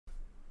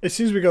As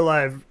soon as we go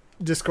live,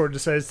 Discord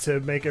decides to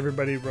make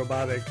everybody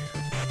robotic.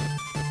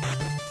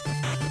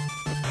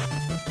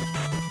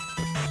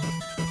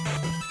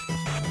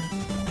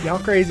 Y'all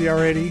crazy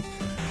already?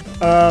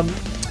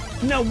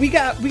 No, we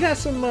got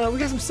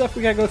some stuff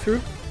we gotta go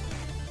through.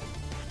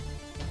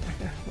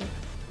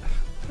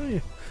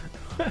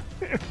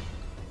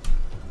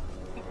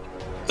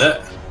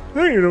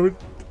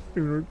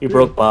 You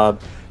broke Bob.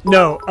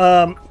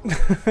 No,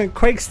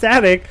 Quake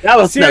Static. That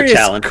was no serious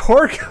challenge.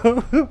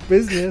 Corco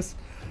business.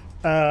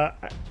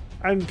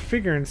 I'm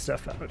figuring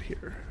stuff out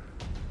here.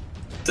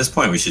 At this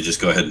point, we should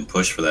just go ahead and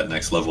push for that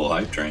next level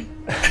hype train.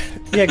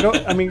 Yeah, go.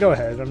 I mean, go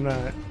ahead. I'm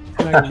not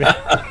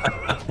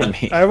gonna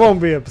be, I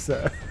won't be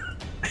upset.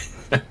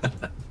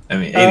 I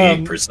mean,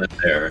 88%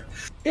 there.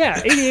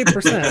 Yeah,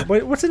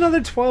 88%. What's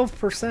another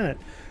 12%?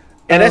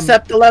 And it's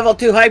up to level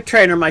 2 hype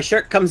train or my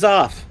shirt comes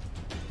off.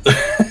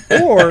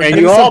 Or and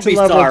it's you up all to be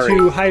level sorry.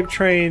 2 hype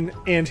train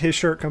and his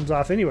shirt comes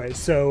off anyway.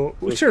 So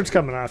shirt's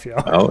coming off,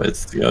 y'all. Oh,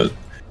 it's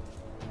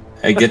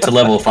hey, get to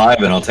level 5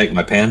 and I'll take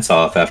my pants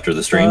off after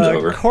the stream's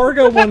over.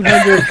 Corgo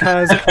 100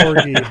 Kaz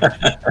Corgi.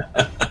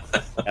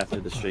 After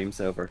the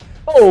stream's over.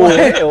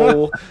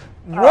 Oh,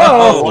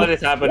 whoa! What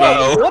is happening?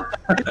 Whoa. What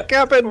the heck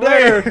happened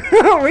there?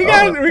 we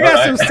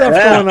got some stuff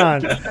going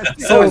on.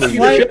 So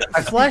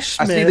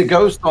Fleshsmith, I see the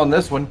ghost on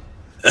this one.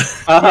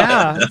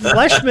 yeah,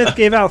 Fleshsmith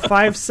gave out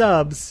 5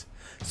 subs,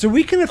 so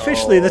we can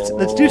officially let's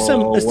do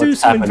some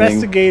happening?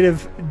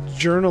 investigative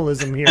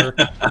journalism here.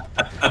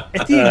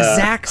 At the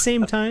exact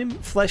same time,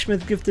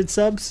 Fleshsmith gifted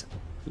subs.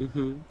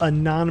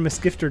 Anonymous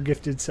gifter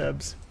gifted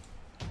subs.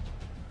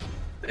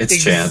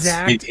 It's Chance.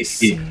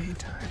 Same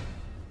time.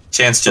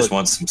 Chance just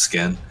wants some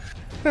skin.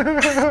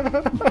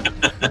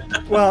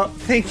 Well,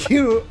 thank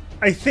you.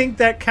 I think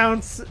that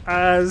counts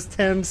as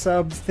 10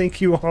 subs.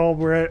 Thank you all.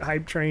 We're at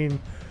Hype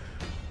Train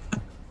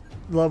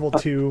level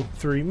 2,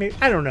 3. Maybe,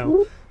 I don't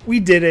know. We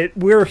did it.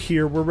 We're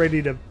here. We're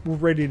ready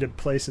to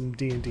play some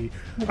D&D.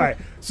 All right.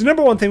 So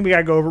number one thing we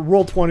gotta go over: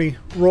 Roll20,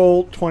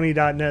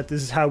 Roll20.net.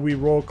 This is how we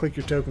roll. Click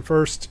your token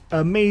first.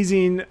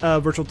 Amazing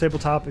virtual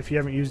tabletop. If you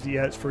haven't used it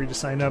yet, it's free to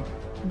sign up.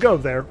 Go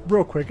there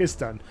real quick. It's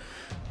done.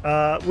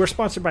 We're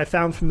sponsored by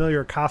Found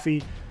Familiar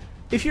Coffee.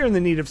 If you're in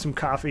the need of some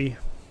coffee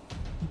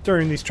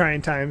during these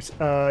trying times,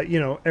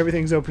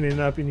 everything's opening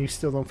up and you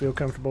still don't feel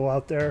comfortable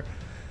out there,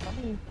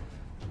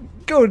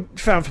 go to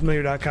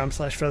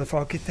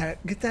foundfamiliar.com/featherfall.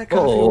 Get that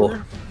coffee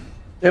order.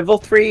 Level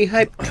 3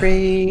 hype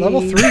train.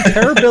 Level 3,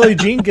 Terrorbilly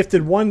Jean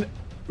gifted 1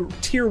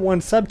 tier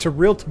 1 sub to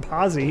Real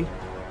Tapazi.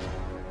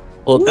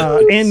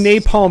 And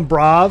Napalm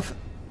Brav.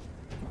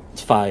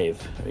 It's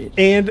 5. Right?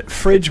 And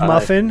Fridge 5.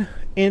 Muffin.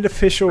 And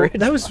official. Fridge.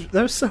 That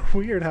was so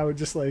weird how it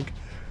just like.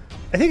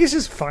 I think it's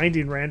just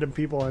finding random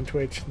people on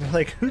Twitch. And they're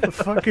like, who the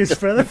fuck is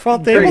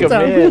Featherfall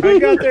Tabletop? I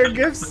got their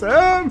gift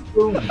sub.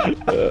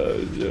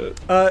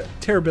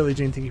 Terrorbilly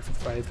Jane, thank you for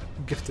 5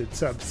 gifted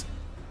subs.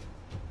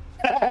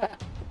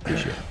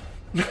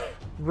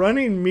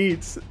 Running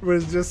Meats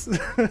was just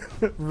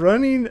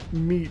Running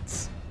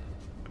Meats.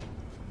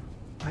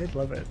 I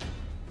love it.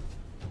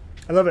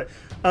 I love it.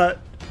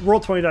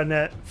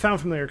 Roll20.net,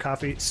 Found Familiar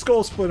Coffee,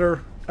 Skull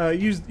Splitter.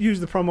 Use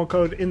the promo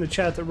code in the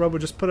chat that Robo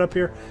just put up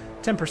here.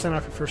 10%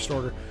 off your first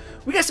order.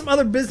 We got some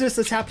other business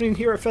that's happening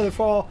here at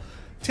Featherfall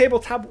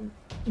Tabletop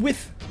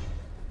with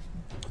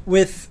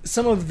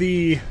some of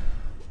the.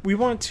 We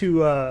want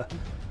to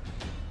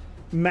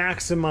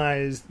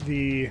maximize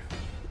the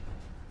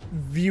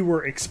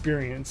viewer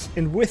experience,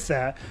 and with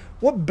that,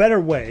 what better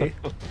way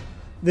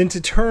than to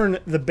turn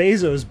the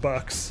Bezos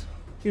bucks,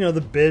 the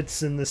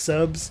bits and the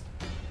subs.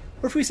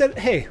 What if we said,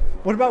 hey,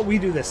 what about we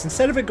do this?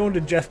 Instead of it going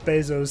to Jeff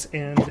Bezos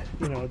and,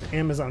 the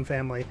Amazon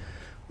family,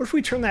 what if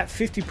we turn that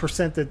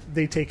 50% that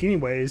they take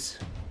anyways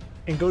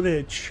and go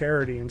to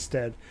charity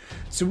instead?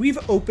 So we've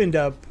opened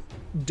up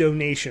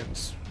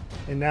donations.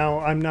 And now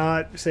I'm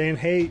not saying,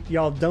 hey,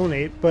 y'all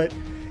donate, but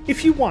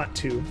if you want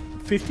to,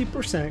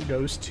 50%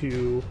 goes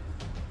to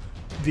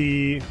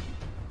the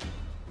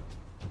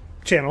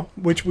channel,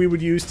 which we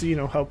would use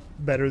to help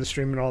better the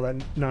stream and all that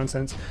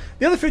nonsense.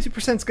 The other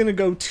 50% is going to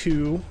go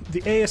to the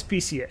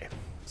ASPCA.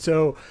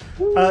 So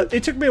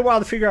it took me a while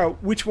to figure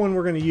out which one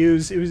we're going to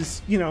use. It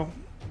was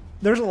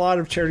there's a lot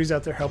of charities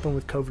out there helping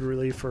with COVID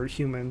relief for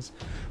humans,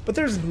 but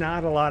there's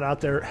not a lot out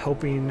there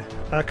helping.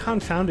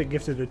 Confounded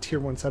gifted a tier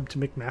 1 sub to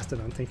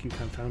McMastodon. Thank you,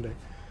 Confounded.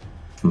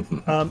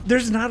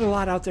 There's not a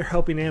lot out there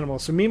helping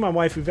animals. So me and my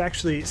wife, we've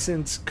actually,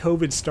 since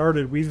COVID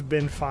started, we've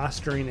been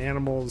fostering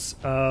animals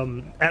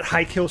at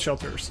high kill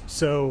shelters.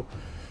 So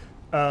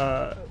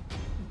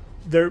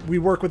we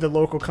work with a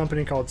local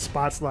company called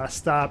Spot's Last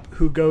Stop,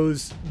 who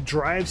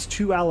drives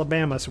to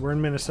Alabama. So we're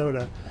in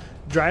Minnesota,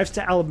 drives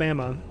to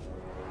Alabama,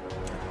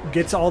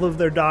 gets all of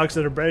their dogs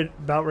that are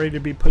about ready to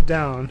be put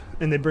down,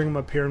 and they bring them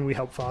up here, and we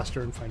help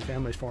foster and find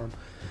families for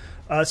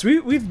them. So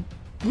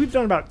we've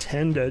done about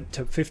 10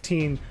 to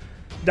 15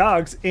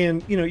 dogs,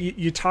 and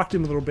you talk to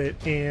them a little bit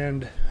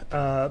and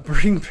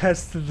bring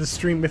pets to the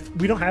stream. If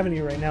we don't have any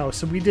right now,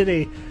 so we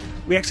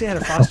actually had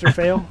a foster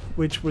fail,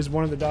 which was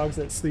one of the dogs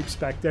that sleeps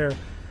back there,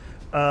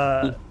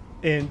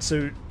 and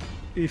so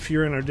if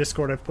you're in our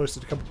Discord, I've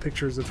posted a couple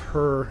pictures of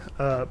her.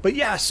 But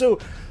yeah, so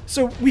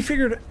we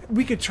figured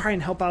we could try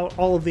and help out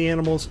all of the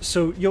animals.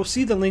 So you'll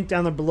see the link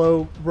down there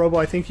below. Robo,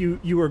 I think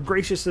you were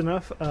gracious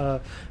enough,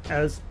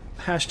 as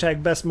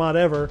hashtag best mod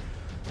ever,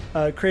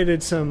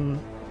 created some...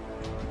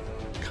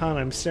 Con,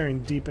 I'm staring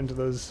deep into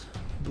those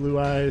blue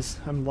eyes.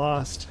 I'm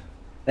lost.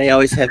 They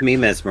always have me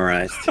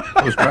mesmerized.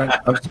 I was trying.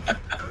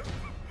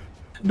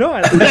 No,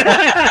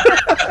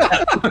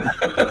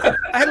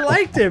 I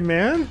liked it,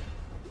 man.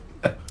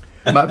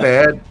 My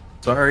bad.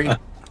 Sorry.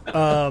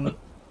 But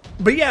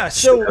yeah,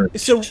 so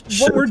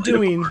what we're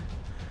doing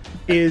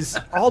is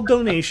all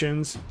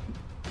donations,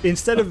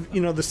 instead of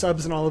the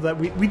subs and all of that,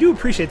 we do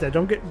appreciate that.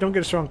 Don't get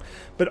us wrong,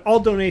 but all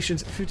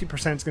donations,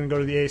 50% is going to go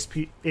to the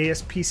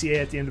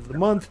ASPCA at the end of the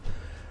month.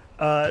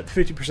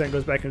 50%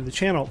 goes back into the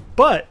channel.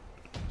 But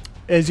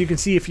as you can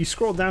see, if you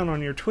scroll down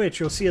on your Twitch,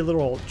 you'll see a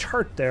little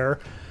chart there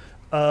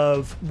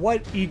of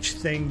what each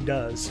thing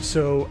does.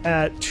 So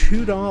at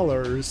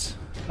 $2,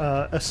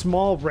 a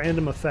small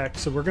random effect.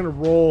 So we're going to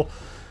roll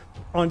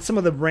on some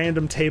of the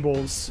random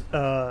tables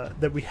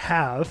that we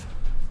have,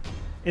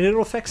 and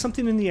it'll affect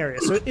something in the area.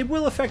 So it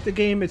will affect the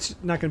game. It's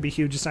not going to be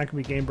huge. It's not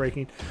going to be game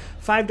breaking.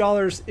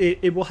 $5,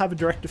 it will have a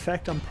direct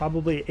effect on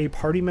probably a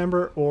party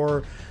member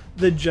or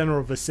the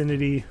general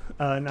vicinity.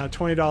 Now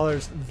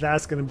 $20,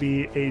 that's going to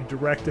be a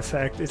direct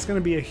effect. It's going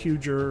to be a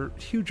huger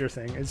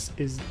thing.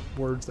 Is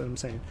words that I'm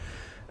saying.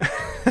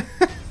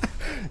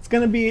 It's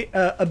going to be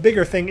a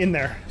bigger thing in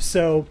there.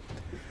 So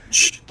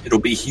it'll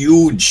be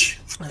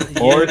huge.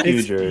 Or it's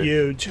huger.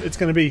 huge. It's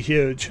going to be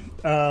huge.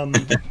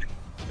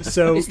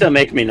 So You still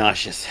make me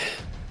nauseous.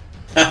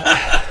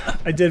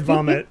 I did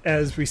vomit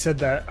as we said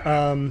that.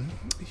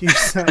 You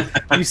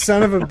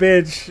son of a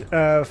bitch,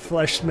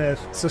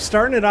 Fleshsmith. So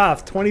starting it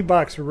off,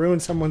 $20 will ruin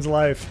someone's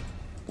life.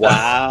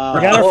 Wow.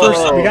 We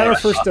got our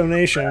first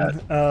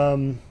donation.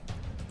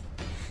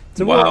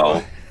 So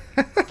Wow.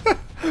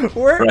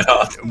 we're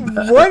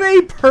what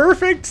a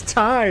perfect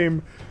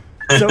time.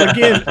 So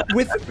again,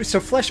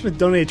 Fleshsmith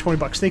donated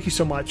 $20. Thank you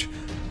so much.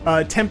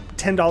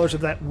 $10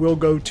 of that will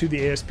go to the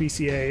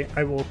ASPCA.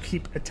 I will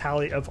keep a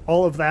tally of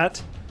all of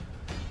that.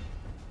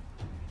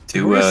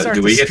 Do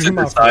we get to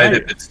decide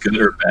if it's good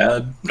or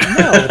bad?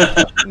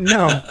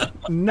 No.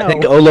 I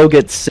think Olo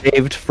gets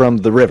saved from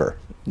the river.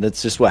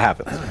 That's just what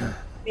happens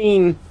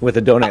with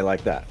a donate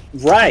like that.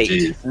 Right.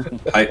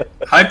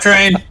 Hype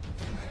train.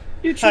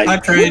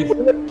 Hype train.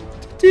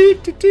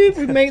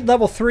 We made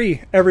level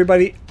 3.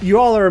 Everybody, you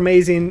all are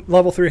amazing.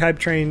 Level 3 hype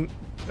train.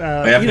 We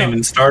haven't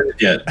even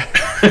started yet.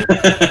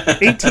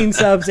 18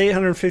 subs,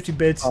 850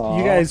 bits. Aww.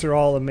 You guys are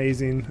all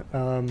amazing.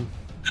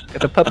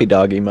 Got a puppy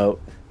dog emote.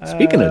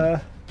 Speaking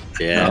of,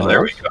 Yeah. Oh,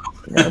 there we go.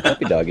 got a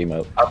puppy dog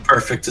emote. How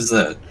perfect is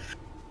that?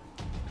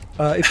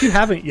 If you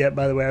haven't yet,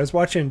 by the way, I was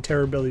watching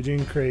Terror Billie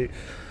Jean create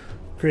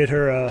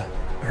her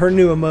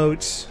new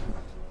emotes,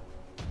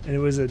 and it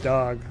was a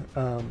dog.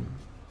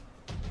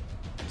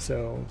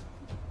 So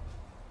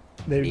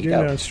they're doing it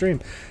on stream.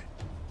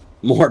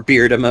 More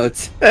beard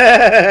emotes.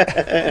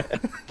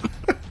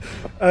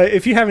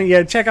 If you haven't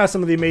yet, check out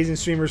some of the amazing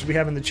streamers we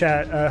have in the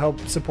chat. Help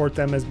support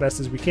them as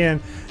best as we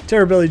can.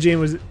 Terror Billie Jean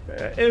was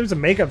a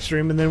makeup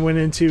stream, and then went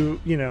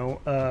into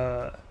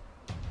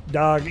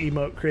dog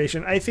emote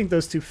creation. I think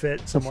those two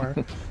fit somewhere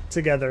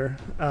together.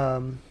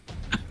 But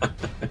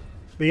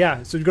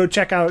yeah, so go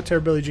check out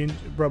Terror Billie Jean.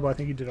 Robo, I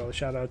think you did all the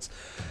shout outs.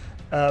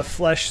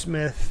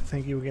 Fleshsmith,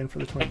 thank you again for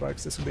the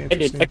 $20. This will be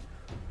interesting.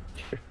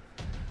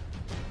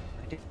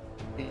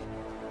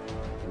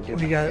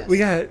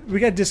 We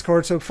got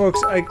Discord. So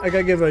folks, I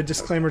gotta give a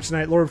disclaimer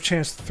tonight. Lord of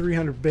Chance,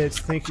 300 bits.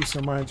 Thank you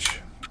so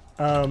much.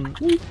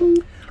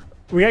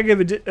 We gotta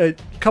give a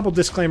couple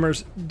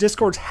disclaimers.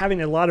 Discord's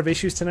having a lot of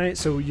issues tonight,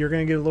 so you're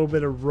gonna get a little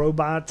bit of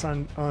robots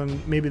on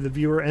maybe the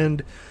viewer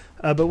end.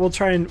 But we'll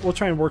try and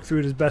work through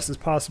it as best as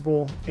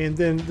possible. And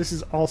then this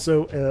is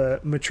also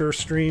a mature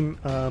stream.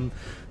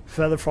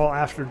 Featherfall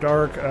After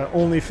Dark,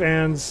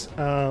 OnlyFans,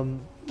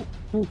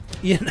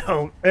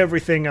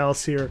 everything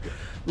else here.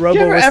 Robo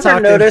Have you was ever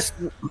talking. noticed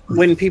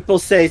when people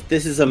say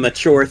this is a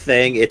mature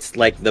thing, it's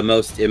like the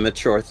most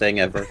immature thing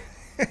ever?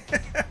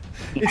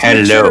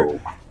 Hello.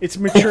 It's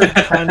mature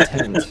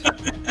content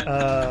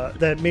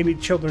that maybe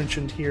children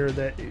shouldn't hear.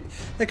 That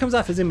comes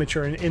off as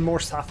immature and more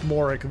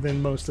sophomoric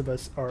than most of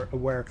us are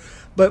aware.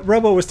 But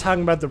Robo was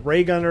talking about the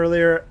ray gun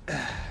earlier.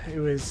 It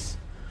was.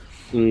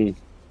 It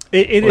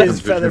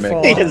is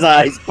Featherfall. His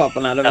eyes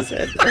popping out of his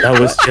head. That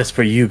was just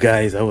for you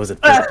guys. That wasn't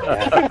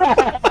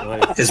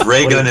for His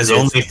ray gun is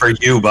only for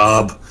you,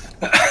 Bob.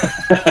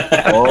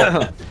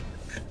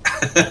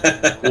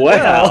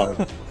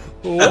 Wow.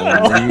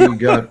 We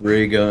got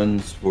ray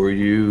guns for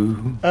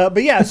you.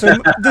 But yeah, so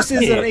this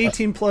is an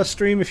 18 plus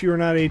stream. If you are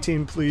not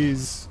 18,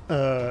 please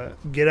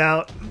get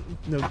out.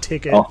 No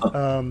ticket.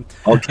 All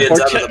kids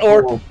out of the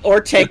pool.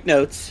 Or take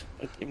notes.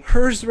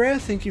 Herzra,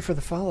 thank you for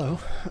the follow,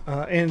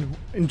 and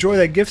enjoy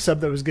that gift sub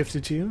that was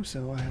gifted to you.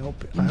 So I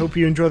hope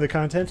you enjoy the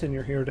content and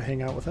you're here to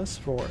hang out with us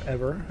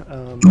forever.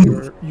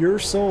 Your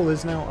soul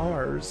is now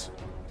ours.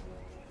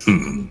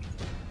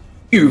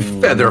 You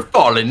feather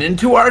fallen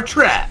into our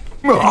trap.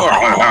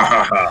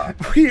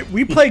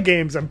 We play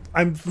games. I'm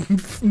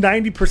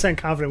 90%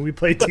 confident we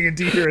play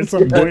D&D here at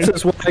some point. This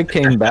is what I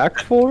came back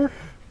for.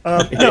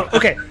 No,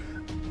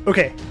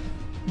 okay.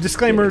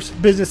 Disclaimers,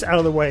 business out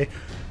of the way.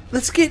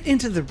 Let's get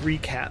into the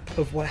recap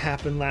of what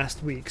happened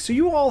last week. So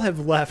you all have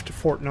left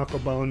Fort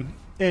Knucklebone,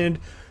 and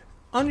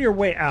on your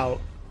way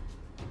out,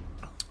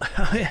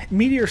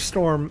 Meteor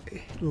Storm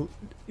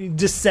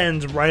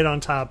descends right on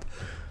top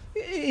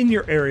in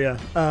your area,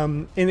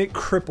 and it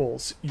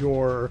cripples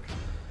your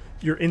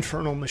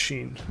infernal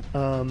machine.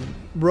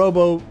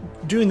 Robo,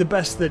 doing the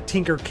best that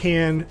Tinker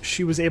can,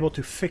 she was able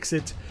to fix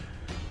it,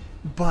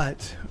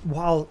 but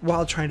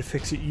while trying to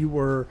fix it, you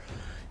were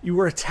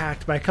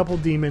attacked by a couple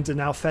demons, an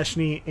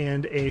Alfeshni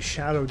and a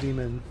shadow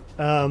demon.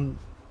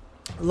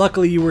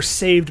 Luckily, you were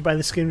saved by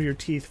the skin of your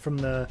teeth from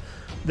the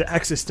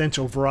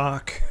existential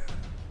Vrock.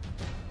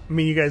 I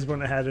mean, you guys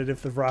wouldn't have had it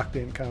if the Vrock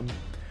didn't come.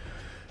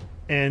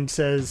 And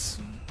says,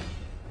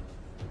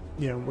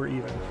 we're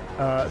even.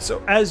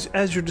 So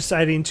as you're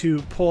deciding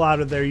to pull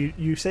out of there,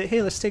 you say,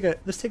 hey, let's take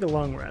a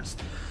long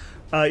rest.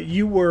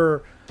 You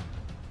were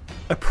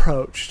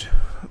approached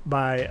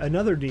by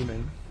another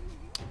demon,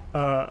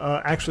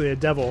 actually a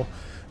devil,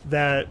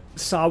 that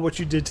saw what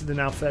you did to the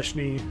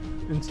Nalfeshni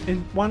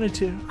and wanted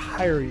to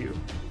hire you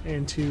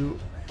and to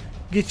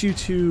get you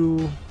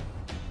to,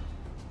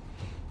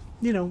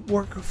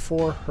 work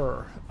for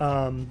her.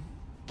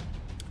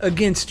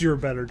 Against your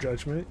better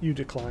judgment, you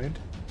declined.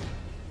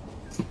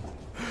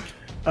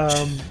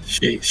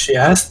 She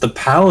asked the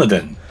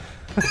paladin.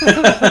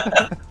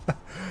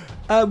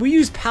 We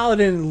use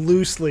paladin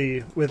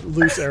loosely with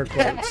loose air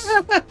quotes.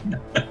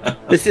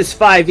 This is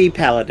 5e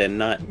paladin,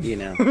 not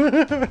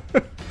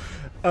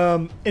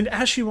And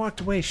as she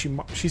walked away,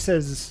 she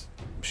says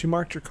she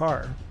marked your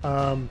car.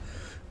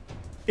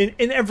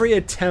 In every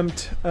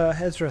attempt,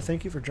 Hezra,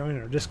 thank you for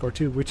joining our Discord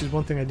too, which is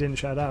one thing I didn't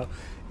shout out.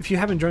 If you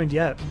haven't joined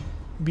yet,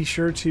 be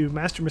sure to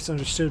Master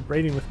Misunderstood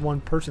rating with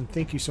one person.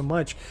 Thank you so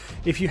much.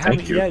 If you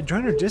haven't yet,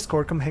 join our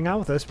Discord. Come hang out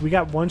with us. We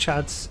got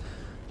one-shots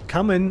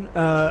coming.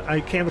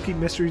 Candlekeep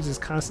Mysteries is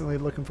constantly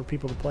looking for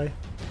people to play,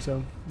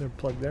 so they're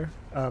plugged there.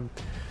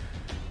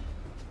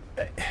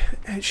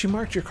 She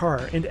marked your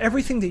car, and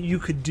everything that you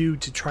could do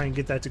to try and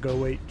get that to go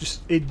away,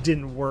 it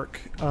didn't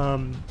work.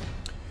 And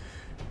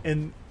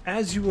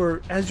as you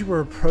were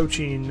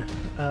approaching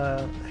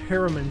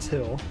Harriman's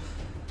Hill,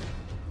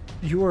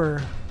 you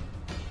were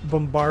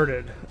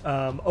bombarded.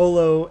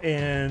 Olo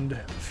and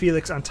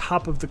Felix on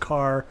top of the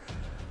car.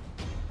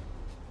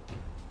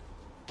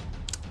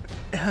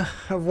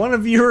 One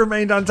of you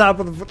remained on top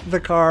of the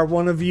car,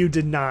 one of you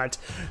did not.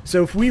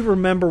 So if we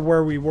remember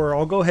where we were,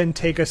 I'll go ahead and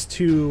take us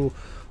to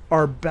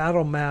our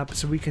battle map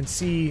so we can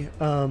see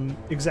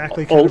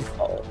exactly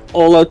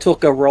Olo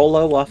took a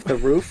Rolo off the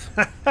roof.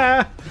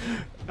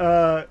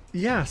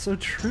 Yeah, so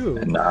true.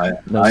 And I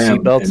No am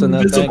seatbelts in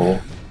that invisible.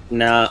 thing?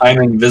 No. I'm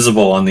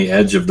invisible on the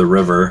edge of the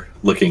river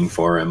looking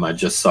for him. I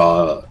just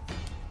saw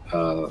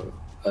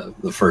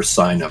the first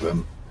sign of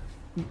him.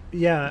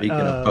 Yeah. Speaking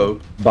of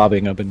boat,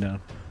 Bobbing up and down.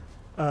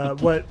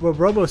 What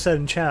Robo said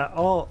in chat,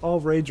 all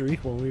raids are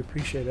equal, and we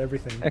appreciate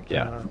everything. Heck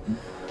yeah.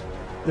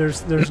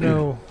 There's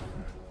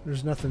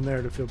nothing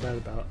there to feel bad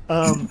about.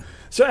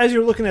 So as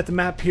you're looking at the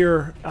map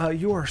here,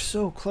 you are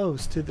so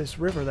close to this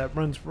river that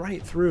runs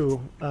right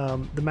through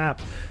the map,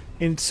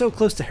 and so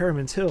close to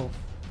Harriman's Hill.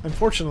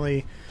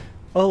 Unfortunately,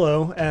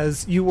 Olo,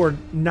 as you were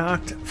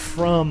knocked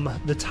from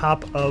the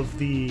top of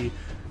the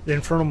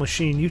infernal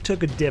machine, you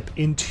took a dip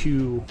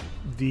into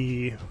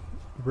the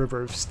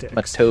River of Styx.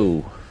 My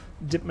toe.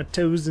 Dip my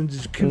toes into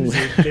the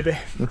jacuzzi, baby.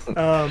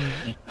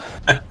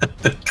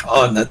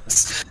 God,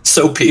 that's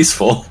so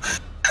peaceful.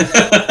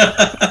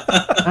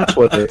 That's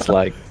what it's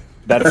like.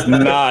 That's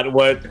not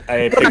what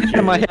I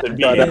pictured. My it head to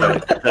be. got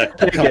it.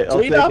 Take it,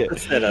 I'll Complete take it.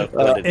 opposite of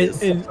what it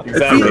is.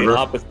 Exactly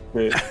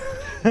opposite.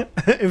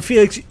 And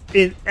Felix,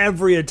 in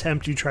every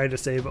attempt you tried to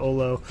save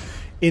Olo,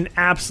 in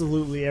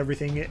absolutely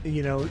everything,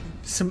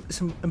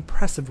 some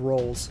impressive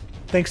rolls.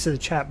 Thanks to the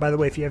chat, by the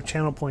way. If you have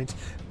channel points,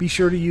 be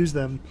sure to use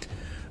them.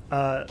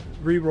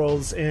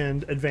 Rerolls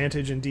and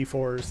advantage and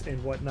D4s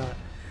and whatnot.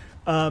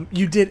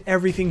 You did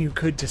everything you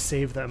could to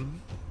save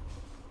them.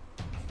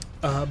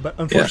 But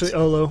unfortunately, Yes.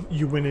 Olo,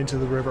 you went into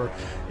the river.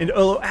 And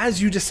Olo,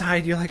 as you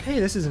decide, you're like, hey,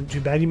 this isn't too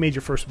bad. You made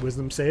your first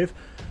wisdom save.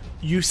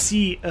 You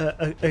see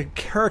a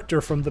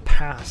character from the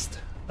past,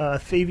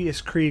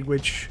 Thavius Krieg,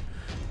 which,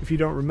 if you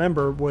don't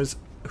remember, was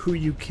who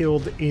you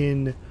killed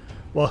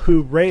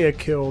who Rhea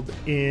killed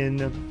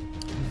in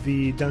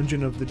the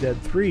Dungeon of the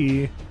Dead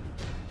 3,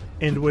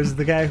 and was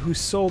the guy who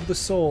sold the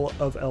soul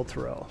of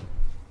Elturel.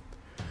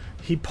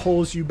 He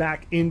pulls you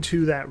back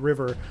into that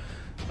river.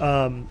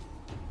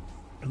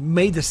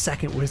 Made the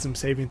second wisdom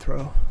saving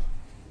throw.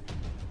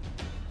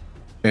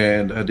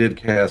 and I did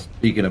cast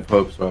Beacon of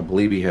Hope, so I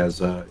believe he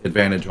has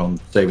advantage on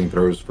saving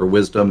throws for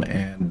wisdom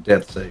and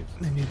death saves.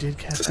 And you did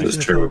cast That is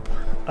Beacon of true.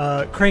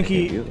 Hope.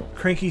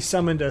 Cranky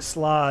summoned a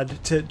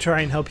Slod to try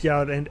and help you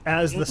out, and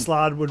as the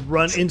Slod would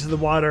run into the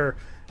water,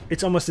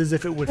 it's almost as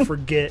if it would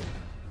forget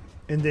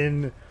and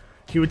then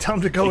He would tell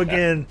him to go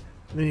again,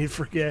 and then he'd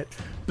forget.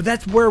 But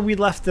that's where we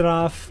left it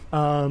off.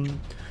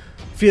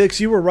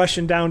 Felix, you were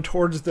rushing down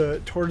towards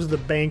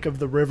the bank of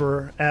the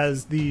river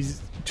as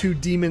these two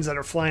demons that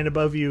are flying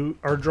above you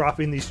are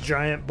dropping these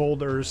giant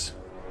boulders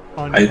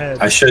on your head.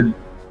 I should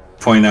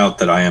point out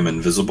that I am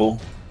invisible.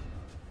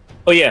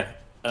 Oh yeah,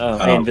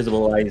 I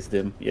invisibilized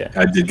him. Yeah,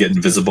 I did get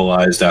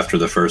invisibilized after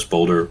the first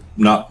boulder,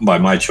 not by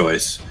my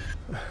choice.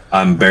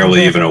 I'm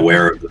barely even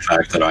aware of the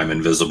fact that I'm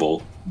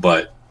invisible,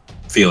 but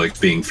Felix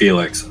being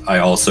Felix, I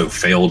also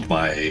failed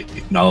my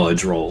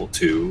knowledge roll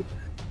to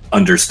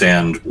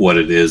understand what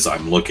it is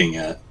I'm looking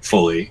at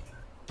fully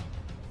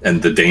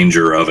and the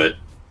danger of it.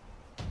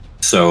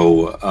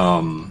 So,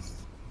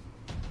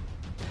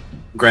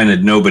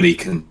 granted, nobody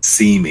can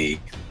see me,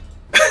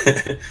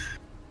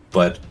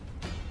 but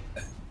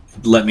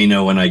let me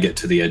know when I get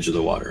to the edge of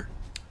the water.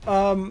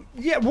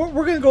 Yeah,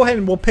 we're going to go ahead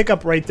and we'll pick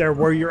up right there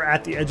where you're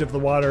at the edge of the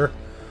water.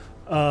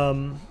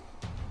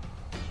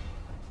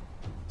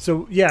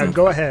 So, yeah,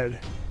 go ahead.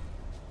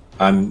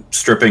 I'm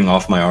stripping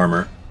off my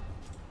armor.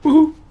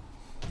 Woohoo!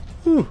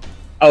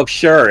 Oh,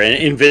 sure, and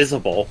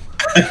invisible.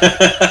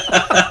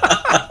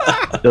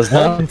 Does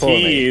not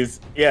tease.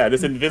 Yeah,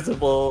 this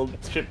invisible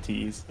strip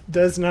tease.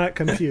 Does not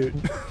compute.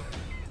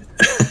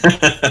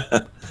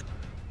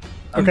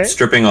 I'm Okay.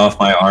 stripping off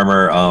my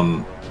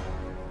armor.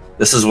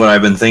 This is what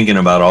I've been thinking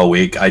about all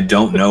week. I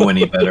don't know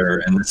any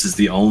better, and this is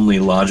the only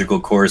logical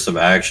course of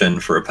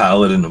action for a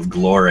paladin of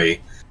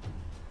glory.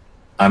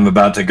 I'm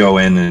about to go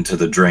into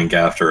the drink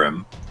after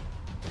him.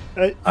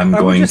 I'm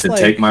going to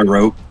take my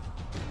rope.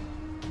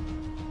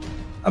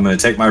 I'm going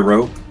to take my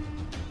rope.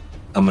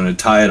 I'm going to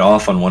tie it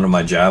off on one of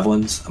my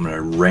javelins. I'm going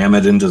to ram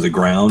it into the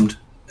ground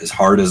as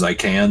hard as I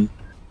can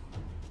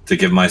to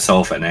give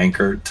myself an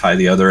anchor, tie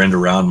the other end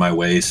around my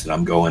waist, and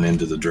I'm going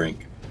into the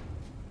drink.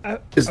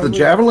 Is the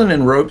javelin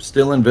and rope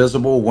still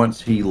invisible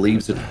once he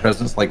leaves its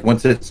presence? Like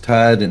once it's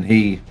tied and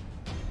he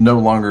no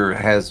longer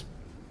has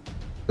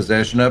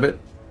possession of it?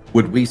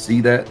 Would we see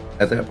that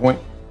at that point?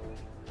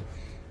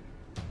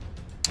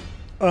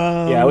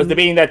 Yeah, I was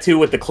debating that too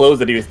with the clothes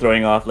that he was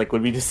throwing off. Like,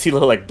 would we just see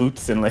little like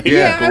boots and like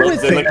Yeah, I would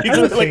gloves think- and like,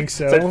 I would think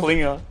so. start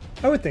flinging off?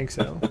 I would think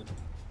so.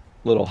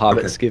 Little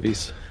hobbit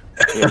skivvies.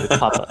 Yeah, just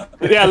pop up.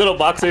 Yeah, little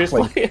boxers.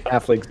 Like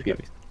half-leg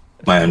skivvies.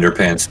 My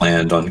underpants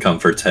land on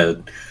Comfort's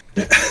head.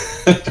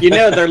 You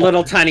know, they're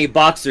little tiny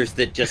boxers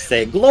that just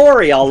say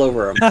glory all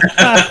over them.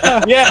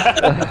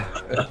 Yeah.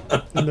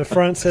 And the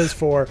front says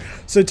 4.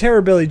 So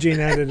Terror Billy Jean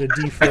added a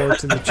D4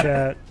 to the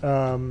chat.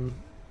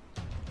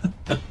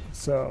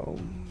 So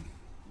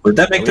Would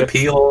that make the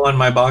pee hole on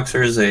my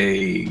boxers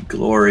a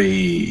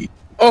glory?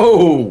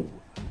 Oh!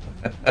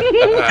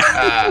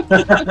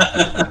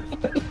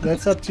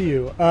 that's up to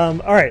you. All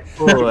right.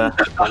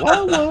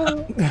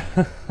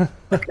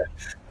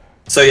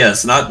 So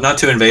yes, not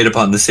to invade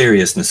upon the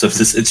seriousness of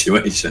the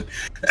situation.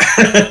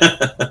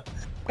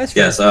 That's fair.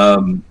 Yes.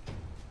 So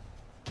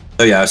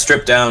yeah,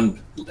 strip down,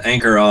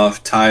 anchor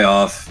off, tie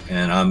off,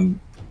 and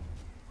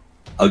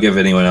I'll give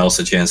anyone else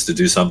a chance to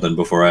do something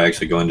before I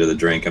actually go into the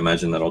drink.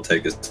 Imagine that'll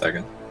take a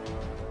second.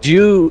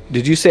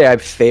 Did you say I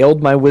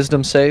failed my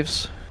wisdom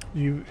saves?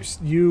 You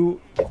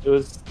It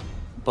was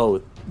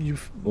both.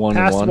 One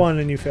passed and one? one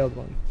and you failed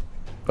one.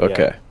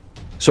 Okay.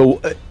 So,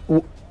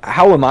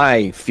 how am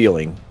I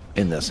feeling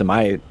in this? Am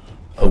I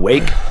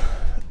awake?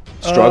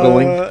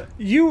 Struggling?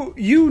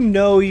 You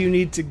know you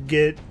need to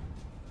get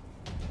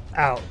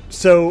out.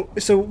 So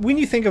when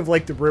you think of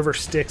like the river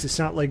Styx, it's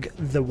not like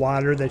the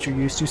water that you're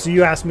used to. So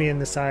you asked me in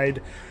the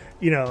side,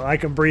 I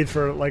can breathe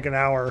for like an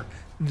hour.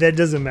 That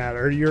doesn't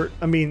matter.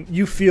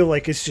 You feel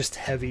like it's just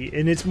heavy,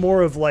 and it's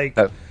more of like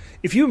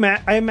if you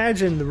I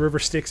imagine the river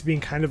Styx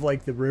being kind of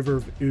like the river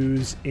of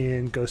ooze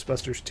in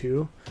Ghostbusters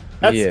 2.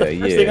 That's the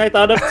first thing I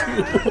thought of too.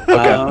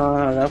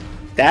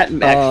 That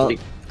actually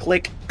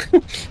click.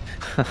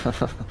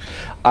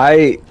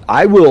 I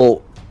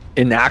will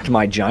enact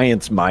my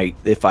giant's might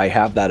if I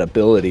have that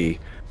ability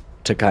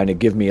to kind of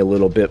give me a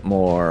little bit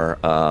more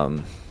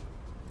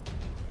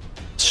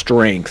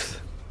strength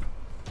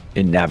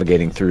in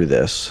navigating through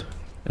this,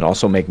 and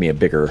also make me a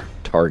bigger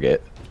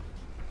target.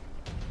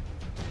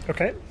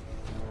 Okay.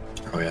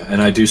 Oh yeah,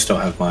 and I do still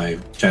have my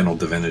channel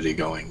divinity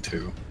going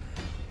too.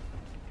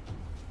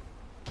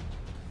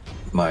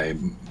 My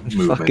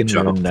movement Fucking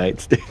jump. Moon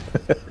Knights,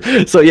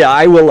 dude. So yeah,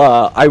 I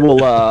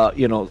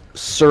will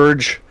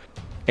surge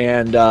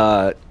and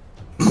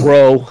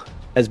grow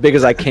as big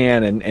as I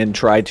can and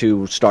try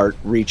to start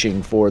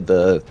reaching for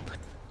the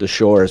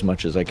shore as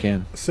much as I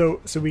can. So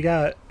we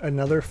got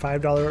another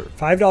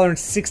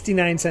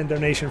 $5.69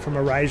 donation from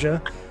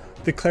Arijah.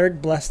 The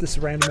cleric blessed this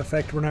random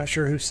effect. We're not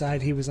sure whose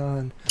side he was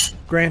on.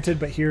 Granted,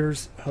 but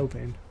here's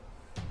hoping.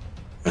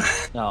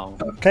 No.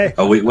 Okay.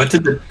 Oh wait, what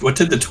did the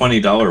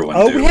 $20 one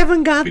do? Oh, we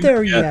haven't got We-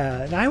 there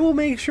yeah. yet. I will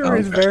make sure Oh,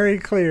 it's okay. very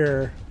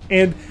clear.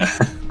 And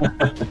I'm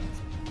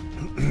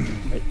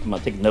gonna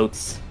take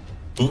notes.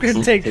 I'm gonna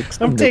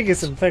I'm taking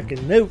some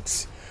fucking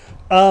notes.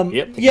 Yep.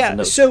 taking Yeah. some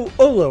notes. So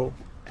Olo,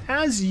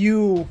 as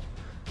you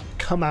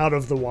come out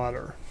of the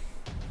water,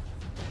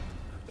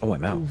 Oh,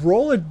 I'm out.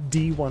 Roll a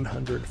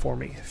D100 for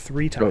me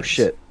 3 times. Oh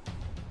shit!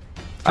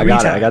 I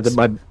got it. I got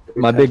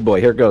my big boy.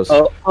 Here it goes.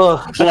 Oh,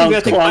 I think clunk,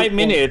 it'll take clunk. 5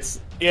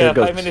 minutes. Here Yeah, it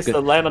goes. 5 minutes Good. to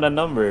land on a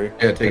number.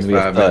 Yeah, it takes Gonna be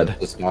a 5 thud.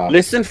 minutes to stop.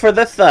 Listen for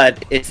the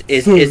thud. Is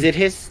it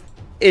his?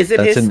 Is it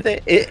That's his? an-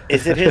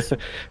 Is it his?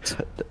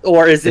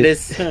 Or is it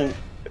his?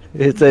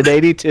 It's an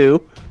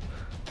 82.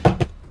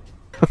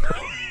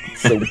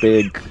 So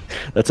big.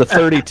 That's a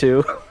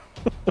 32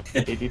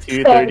 82, It's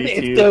so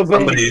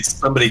 32. big.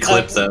 Somebody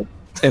clips that.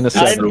 and a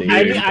That's 70.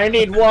 weird. I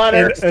need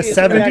water. And a Excuse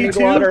me, I need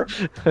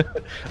 72?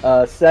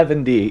 water.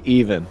 70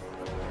 even.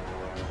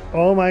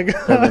 Oh my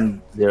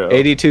god. 7-0.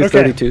 82, Okay.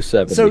 32,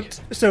 70.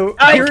 So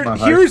I- here, My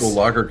high here's school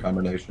locker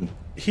combination.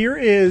 here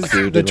is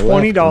Dude, the to the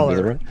left, $20. to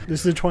the right.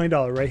 This is the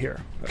 $20 right here.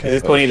 Is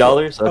this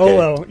 $20? Okay. Oh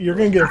well, you're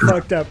gonna get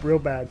fucked up real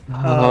bad.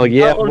 Oh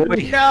yeah, Oh,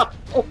 boy. no.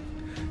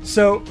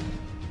 So,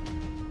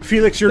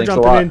 Felix, you're Thanks a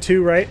jumping lot. in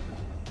too, right?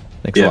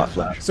 Thanks a Yeah. lot,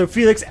 Flash. So,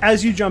 Felix,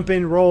 as you jump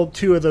in, roll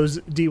 2 of those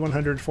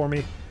D100 for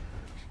me.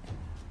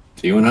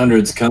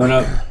 D100's coming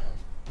up.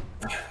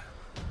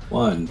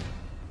 1,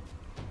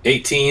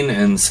 18,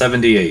 and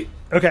 78.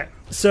 Okay,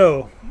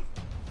 so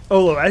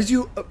Olo, as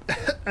you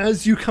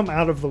come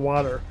out of the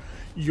water,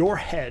 your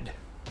head,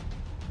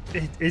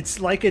 it's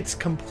like it's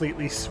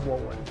completely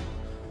swollen.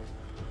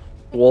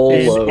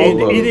 Whoa,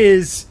 And it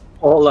is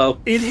Olo.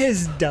 it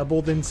has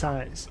doubled in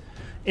size.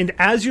 And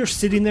as you're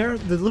sitting there,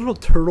 the little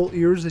turtle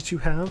ears that you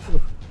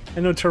have,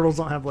 I know turtles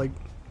don't have like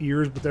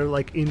ears, but they're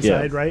like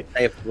inside, right?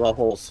 I have blow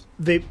holes.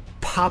 They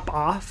pop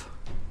off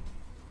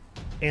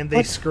and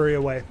they scurry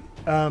away.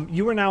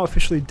 You are now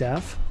officially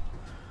deaf.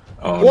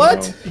 Oh,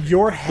 What? no.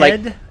 Your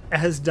head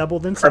has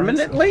doubled in size.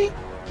 Permanently?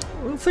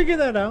 We'll figure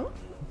that out.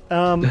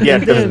 Yeah,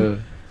 and,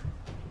 then,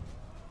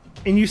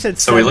 and you said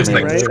So he 70,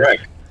 looks like right?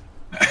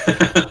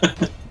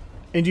 Shrek.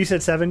 And you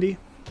said 70?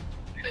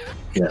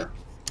 Yeah.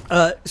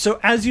 So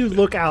as you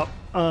look out,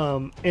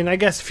 and I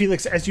guess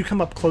Felix, as you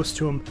come up close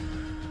to him,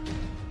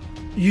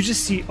 you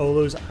just see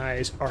Olo's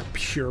eyes are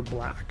pure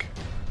black.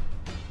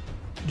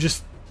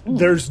 Just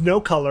there's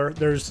no color,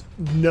 there's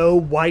no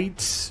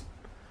whites.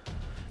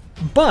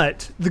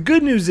 But the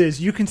good news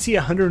is you can see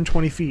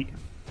 120 feet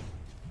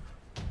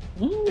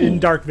in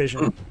dark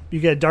vision. You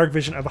get a dark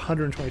vision of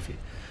 120 feet.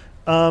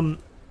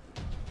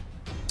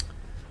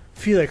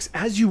 Felix,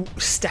 as you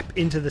step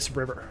into this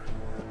river,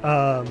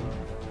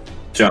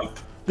 Jump.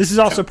 this is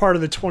also part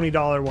of the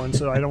 $20 one,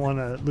 so I don't want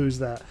to lose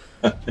that.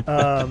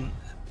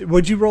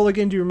 Would you roll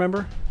again? Do you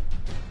remember?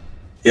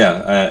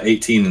 Yeah,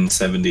 18 and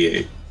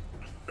 78.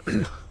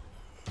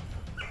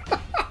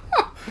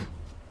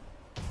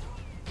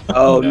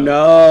 Oh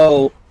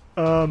no.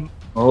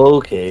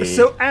 Okay.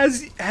 So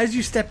as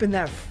you step in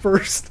that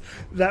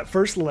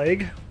first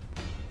leg,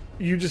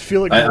 you just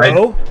feel it I-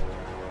 grow.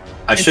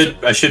 I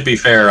should be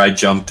fair. I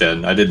jumped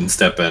in. I didn't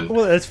step in.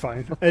 Well, that's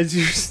fine. As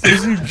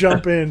you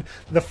jump in,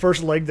 the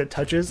first leg that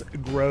touches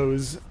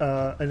grows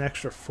an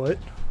extra foot.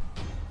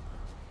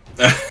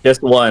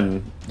 Just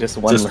one. Just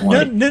one. Just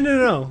leg. one.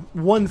 No.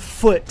 1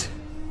 foot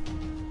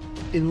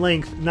in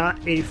length, not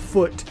a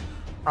foot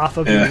off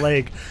of your Yeah.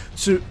 leg.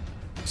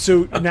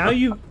 So now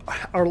you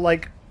are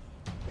like,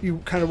 you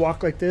kind of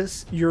walk like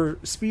this. Your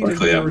speed has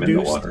Luckily, been I'm in the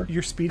reduced. water.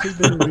 Your speed has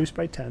been reduced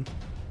by 10.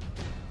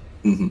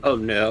 Oh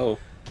no.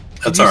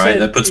 That's You all right.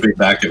 said- That puts me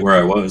back at where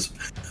I was.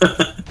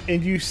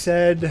 And you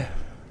said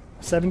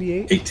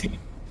 78? 18.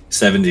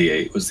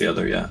 78 was the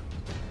other, yeah.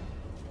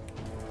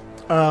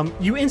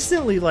 You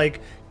instantly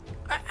like.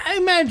 I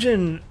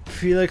imagine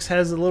Felix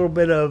has a little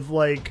bit of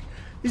like.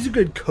 He's a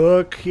good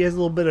cook. He has a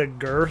little bit of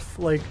girth.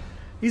 Like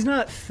he's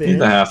not thin.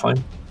 He's a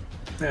halfling.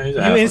 Yeah, he's a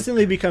You halfling.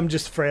 instantly become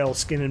just frail,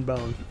 skin and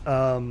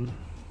bone.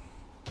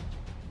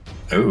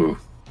 Ooh.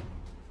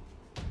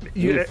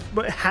 You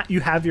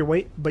you have your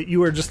weight, but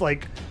you are just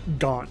like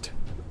gaunt.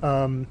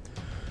 So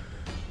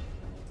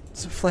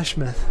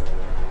Fleshmith,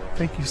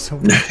 thank you so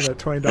much for that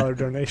 $20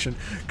 donation,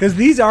 because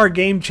these are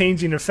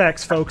game-changing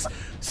effects, folks.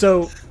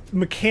 So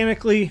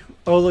mechanically,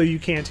 Olo, you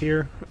can't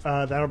hear.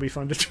 That'll be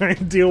fun to try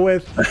and deal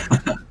with.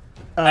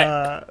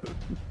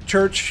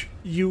 Church,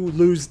 you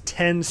lose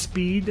 10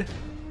 speed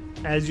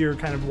as you're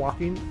kind of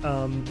walking,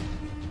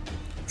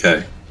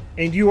 Okay.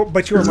 and you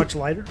are much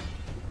lighter.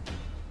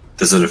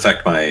 Does it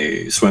affect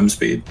my swim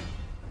speed?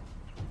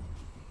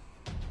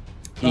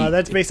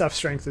 That's based off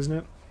strength, isn't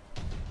it?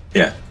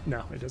 Yeah.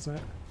 No, it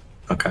doesn't.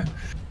 Okay.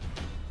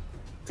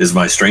 Is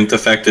my strength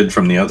affected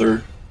from the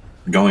other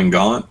going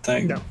gaunt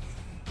thing? No.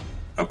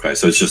 Okay,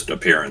 so it's just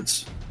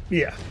appearance.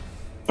 Yeah.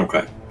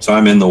 Okay. So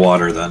I'm in the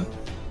water then.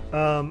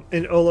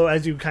 And Olo,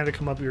 as you kind of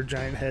come up, your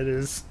giant head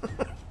is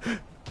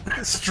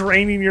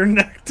straining your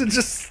neck to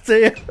just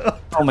stay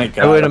up. Oh my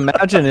I would god.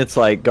 imagine it's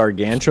like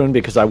gargantuan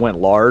because I went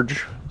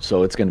large,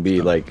 so it's gonna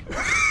be like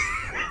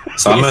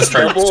So I'm gonna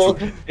start. Double.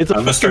 it's a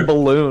I'm gonna fucking start-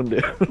 balloon,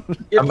 dude.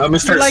 I'm gonna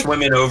start You're like-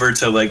 swimming over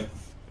to like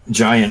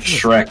giant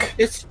Shrek.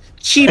 It's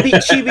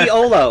Chibi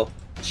Olo.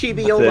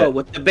 Chibi Olo it.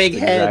 with the big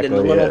head and the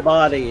exactly little it.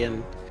 body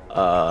and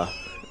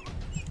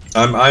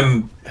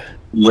I'm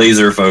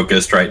laser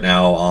focused right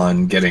now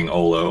on getting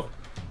Olo.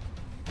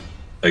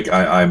 Like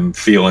I'm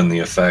feeling the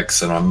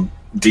effects and I'm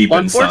deep Well,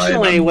 inside.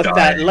 unfortunately, I'm with that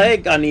dying.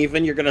 leg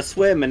uneven, you're gonna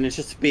swim and it's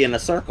just be in a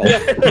circle.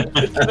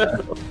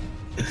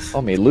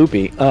 Oh, me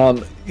loopy.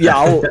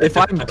 Yeah, if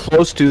I'm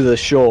close to the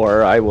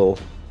shore, I will.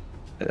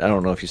 I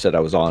don't know if you said I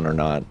was on or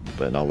not,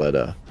 but I'll let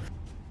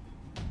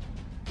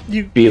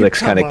Felix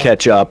come kind of up.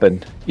 catch up,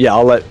 and yeah,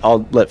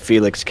 I'll let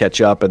Felix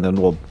catch up, and then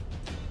we'll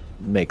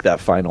make that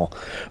final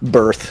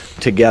berth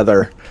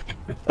together.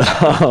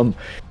 Yeah,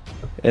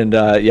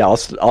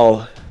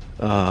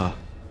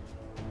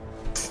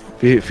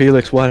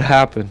 Felix, what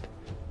happened?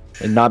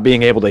 And not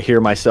being able to hear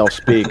myself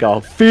speak,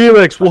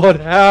 Felix, what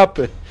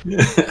happened?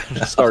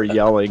 Start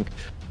yelling.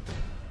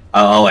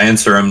 I'll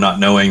answer him, not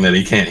knowing that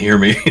he can't hear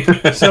me.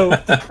 So,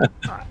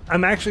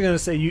 I'm actually going to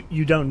say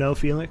you don't know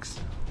Felix.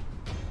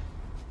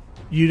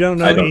 You don't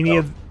know I don't any know.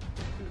 of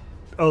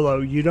Olo.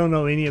 You don't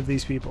know any of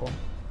these people.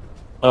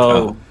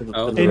 Oh,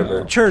 Oh. the In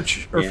river.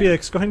 Church or Yeah.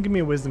 Felix, go ahead and give me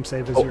a wisdom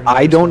save. As you're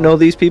I don't know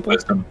these people.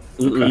 Wisdom.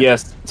 Okay.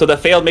 Yes. So the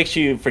fail makes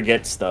you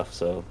forget stuff.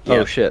 So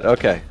Oh shit.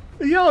 Okay.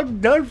 Y'all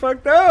done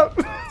fucked up.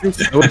 I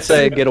would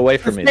say get away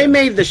from me. They then.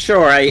 made the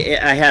shore. I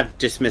have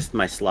dismissed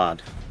my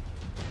slot.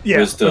 Yeah.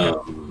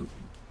 Wisdom.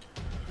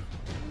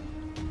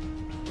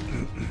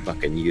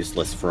 Fucking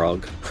useless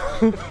frog.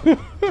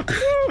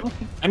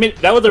 I mean,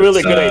 that was a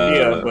really good It's,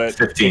 idea, but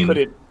 15. He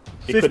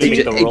couldn't 15.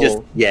 make the He roll. just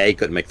he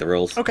couldn't make the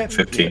rules. Okay.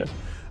 15.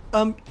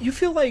 You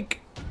feel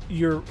like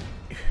you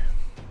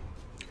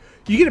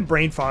get a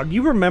brain fog.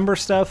 You remember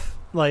stuff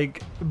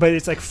like, but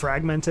it's like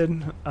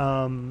fragmented.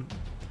 And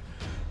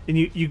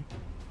you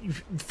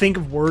think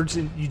of words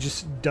and you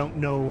just don't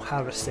know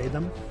how to say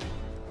them.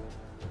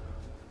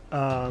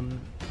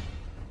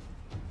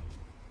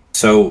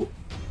 So,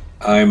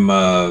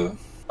 I'm.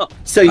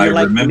 So you're I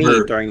like me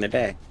remember- during the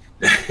day.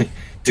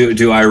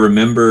 Do I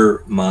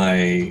remember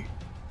my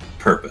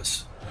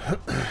purpose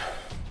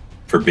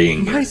for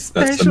being here? My That's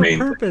the special main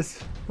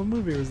purpose. What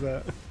movie was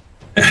that?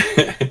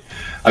 thing.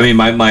 I mean,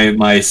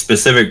 my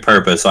specific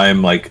purpose. I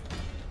am like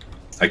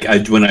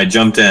when I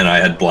jumped in, I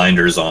had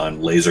blinders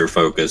on, laser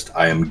focused.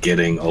 I am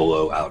getting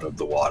Olo out of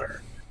the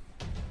water.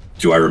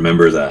 Do I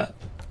remember that?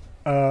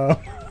 Yeah,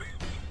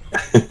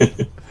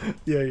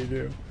 you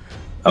do.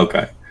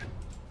 Okay.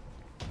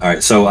 All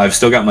right. So I've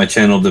still got my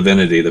channel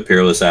divinity, the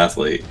peerless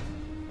athlete.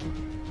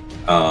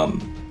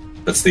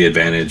 That's the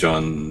advantage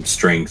on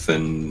strength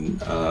and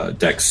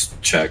dex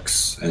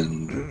checks,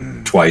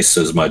 and twice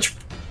as much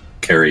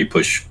carry,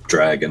 push,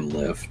 drag, and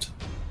lift.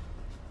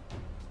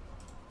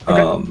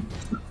 I'm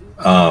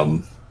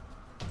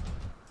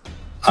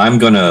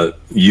gonna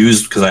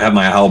use, because I have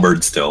my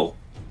halberd still.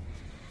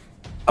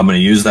 I'm gonna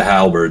use the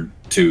halberd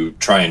to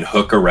try and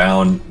hook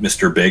around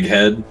Mr. Big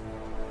Head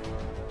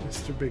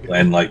Mr. Big.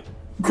 and like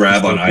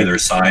grab on either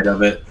side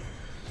of it.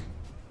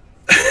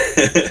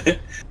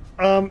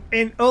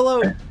 And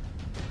Olo,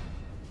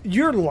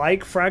 you're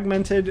like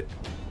fragmented.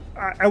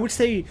 I would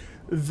say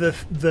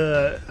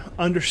the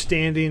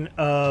understanding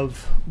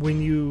of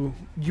when you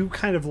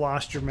kind of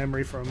lost your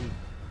memory from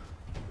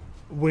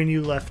when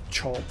you left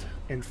Chalt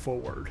and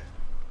forward.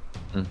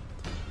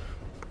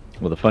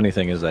 Well, the funny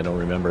thing is, I don't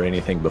remember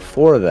anything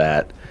before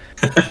that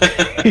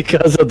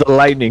because of the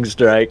lightning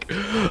strike.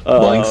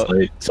 Blank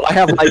slate. So I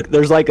have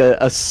there's like a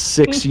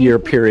 6-year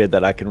period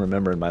that I can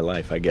remember in my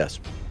life, I guess.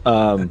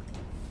 All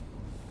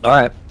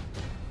right.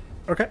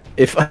 Okay.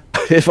 If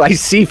I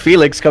see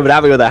Felix coming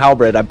at me with a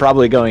halberd, I'm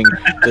probably going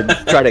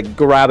to try to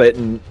grab it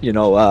and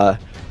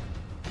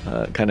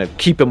kind of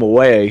keep him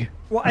away.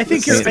 Well, I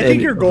think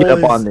And your get goal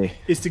up on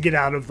is to get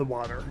out of the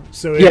water.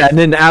 So Yeah, and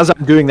then as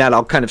I'm doing that,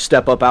 I'll kind of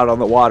step up out on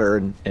the water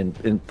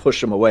and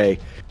push him away,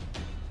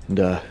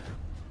 and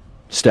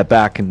step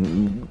back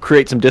and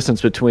create some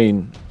distance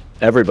between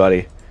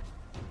everybody.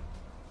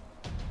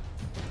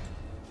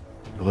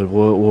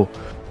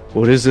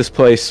 What is this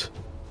place?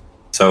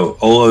 So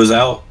Olo's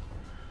out.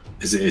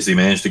 Is he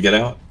managed to get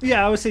out?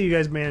 Yeah, I would say you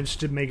guys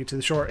managed to make it to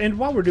the shore. And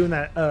while we're doing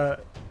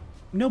that,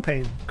 no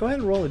pain. Go ahead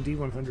and roll a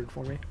D100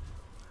 for me.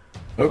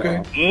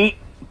 Okay.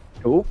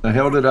 Oh, The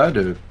hell did I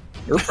do?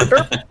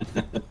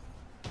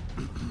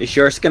 Is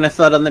yours gonna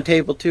thud on the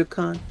table too,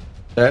 Con?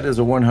 That is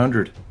a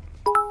 100.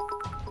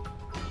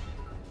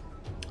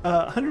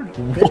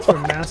 100 bits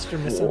from Master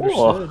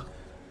Misunderstood.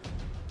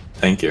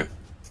 Thank you.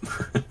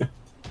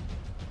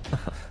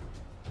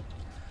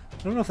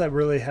 I don't know if that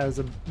really has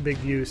a big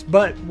use,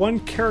 but one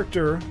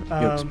character.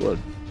 you explode.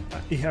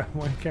 Yeah,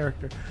 one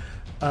character.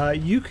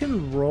 You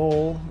can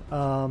roll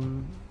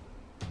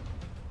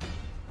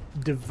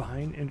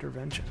Divine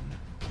Intervention.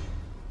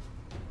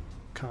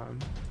 Con.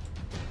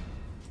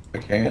 I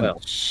can.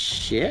 Well,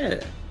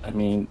 shit. I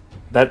mean,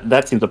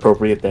 that seems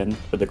appropriate then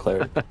for the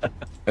cleric.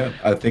 Yeah,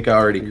 I think I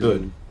already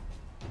could.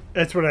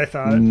 That's what I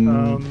thought.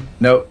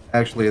 No,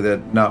 actually,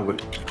 that not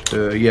with.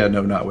 Yeah,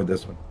 no, not with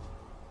this one.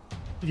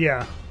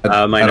 Yeah. Might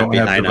I not don't be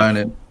have high divine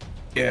enough.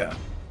 Yeah.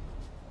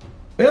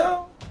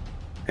 Well,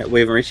 We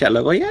haven't reached that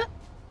level yet?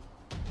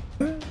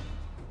 well,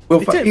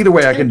 It's a- either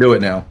way, I can do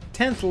it now.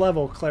 10th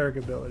level cleric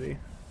ability.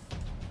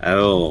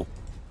 Oh.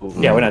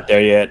 Yeah, we're not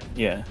there yet.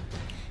 Yeah.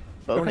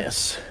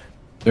 Bonus.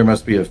 There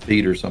must be a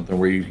feat or something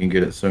where you can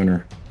get it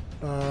sooner.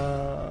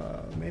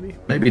 maybe.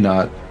 Maybe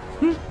not.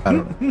 I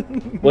don't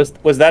know. Was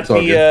that all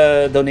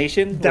the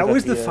donation? That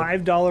was the the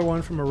 $5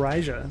 one from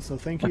Arija. So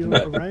thank you,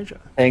 Arija.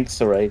 Thanks,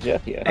 Soraya.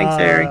 Yeah. Thanks,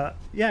 Harry.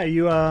 Yeah,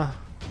 you.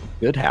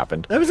 Good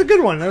happened. That was a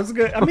good one. That was a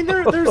good. I mean,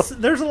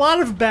 there's a lot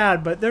of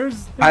bad, but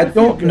there's I a few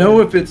don't good. know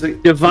if it's a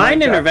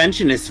Divine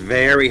intervention is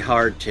very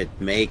hard to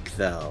make,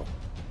 though.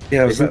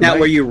 Yeah, Isn't that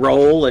where you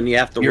roll and you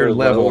have to your roll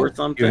level low or You,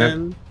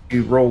 something?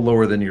 you roll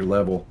lower than your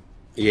level.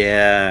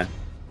 Yeah.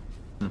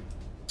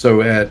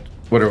 So at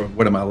what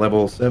am I,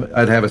 level 7?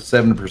 I'd have a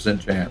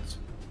 7% chance.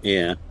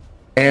 Yeah.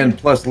 And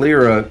plus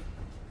Lyra,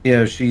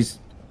 she's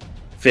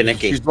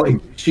Finicky.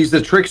 she's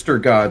the trickster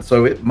god,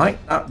 so it might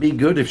not be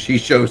good if she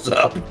shows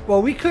up.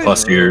 Well, we could.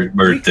 Plus, we're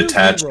we could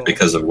detached re-roll.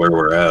 because of where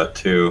we're at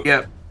too.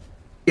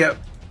 Yep.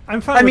 I'm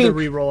fine I with a mean,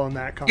 re-roll on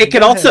that. Colin. It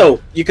could Go ahead.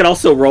 also you can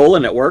also roll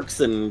and it works,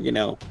 and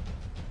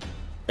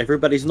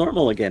everybody's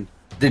normal again.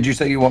 Did you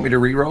say you want me to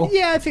re-roll?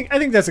 Yeah, I think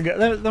that's a good.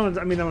 That one.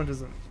 I mean, that one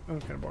doesn't. That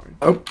one's kind of boring.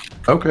 Oh,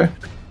 okay.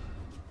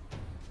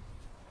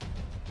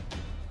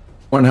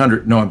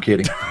 100. No, I'm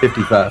kidding.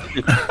 55.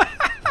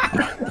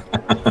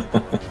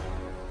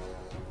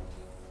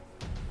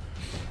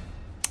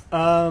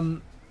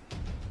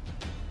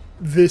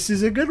 This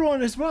is a good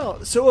one as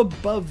well. So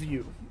above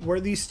you, where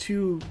these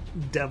two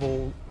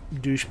devil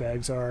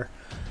douchebags are,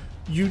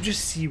 you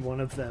just see one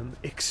of them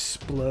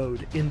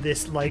explode in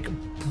this like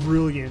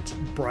brilliant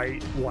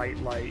bright white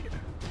light.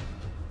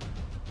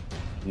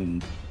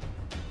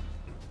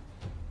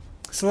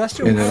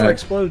 Celestial And then power I-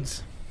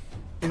 explodes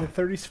in a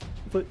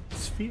 30-foot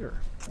sphere.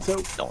 So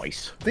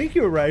Nice. thank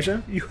you,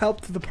 Arija. You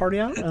helped the party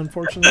out,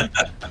 unfortunately.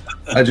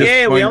 I just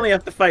Yeah, we point, only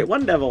have to fight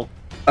one devil.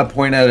 I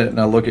point at it and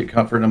I look at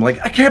Comfort and I'm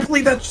like, I can't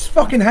believe that just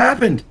fucking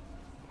happened.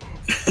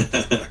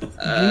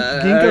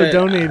 Ginkgo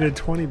donated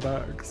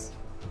 $20.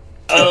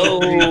 Oh,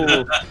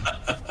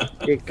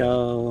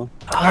 Ginkgo.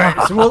 All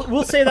right, so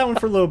we'll say that one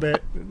for a little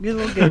bit. Get a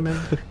little game in,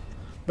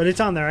 but it's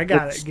on there. I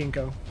got it,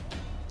 Ginkgo.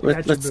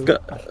 Let's go.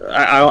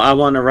 I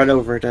want to run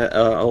over to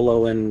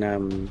Olo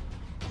and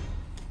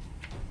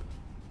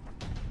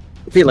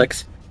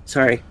Felix.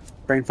 Sorry,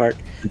 brain fart.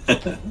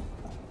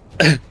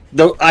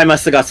 Though I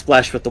must have got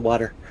splashed with the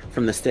water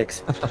from the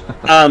sticks.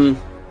 And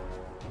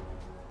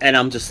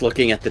I'm just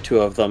looking at the two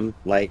of them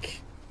like,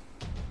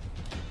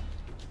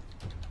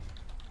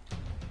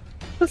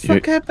 what the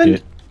fuck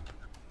happened?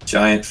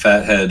 Giant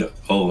fathead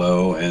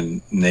Olo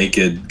and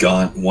naked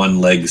gaunt one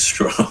leg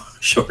shorter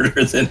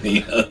than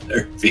the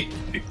other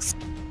Phoenix.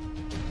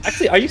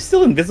 Actually, are you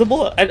still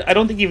invisible? I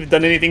don't think you've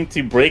done anything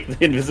to break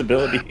the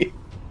invisibility.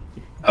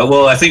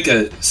 Well, I think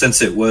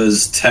since it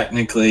was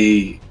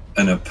technically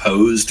an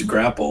opposed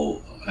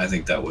grapple, I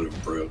think that would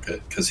have broke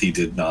it because he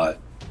did not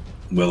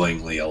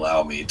willingly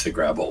allow me to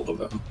grab hold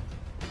of him.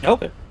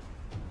 Okay.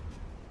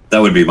 That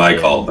would be my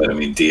call, but I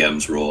mean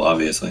DM's rule,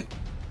 obviously.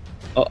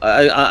 Oh,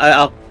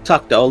 I'll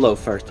talk to Olo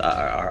first.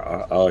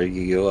 Are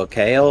you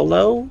okay,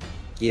 Olo?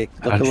 You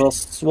look a little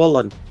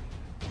swollen.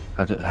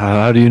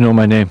 How do you know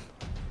my name?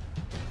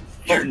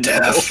 You're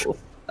deaf.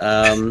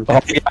 Um. Oh,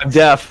 yeah, I'm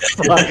deaf.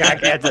 Fuck, I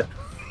can't.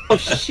 Oh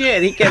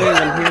shit! He can't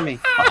even hear me.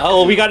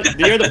 Oh,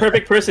 you're the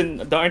perfect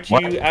person, aren't you,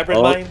 What?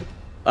 Aberline?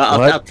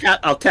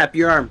 I'll tap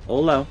your arm,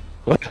 Olo.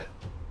 What?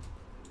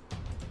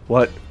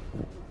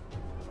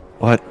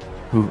 What?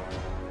 Who?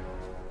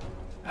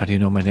 How do you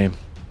know my name?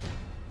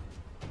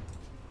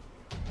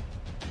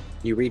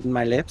 You reading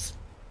my lips?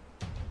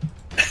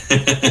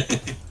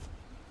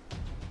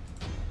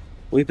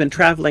 We've been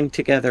traveling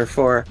together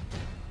for,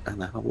 I don't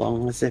know, how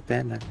long has it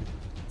been?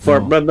 For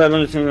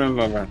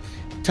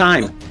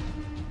time.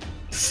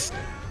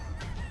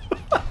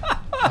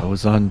 I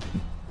was on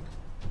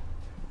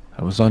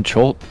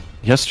Cholt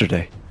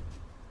yesterday.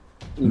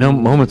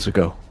 Moments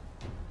ago.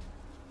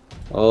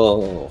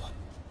 Oh.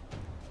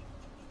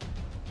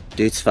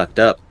 Dude's fucked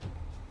up.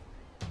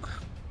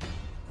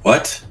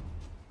 What?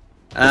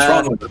 What's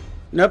wrong with him?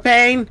 No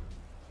pain.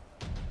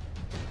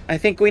 I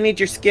think we need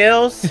your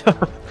skills.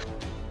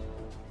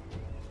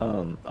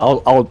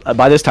 I'll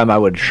by this time I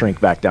would shrink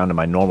back down to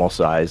my normal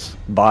size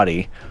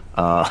body.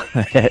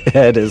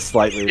 Head is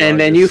slightly And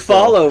then larger you still.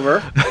 fall over.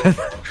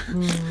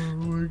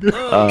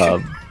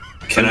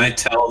 Can I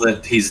tell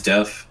that he's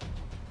deaf?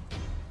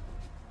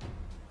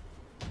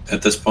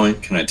 At this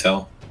point, can I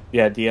tell?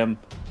 Yeah, DM.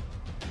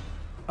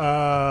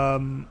 I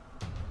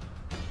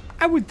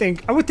would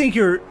think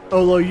you're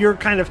Olo. You're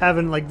kind of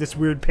having like this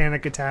weird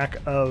panic attack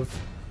of.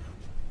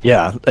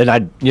 Yeah, and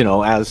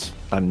as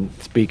I'm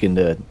speaking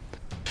to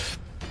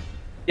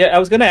Yeah, I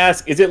was gonna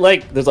ask, is it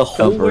like there's a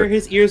hole Comfort. where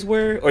his ears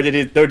were, or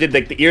did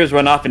like the ears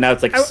run off and now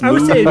it's like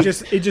smooth? I would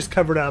say it just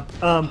covered up.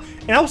 And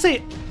I will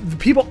say the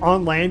people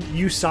on land,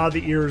 you saw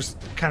the ears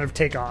kind of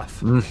take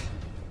off.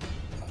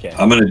 Okay.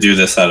 I'm gonna do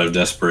this out of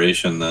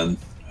desperation then.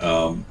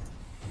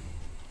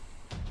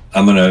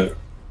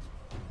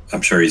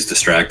 I'm sure he's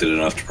distracted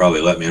enough to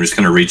probably let me. I'm just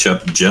gonna reach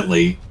up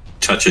gently,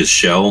 touch his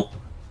shell,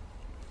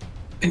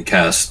 and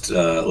cast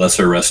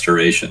Lesser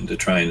Restoration to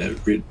try and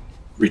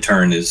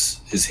return his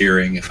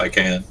hearing if I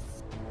can.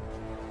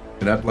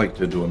 And I'd like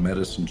to do a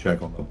medicine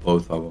check on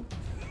both of them.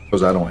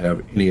 because I don't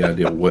have any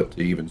idea what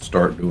to even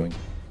start doing.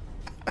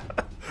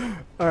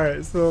 All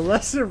right, so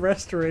lesser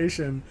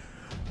restoration.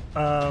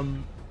 Let's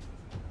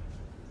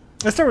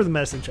start with the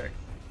medicine check.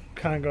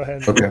 Kind of go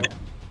ahead. Okay.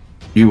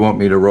 You want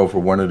me to roll for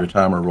one at a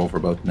time or roll for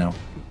both now?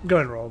 Go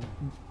ahead and roll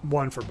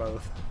one for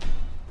both.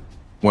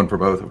 One for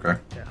both, okay.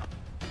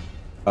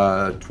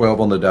 Yeah.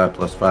 12 on the die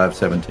plus 5,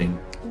 17.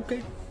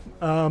 Okay.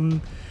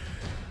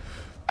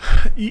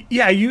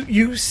 Yeah,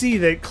 you see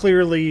that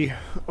clearly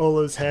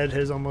Olo's head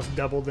has almost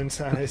doubled in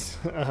size.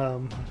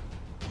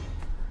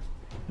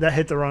 That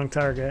hit the wrong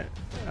target.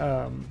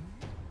 And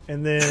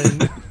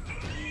then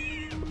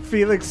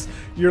Felix,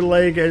 your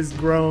leg has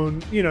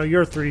grown. You know,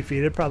 you're 3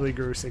 feet. It probably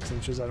grew 6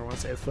 inches. I don't want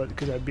to say a foot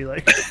because I'd be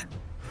like.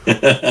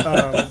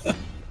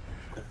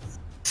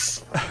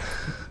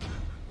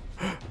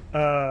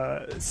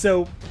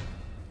 So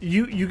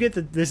you get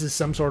that this is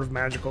some sort of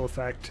magical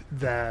effect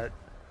that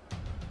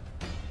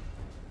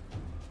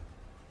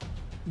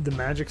the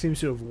magic seems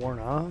to have worn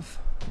off,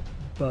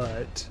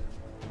 but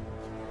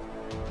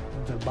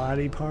the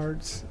body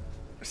parts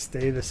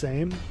stay the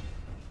same,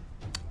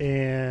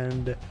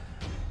 and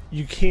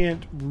you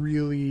can't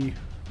really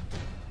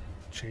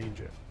change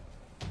it.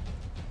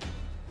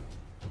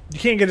 You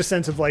can't get a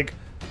sense of, like,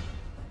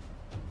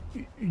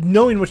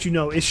 knowing what you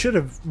know. It should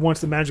have,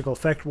 once the magical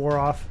effect wore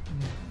off,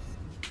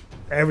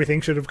 everything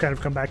should have kind of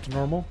come back to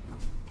normal.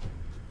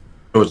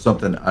 So it's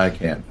something I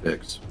can't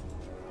fix.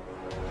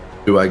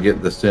 Do I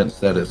get the sense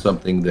that it's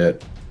something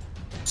that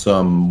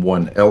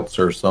someone else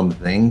or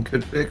something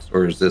could fix,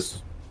 or is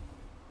this?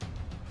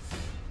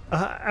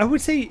 I would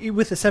say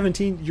with the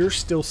 17, you're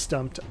still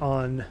stumped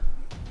on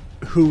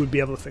who would be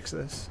able to fix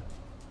this.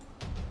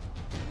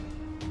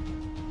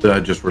 Did I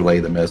just relay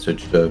the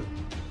message to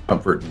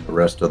comfort the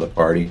rest of the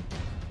party?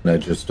 And I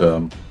just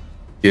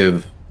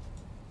give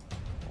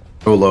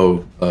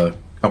Olo a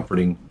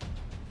comforting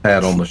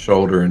pat on the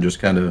shoulder and just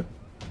kind of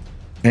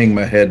hang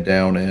my head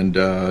down. And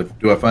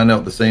do I find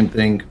out the same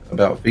thing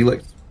about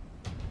Felix?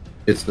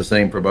 It's the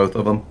same for both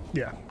of them?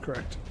 Yeah,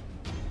 correct.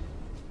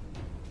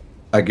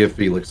 I give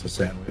Felix a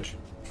sandwich.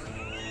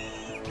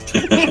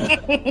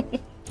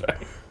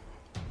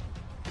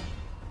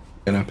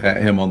 And I pat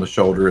him on the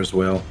shoulder as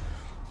well.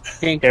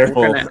 Hank,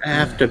 Careful. we're gonna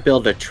have to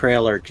build a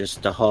trailer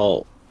just to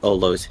haul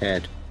Olo's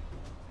head.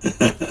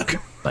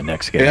 My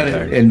next game.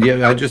 And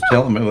yeah, I just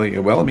tell him, like,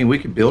 well, I mean, we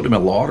could build him a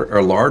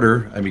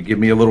larder. I mean, give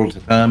me a little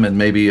time, and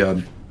maybe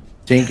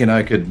Tink and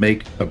I could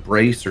make a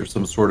brace or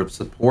some sort of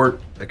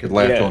support that could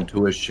latch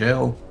onto his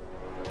shell.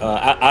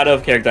 Out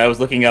of character, I was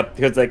looking up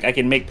because like I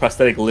can make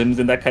prosthetic limbs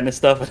and that kind of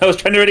stuff. And I was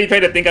trying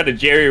to think how to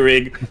jerry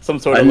rig some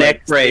sort A of neck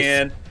like, brace.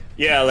 stand.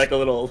 Yeah, like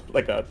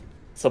a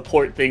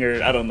support thing,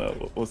 or I don't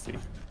know. We'll see.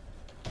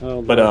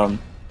 Oh, But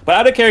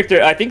out of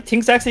character, I think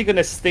Tink's actually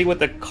gonna stay with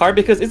the car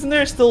because isn't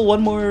there still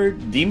one more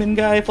demon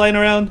guy flying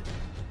around?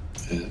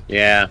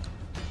 yeah.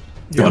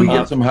 Can we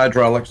get some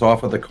hydraulics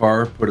off of the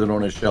car, put it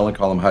on his shell, and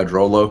call him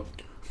Hydrolo?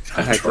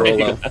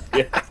 Hydrolo.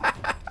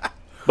 Yeah.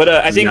 But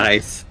I think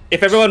Nice.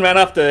 if everyone ran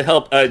off to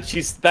help,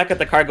 she's back at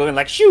the car going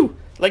like shoo,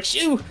 like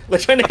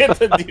trying to get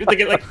the dude to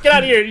get like get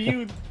out of here,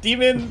 you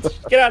demons,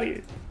 get out of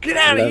here. Get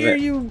out of Love here,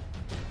 it. you!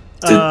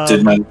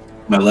 Did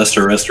my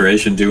lesser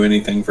restoration do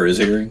anything for his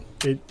hearing?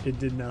 It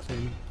did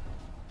nothing.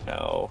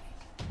 No.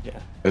 Yeah.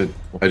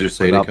 I just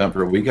say to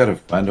Comfort, we got to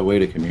find a way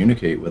to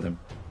communicate with him.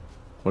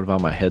 What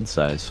about my head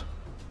size?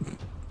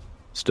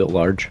 Still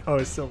large? Oh,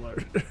 it's still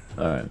large.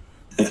 All right.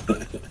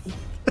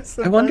 That's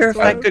the I wonder best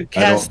if I one. could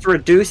cast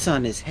Reduce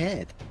on his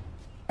head.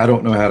 I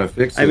don't know how to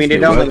fix this. I mean, it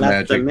There only was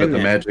left magic, a but the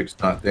minute. magic's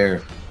not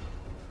there.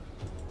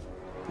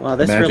 Wow,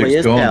 The this really magic's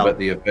is gone, hell. but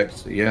the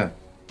effects, yeah.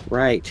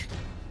 Right.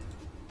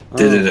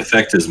 Did Oh. it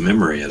affect his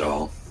memory at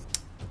all?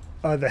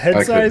 The head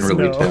I size? couldn't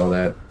really No, tell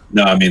that.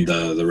 No, I mean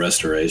the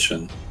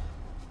restoration.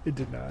 it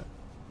did not.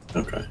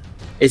 Okay.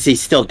 Is he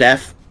still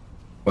deaf?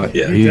 But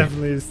Yeah. He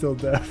definitely is still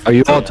deaf. Are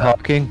you all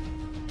talking?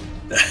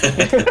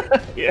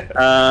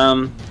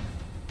 Yeah.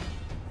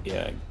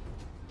 Yeah.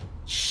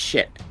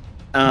 Shit.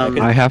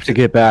 I have to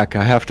get back.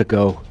 I have to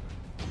go.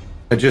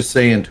 I just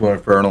say into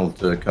Infernal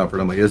to Comfort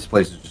him, like, this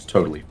place is just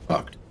totally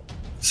fucked.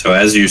 So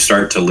as you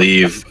start to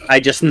leave, I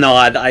just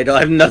nod. I don't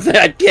have nothing.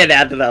 I can't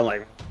add to that. I'm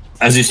like,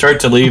 as you start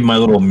to leave, my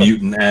little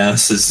mutant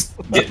ass is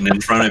getting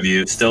in front of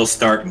you, still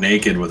stark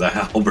naked with a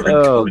halberd.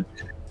 Oh.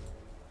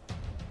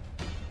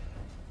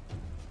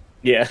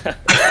 Yeah.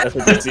 That's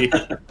what you see.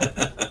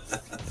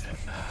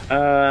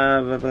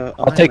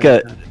 I'll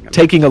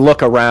taking a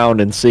look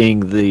around and seeing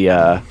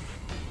the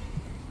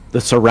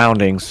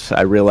surroundings.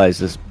 I realize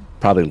this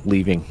probably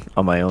leaving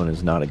on my own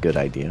is not a good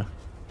idea.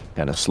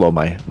 Kind of slow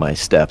my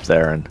step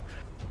there, and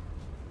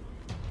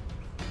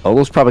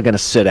Olo's probably going to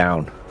sit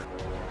down.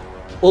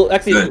 Well,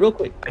 actually, Good. real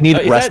quick, I need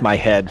to is rest that- my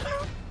head.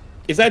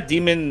 Is that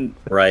demon?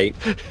 right.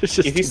 It's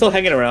just Is he still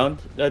hanging around,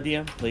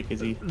 DM? Like,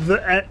 is he?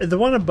 The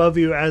one above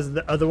you, as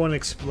the other one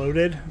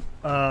exploded,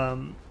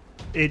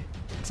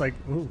 it's like,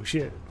 oh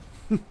shit,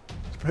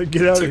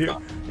 get out of here!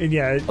 And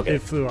yeah, Okay.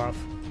 it flew off.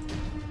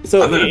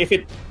 So I'm gonna- if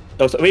it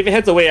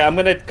heads away, I'm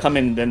gonna come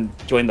in and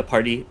join the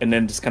party, and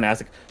then just kind of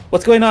ask, like,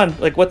 what's going on?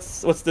 Like,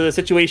 what's the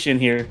situation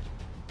here?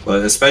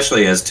 But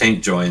especially as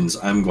Tank joins,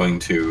 I'm going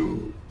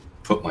to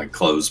put my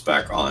clothes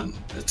back on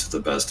to the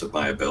best of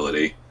my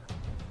ability.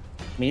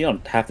 I mean, you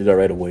don't have to do it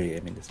right away.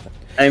 I mean, it's fine.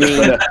 I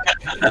mean,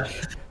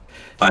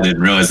 I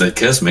didn't realize that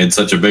kiss made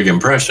such a big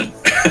impression.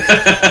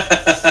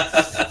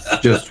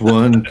 Just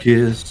one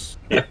kiss.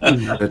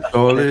 That's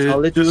all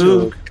it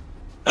took.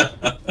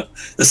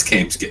 This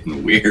game's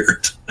getting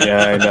weird.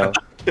 Yeah, I know.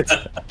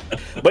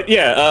 But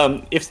yeah,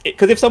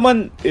 if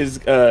someone is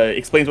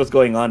explains what's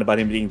going on about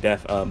him being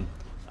deaf, out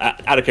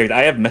of character,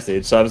 I have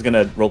message, so I was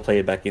gonna roleplay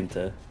it back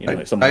into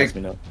if someone lets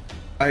me know.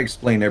 I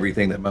explain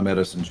everything that my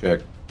medicine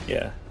check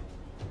Yeah.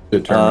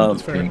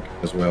 determines pink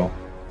as well.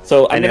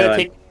 So I I'm know, gonna I'm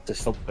take.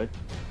 just- Oh, what?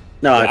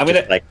 no, I'm I'm gonna-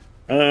 just like,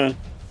 I'm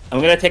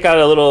gonna take out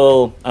a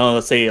little, I don't know,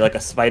 let's say like a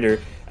spider,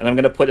 and I'm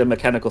gonna put a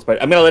mechanical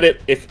spider. I'm gonna let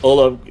it, if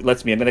Ola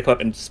lets me, I'm gonna come up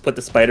and just put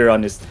the spider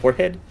on his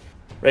forehead,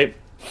 right?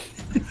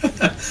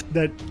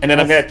 That And then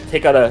I'm gonna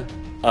take out a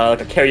like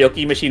a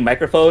karaoke machine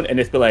microphone and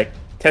just be like,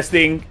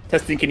 testing,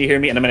 can you hear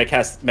me? And I'm gonna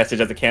cast message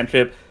as a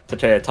cantrip to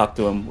try to talk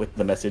to him with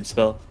the message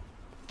spell.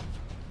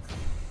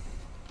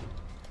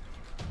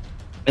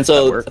 And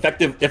so That works.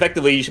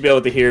 effectively, you should be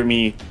able to hear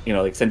me,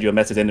 like send you a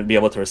message and be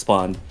able to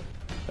respond.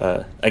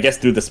 I guess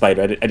through the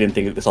spider. I didn't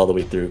think this all the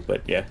way through,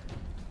 but yeah.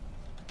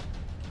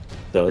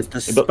 So does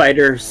the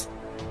spider's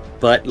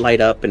butt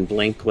light up and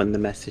blink when the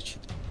message?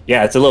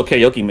 yeah, it's a little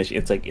karaoke machine.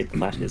 It's like it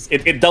flashes.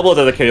 It doubles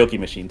as a karaoke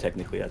machine.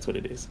 Technically, that's what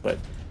it is. But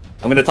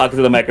I'm gonna talk to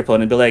the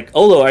microphone and be like,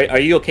 "Olo, are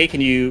you okay?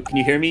 Can you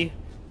hear me?"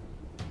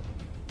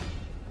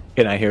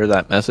 Can I hear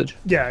that message?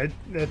 yeah,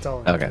 that's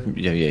all. I Okay. did.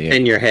 Yeah.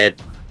 In your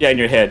head. Yeah, in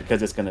your head,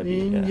 because it's gonna be.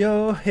 In Yeah.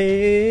 your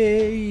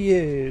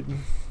head.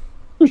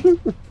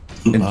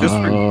 And just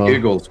for Oh.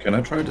 giggles, can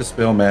I try to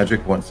spell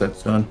magic once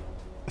that's done?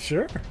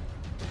 Sure.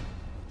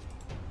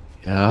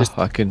 Yeah, Just-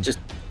 I can. just-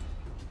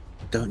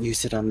 Don't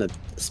use it on the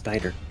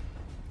spider.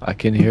 I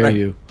can hear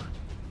you.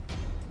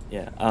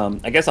 Yeah.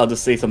 I guess I'll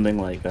just say something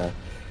like,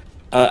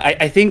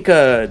 I think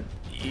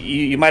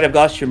you might have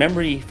lost your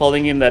memory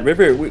falling in that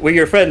river. We're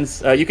your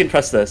friends. You can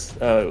trust us.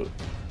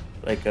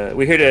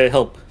 We're here to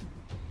help.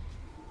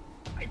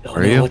 I don't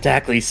Are know you? what to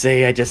actually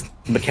say. I just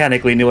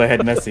mechanically knew I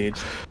had message,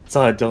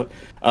 so I don't.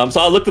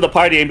 So I'll look to the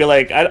party and be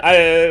like,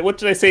 what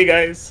should I say,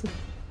 guys?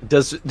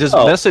 Does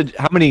Oh. message?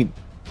 How many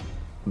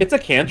It's a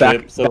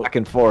cantrip. back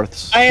and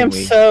forths? I am can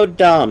we- so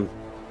dumb.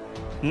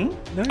 No,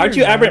 Aren't you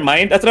you're not. aberrant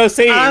mind? That's what I was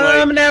saying.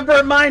 like-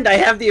 Never mind. I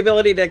have the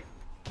ability to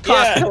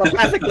talk Yeah.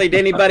 telepathically to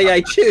anybody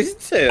I choose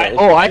to.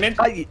 Oh, I I meant-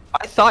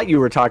 thought you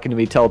were talking to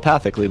me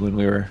telepathically when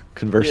we were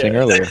conversing Yeah.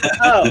 earlier.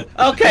 Oh,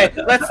 okay.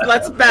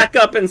 Let's back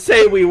up and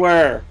say we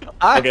were.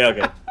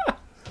 Okay.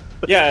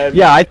 Yeah.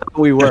 Yeah, I thought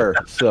we were.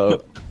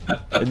 So,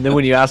 and then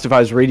when you asked if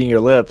I was reading your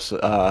lips,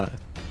 I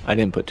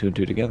didn't put two and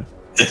two together.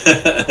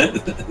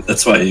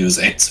 That's why he was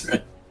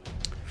answering.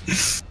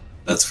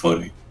 That's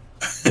funny.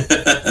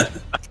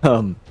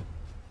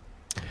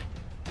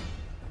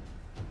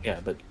 Yeah,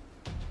 but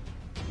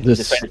just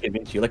This trying to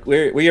convince you. Like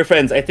we're your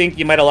friends. I think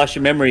you might have lost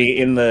your memory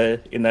in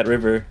that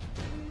river.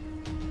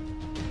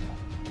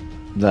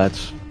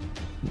 that's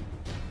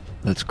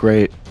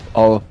great.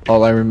 All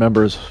I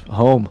remember is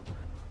home.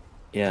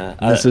 Yeah.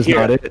 This is here,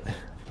 not it.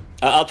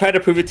 I'll try to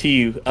prove it to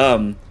you.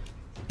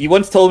 You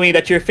once told me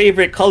that your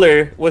favorite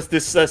color was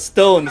this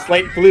stone, this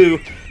light blue.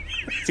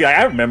 See,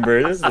 I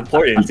remember. This is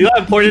important. See how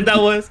important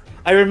that was?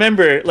 I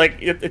remember. Like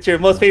it's your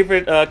most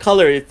favorite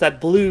color. It's that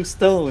blue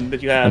stone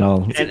that you have. And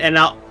I'll- And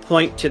I'll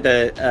point to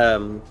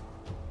the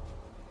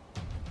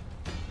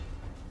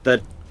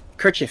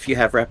kerchief you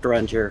have wrapped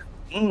around your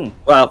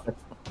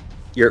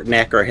your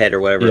neck or head or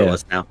whatever it Yeah.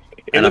 was now.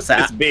 It And looks I'll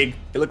say, this big.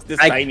 It looks this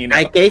I, tiny now.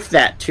 I gave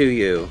that to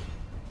you.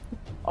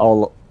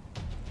 I'll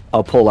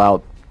pull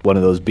out one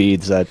of those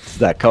beads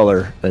that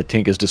color that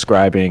Tink is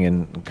describing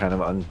and kind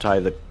of untie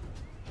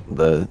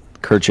the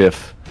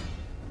kerchief.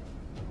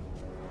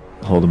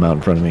 Hold them out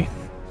in front of me.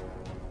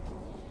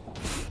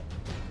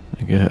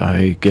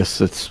 I guess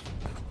that's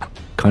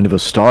kind of a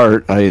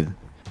start. I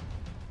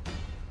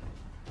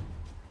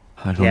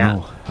don't Yeah.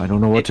 know. I don't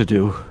know what to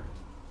do.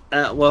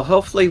 Well,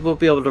 hopefully we'll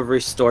be able to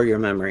restore your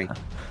memory.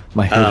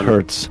 My head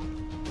hurts.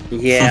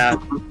 Yeah,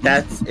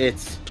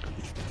 it's.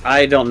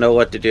 I don't know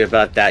what to do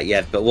about that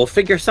yet, but we'll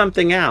figure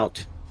something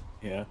out.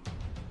 Yeah.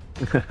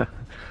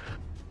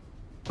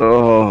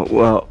 Oh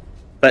well.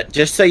 But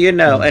just so you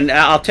know, and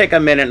I'll take a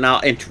minute and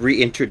I'll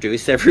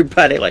reintroduce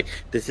everybody. Like,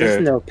 this Sure. is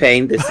No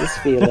Pain, this is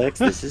Felix,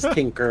 this is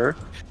Tinker.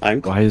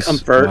 I'm Why is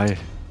Comfort.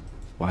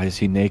 why is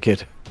he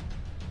naked?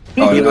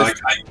 Oh, He no,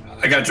 was-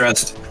 I got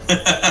dressed.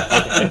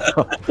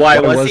 Why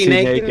was he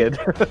naked?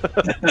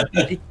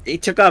 naked? He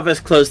took off his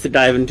clothes to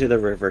dive into the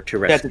river to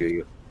rescue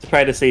you. To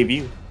try to save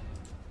you.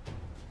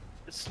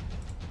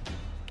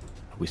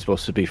 Are we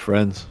supposed to be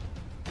friends?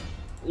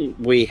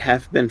 We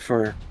have been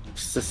for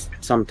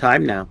some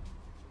time now.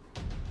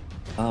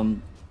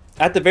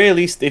 At the very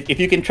least, if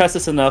you can trust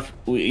us enough,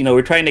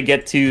 we're trying to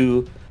get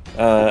to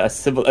a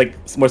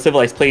more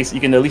civilized place. You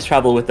can at least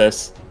travel with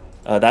us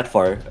that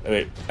far.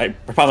 I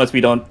promise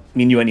we don't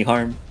mean you any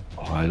harm.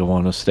 Oh, I don't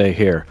want to stay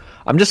here.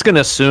 I'm just gonna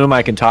assume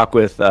I can talk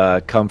with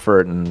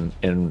Comfort and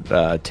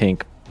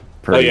Tink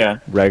pretty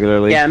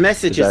regularly. Yeah,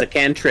 message is that- a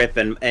cantrip,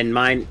 and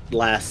mine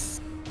lasts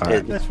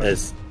Alright. That's fine.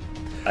 as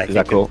I think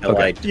that cool? until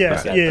Okay. I Yeah,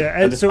 press that. yeah.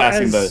 I'm And just so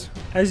passing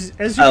as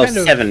you're Oh, kind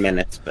of 7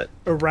 minutes, but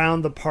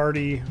around the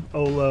party,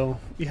 Olo,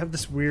 you have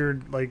this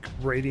weird like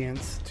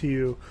radiance to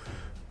you.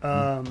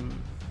 Feeling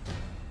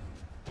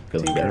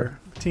better.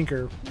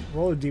 Tinker,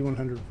 roll a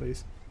D100,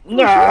 please.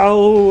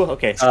 No.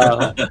 Okay.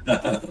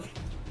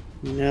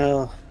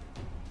 no.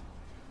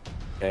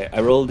 Okay.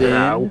 I rolled in.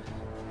 Ow.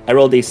 I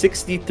rolled a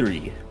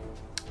 63.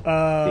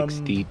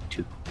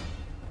 62.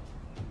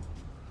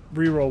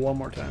 Reroll one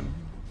more time.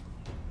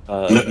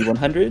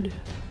 100.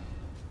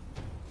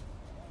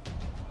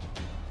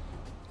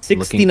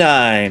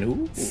 69.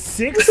 Ooh.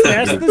 6.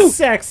 That's the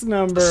sex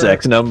number.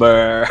 Sex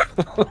number.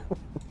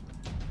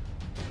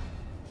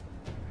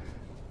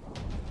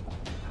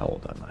 How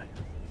old am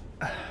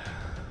I?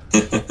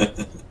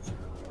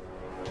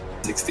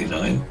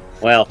 69.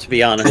 Well, to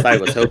be honest, I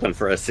was hoping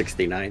for a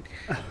 69.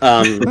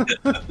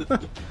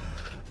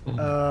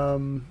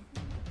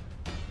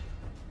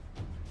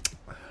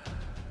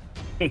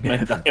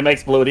 Am I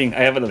exploding? I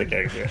have another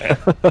character.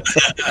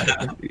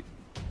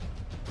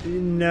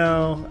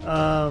 No.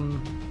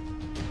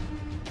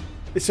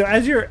 So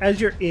as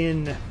you're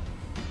in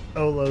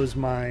Olo's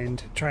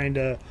mind, trying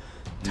to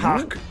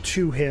talk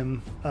to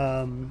him,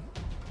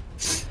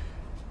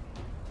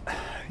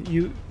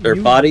 Their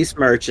bodies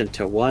merge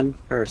into one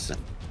person.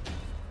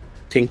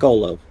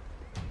 Tinkolo.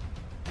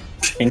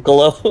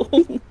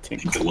 Tinkalo.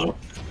 Hello.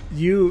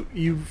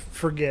 you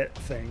forget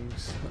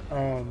things,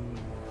 and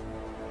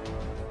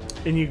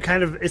you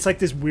kind of, it's like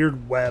this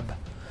weird web.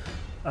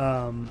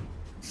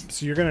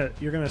 So you're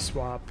gonna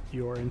swap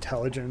your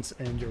intelligence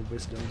and your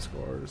wisdom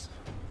scores.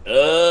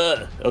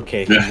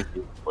 Okay.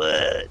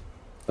 What?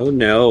 Oh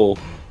no.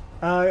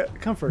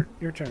 Comfort,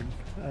 your turn.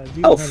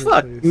 Oh D100,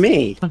 fuck please.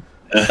 me.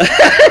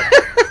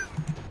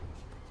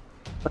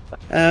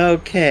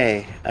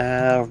 Okay.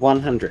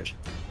 100.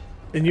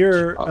 And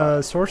you're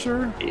a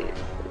sorcerer.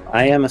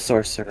 I am a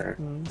sorcerer.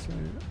 Oh, that's right.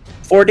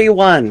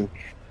 41.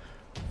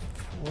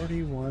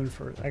 41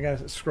 for. I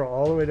gotta scroll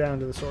all the way down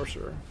to the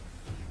sorcerer.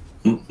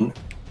 Let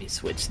me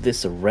switch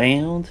this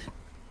around.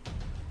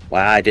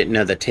 Wow, I didn't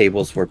know the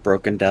tables were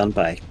broken down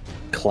by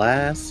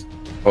class.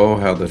 Oh,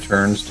 how the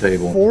turns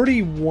table.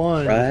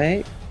 41.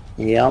 Right?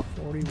 Yep.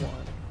 41.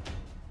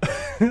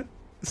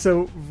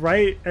 So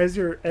right as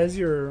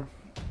you're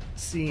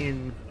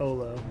seeing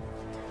Olo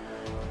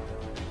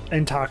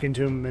and talking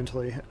to him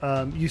mentally,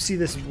 you see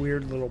this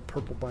weird little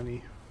purple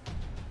bunny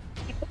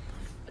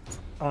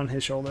on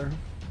his shoulder,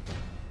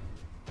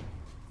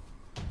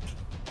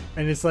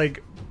 and it's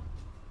like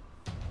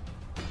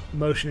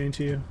motioning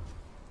to you.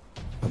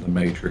 The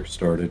Matrix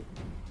started.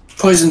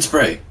 Poison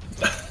spray.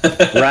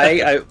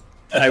 Right?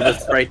 I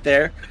was right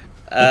there.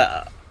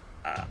 Why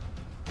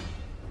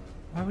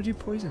would you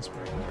poison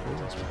spray? Don't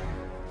poison spray.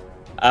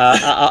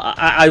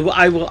 I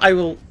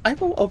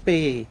will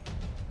obey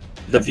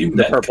Have you the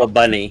met? purple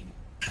bunny.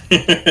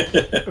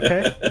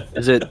 Okay.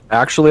 Is it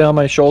actually on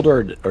my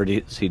shoulder, or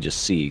does he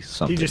just see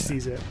something? He just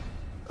sees it.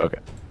 Okay.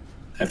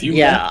 Have you?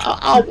 Yeah, met?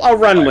 I'll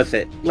run with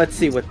it. Let's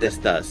see what this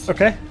does.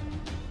 Okay.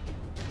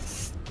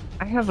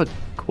 I have a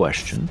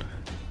question.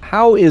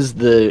 How is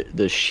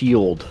the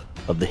shield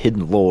of the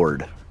Hidden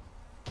Lord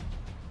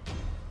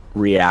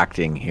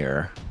reacting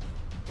here?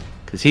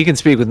 Because he can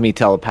speak with me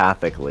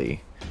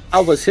telepathically.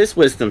 How was his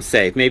wisdom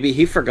save? Maybe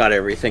he forgot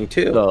everything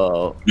too.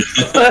 So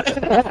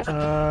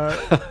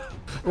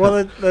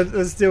Well,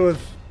 let's deal with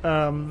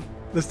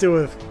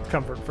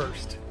comfort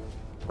first,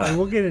 and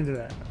we'll get into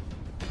that.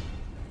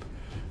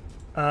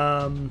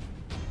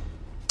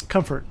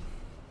 Comfort.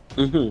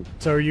 Mm-hmm.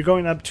 So are you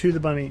going up to the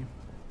bunny?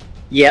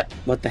 Yep.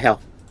 What the hell?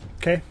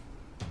 Okay.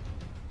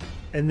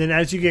 And then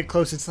as you get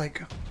close, it's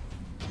like,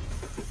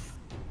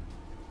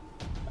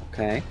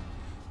 Okay.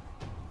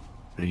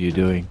 what are you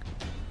doing?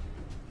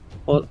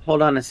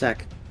 Hold on a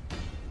sec.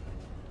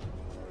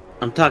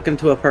 I'm talking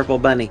to a purple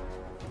bunny.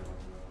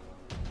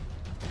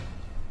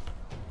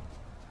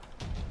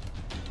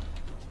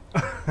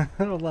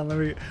 hold on, let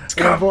me. I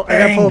gotta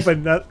pull up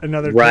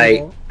another Right.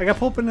 table. I gotta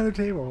pull up another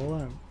table.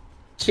 Hold on.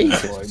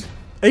 Jesus.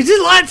 It's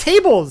just a lot of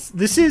tables.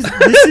 This is a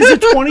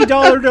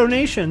 $20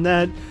 donation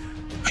that,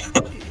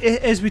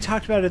 as we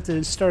talked about at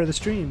the start of the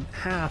stream,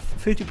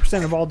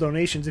 50% of all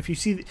donations. If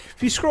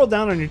you scroll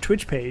down on your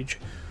Twitch page,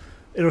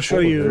 it'll show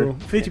you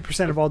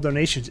 50% of all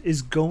donations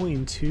is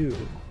going to.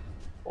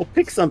 Well,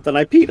 pick something.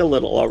 I peed a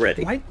little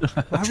already. Why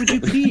would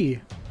you pee?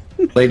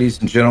 Ladies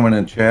and gentlemen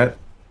in chat,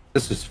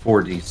 this is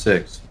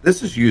 4d6.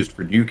 This is used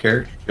for new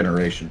character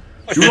generation.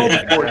 You roll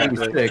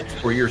 4d6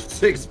 for your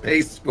 6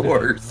 base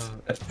scores.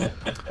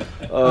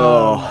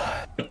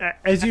 Oh,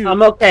 As you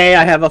I'm okay.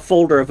 I have a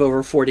folder of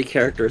over 40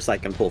 characters I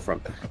can pull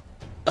from.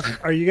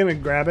 are you gonna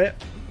grab it?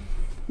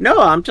 No,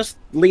 I'm just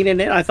leaning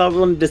in. I thought you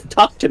wanted to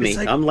talk to me. It's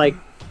like- I'm like,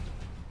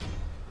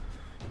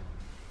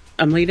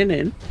 I'm leaning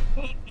in.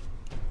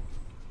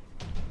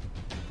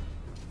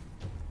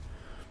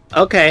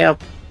 Okay, I'll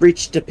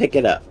reach to pick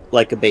it up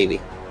like a baby.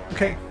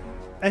 Okay.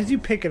 as you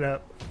pick it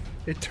up,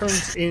 it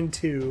turns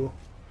into.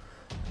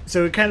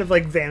 So it kind of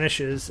like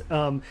vanishes,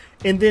 and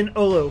then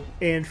Olo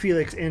and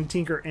Felix and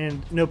Tinker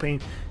and No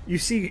Pain, you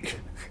see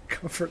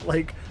Comfort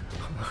like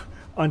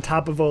on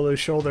top of Olo's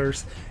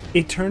shoulders.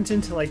 It turns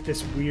into like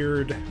this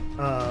weird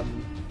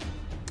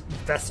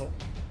vessel.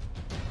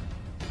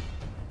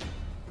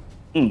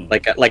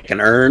 Like an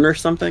urn or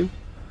something,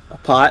 a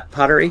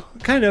pottery.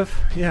 Kind of,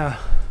 yeah.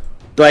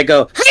 Do I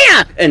go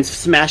hiya and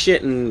smash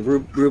it and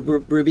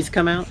rubies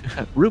come out?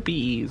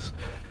 Rupees.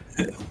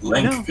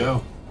 Link, No.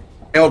 go.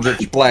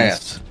 Eldritch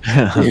Blast.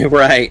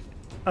 Right.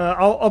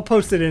 I'll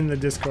post it in the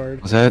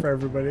Discord Was that- for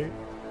everybody.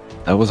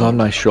 That was on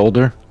my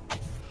shoulder.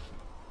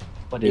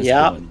 What is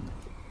Yeah. going?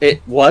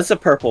 It was a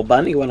purple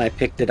bunny when I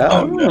picked it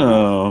up. Oh, no.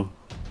 Oh.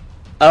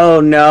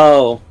 Oh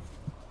no.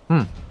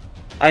 Hmm.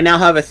 I now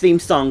have a theme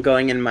song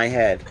going in my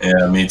head.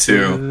 Yeah, me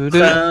too.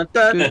 Dun,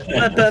 dun, dun,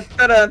 dun, dun,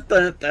 dun,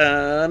 dun,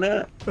 dun.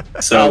 Oh,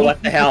 So,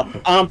 what the hell?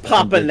 I'm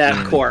popping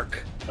that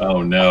cork.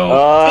 oh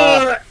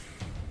no.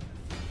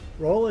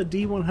 Roll a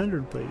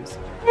D100, please.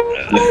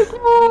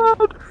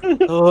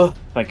 Oh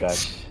my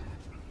gosh.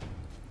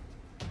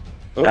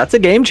 That's a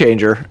game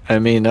changer. I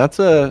mean, that's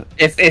a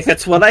If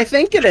it's what I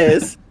think it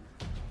is,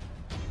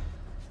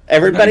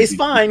 everybody's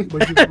fine.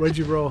 What'd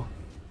you roll?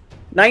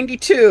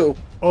 92.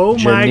 Oh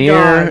my Janir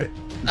god.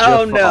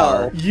 Oh, no.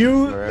 Jafar.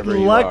 You Wherever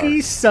you lucky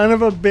are. son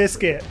of a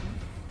biscuit.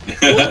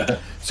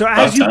 So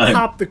as you time.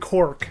 pop the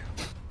cork,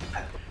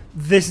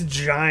 this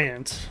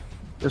giant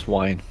Just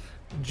wine.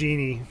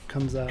 genie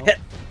comes out.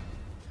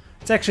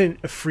 It's actually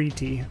a free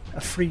tea.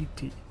 A free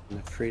tea.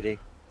 Pretty.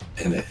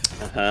 and it,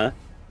 Uh-huh.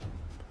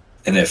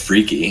 and it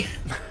freaky.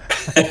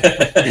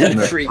 And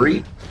a Freak.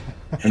 freak.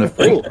 And a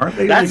freak. Aren't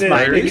they? That's They-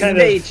 my they new kind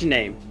of- stage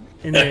name.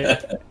 And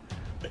it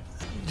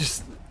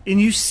just and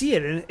you see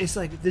it and it's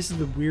like this is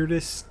the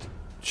weirdest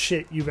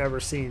shit you've ever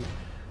seen.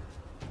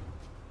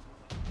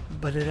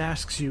 But it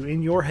asks you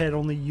in your head,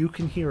 only you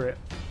can hear it.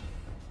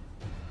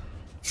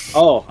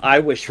 Oh, I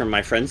wish for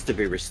my friends to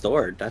be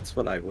restored. That's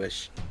what I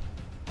wish.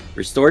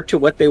 Restored to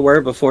what they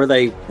were before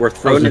they were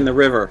thrown in the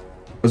river.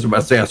 I was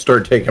about to say I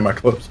started taking my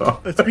clothes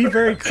off. Let's be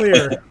very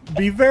clear.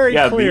 Be very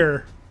Yeah,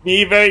 clear.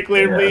 Be very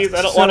clear, please.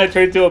 I don't So- want to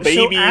turn to a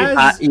so baby.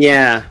 as-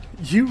 Yeah.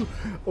 You,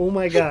 oh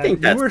my god, think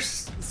you that's- were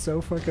so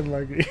fucking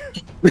lucky.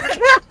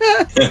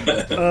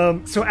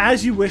 So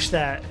as you wish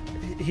that,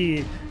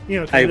 he, you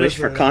know, I kind wish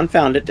of, for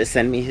Confounded to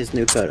send me his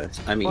new photos.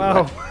 I mean,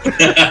 Wow, what?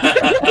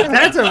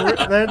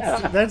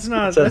 that's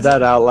not Said that's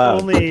that out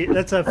loud. only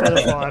that's a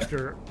pedophile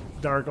after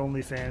dark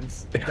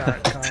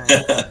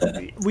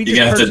onlyfans.com. We You're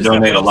gonna have to purchased that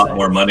donate a lot website.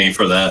 more money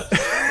for that.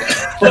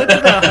 What's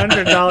the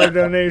 $100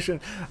 donation?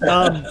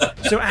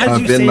 So as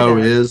you say Venmo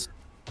that, is.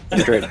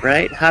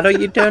 Right? How do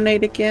you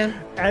donate again?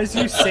 as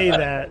you say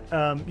that,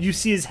 you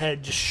see his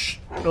head just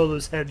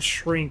Olo's head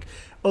shrink.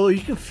 Olo,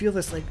 you can feel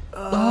this like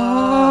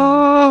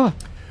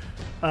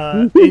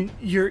and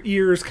your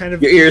ears kind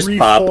of Your ears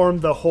pop. reform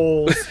the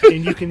holes,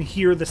 and you can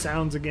hear the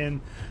sounds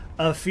again.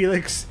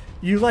 Felix,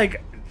 you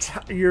like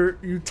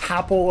you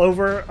topple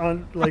over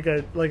on like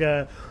a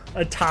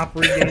top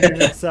regaining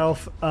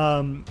itself.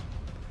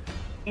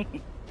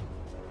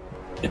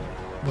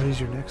 What is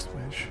your next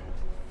wish?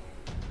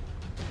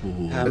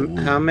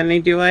 How many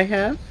do I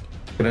have?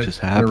 Can I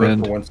Just interrupt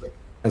happened. for 1 second?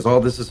 As all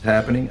this is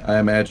happening, I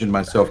imagine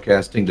myself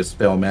casting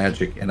Dispel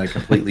Magic, and I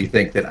completely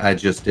think that I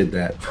just did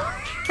that.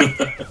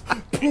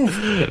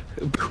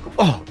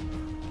 Oh,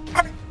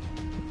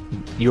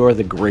 you're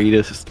the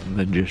greatest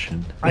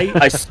magician.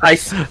 I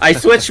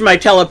switched my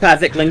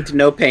telepathic link to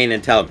No Pain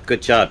and tell him,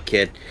 good job,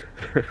 kid.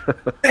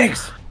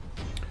 Thanks.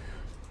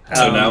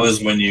 So now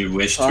is when you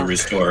wish to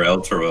restore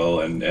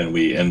Elturel and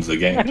we end the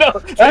game. No,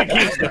 thank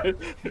you.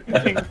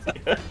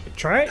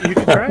 Try it. You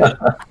can try it.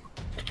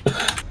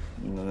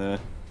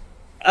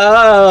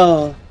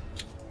 Oh.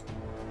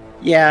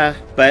 Yeah,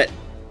 but...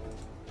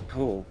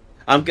 Oh.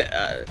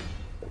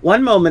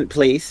 One moment,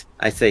 please,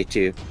 I say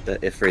to the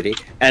Ifriti.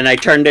 And I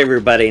turn to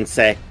everybody and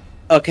say,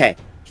 okay,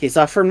 he's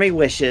offered me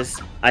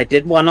wishes. I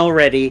did one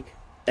already.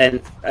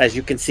 And as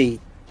you can see,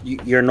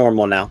 you're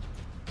normal now.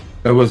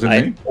 That wasn't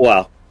me.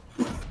 Well,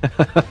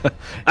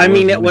 I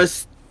mean, it wasn't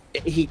was.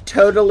 He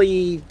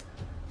totally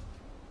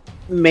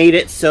made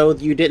it so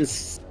you didn't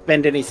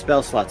spend any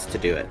spell slots to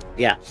do it.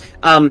 Yeah.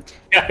 Yeah,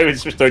 it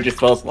was restored your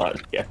spell slot.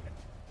 Yeah.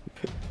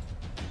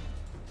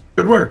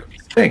 Good work.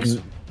 Thanks.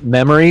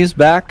 Memories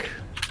back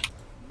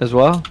as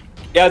well.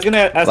 Yeah, I was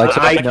gonna ask. Like,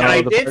 I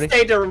No, the did party?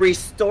 say to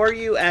restore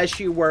you as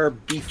you were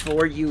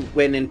before you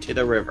went into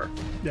the river.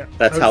 Yeah,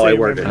 That's would how say I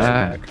worded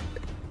remember it.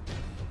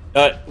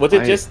 back. Was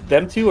it I- just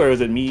them two, or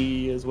was it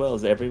me as well?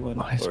 Is it everyone?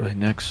 Why is Or- my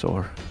neck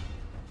sore?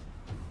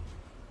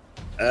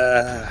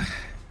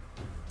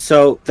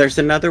 So there's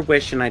another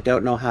wish, and I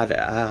don't know how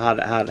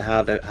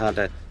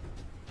to.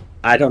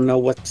 I don't know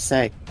what to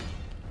say.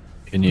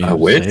 Can you A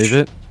witch? save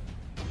it?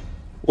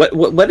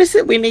 What is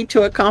it we need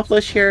to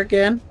accomplish here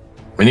again?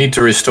 We need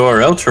to restore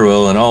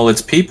Elturel and all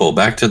its people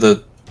back to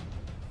the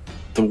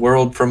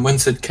world from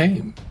whence it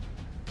came.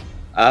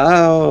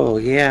 Oh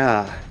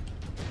yeah.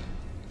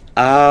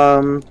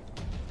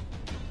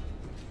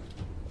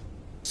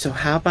 So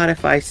how about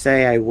if I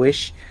say I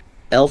wish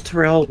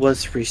Elturel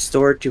was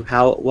restored to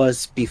how it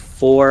was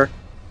before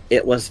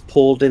it was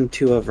pulled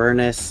into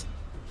Avernus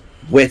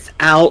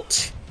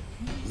without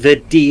the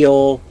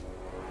deal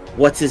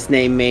what's his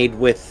name made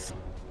with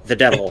the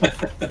devil.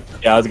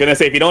 Yeah, I was gonna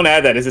say if you don't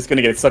add that, it's just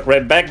gonna get sucked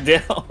right back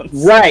down.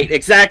 Right,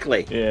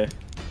 exactly. Yeah.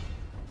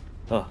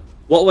 Oh.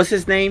 What was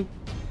his name?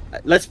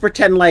 Let's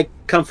pretend like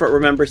Comfort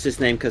remembers his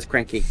name because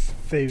Cranky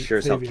sure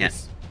as hell can't.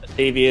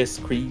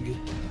 Atavius Krieg.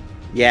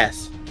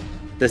 Yes.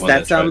 Does Well, that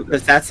that's sound? right.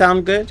 Does that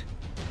sound good?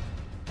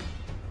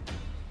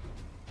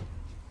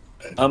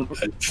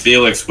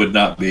 Felix would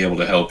not be able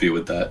to help you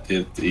with that.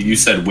 You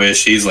said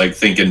wish. He's like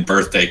thinking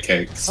birthday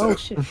cake. So. Oh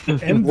shit!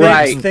 M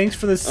Right. thanks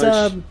for the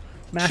sub.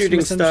 Master shooting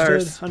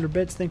Misunderstood, stars. 100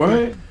 bits. Thank you.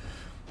 Why?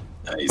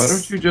 Nice. Why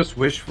don't you just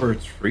wish for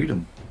its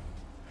freedom?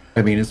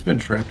 I mean, it's been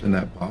trapped in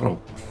that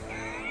bottle.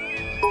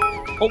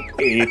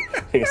 Okay.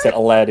 Like I said,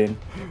 Aladdin.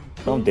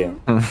 Calm down.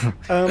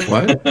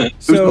 What? Who's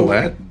So- the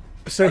lad?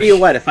 So Tell you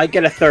what, if I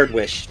get a third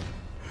wish,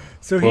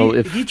 So Well, he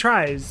if- he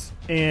tries,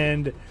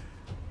 and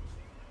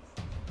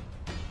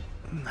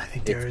I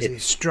think there is a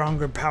It's-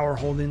 stronger power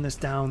holding this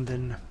down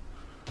than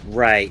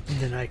right?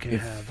 I can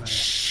have.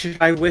 Should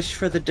I wish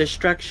for the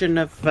destruction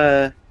of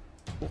I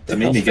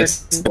mean, he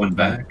gets one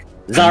back.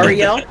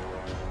 Zariel?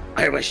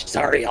 I wish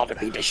Zariel to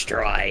be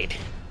destroyed.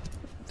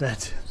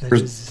 That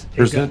Pres-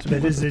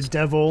 that is a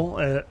devil,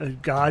 a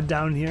god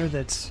down here.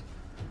 That's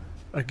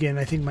again,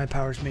 I think my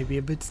powers may be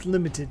a bit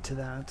limited to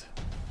that.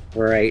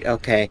 Right.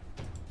 Okay.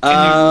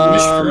 Can you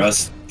wish for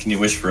us? Can you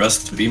wish for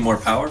us to be more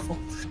powerful?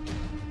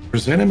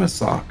 Present him a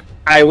sock.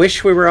 I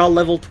wish we were all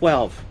level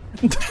 12.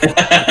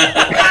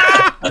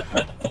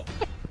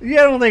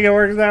 Yeah, I don't think it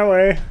works that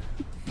way.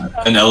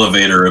 An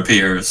elevator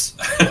appears.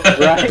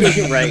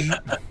 Right. Right.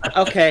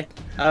 Okay.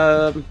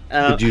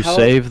 Did you how-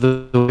 save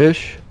the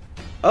wish?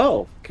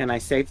 Oh, can I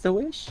save the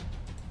wish?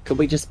 Could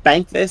we just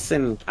bank this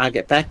and I'll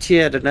get back to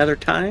you at another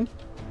time?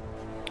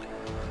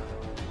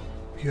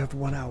 You have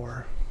 1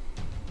 hour,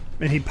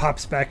 and he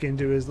pops back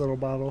into his little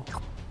bottle.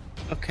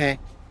 Okay.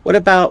 What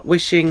about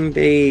wishing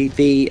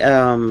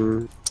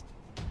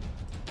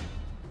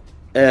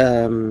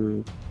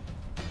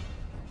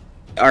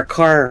our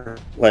car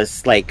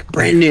was like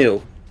brand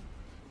new.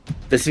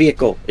 This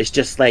vehicle is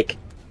just like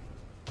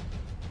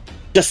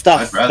just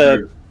off I'd rather-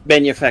 the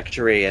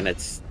manufactory and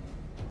it's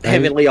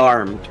heavily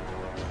armed.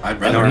 I'd I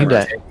rather. need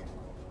have to-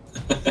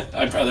 cake.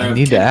 I'd rather. I have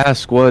need to cake.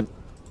 ask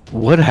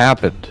what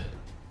happened.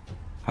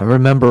 I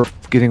remember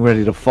getting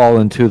ready to fall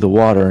into the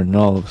water, and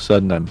all of a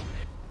sudden I'm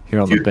here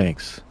on the You-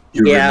 banks.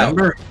 You Yeah.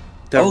 remember?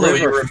 The Olo, you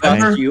river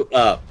remember? fucked you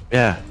up.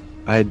 Yeah,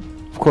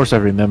 of course I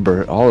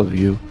remember all of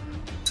you.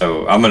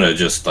 So I'm gonna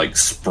just like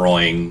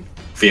sproing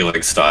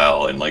Felix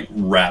style and like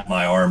wrap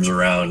my arms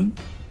around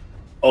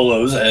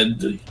Olo's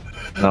head.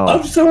 No,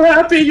 I'm so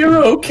happy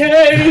you're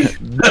okay.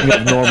 I'm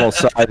of normal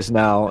size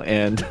now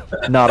and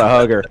not a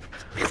hugger.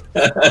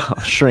 I'll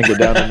shrink it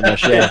down into my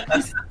shape.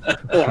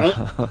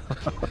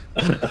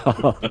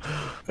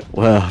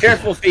 Well,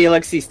 Careful,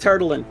 Felix. He's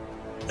turtling.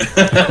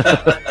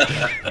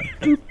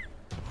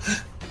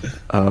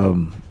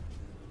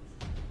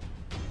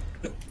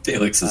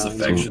 Felix is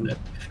affectionate.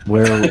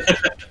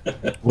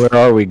 where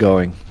are we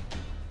going?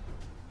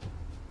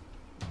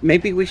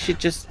 Maybe we should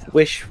just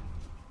wish.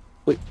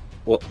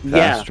 Well,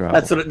 yeah, travel.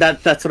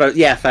 that's what I.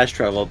 Yeah, fast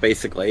travel,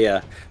 basically.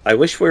 Yeah, I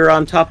wish we were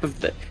on top of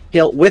the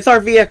hill with our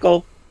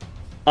vehicle,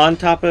 on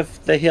top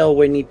of the hill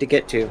we need to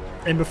get to.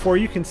 And before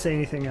you can say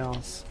anything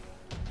else,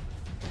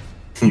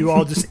 you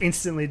all just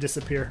instantly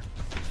disappear.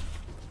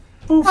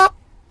 Ugh.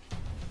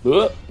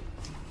 And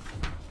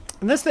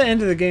that's the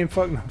end of the game.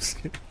 Fuck no. I'm just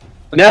kidding.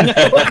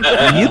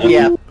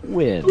 Yeah,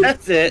 Win.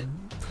 that's it.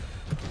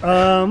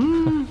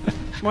 Well,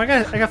 I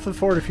got flipped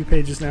forward a few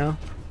pages now.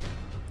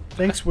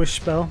 Thanks, Wish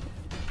Spell.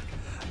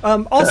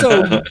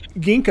 Also,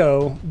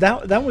 Ginkgo,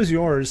 that was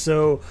yours.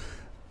 So,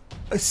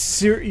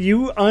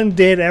 you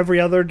undid every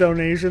other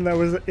donation that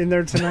was in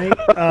there tonight.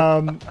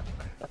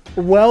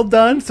 Well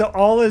done. So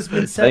all has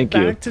been set Thank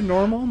you. back to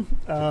normal.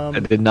 I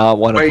did not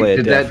want to Wait, play a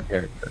did deaf that-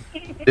 character.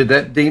 Did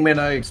that demon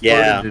I exploded,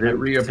 Yeah. did it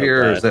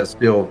reappear, or bad. is that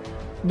still...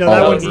 No,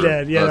 that all one's over?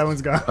 dead. Yeah, that That's-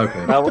 one's gone.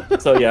 Okay.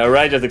 So yeah,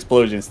 Raja's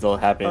explosion still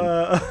happened.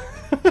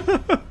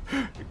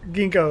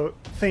 Ginkgo,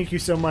 thank you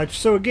so much.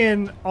 So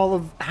again,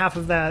 half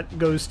of that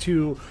goes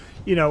to,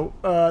 the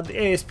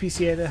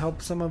ASPCA to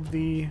help some of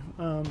the,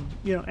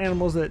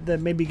 animals that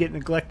maybe get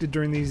neglected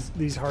during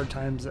these hard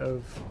times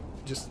of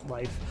just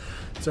life.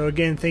 So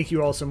again, thank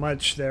you all so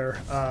much there.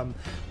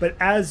 But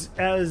as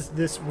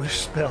this wish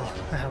spell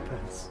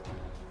happens,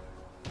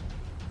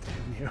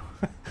 damn you.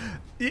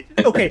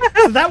 Okay,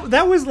 so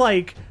that was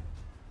like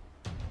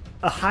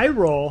a high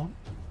roll,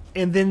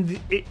 and then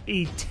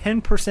a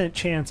 10%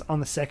 chance on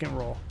the second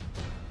roll.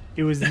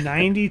 It was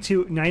 91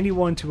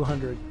 to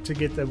 100 to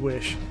get the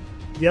wish.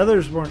 The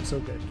others weren't so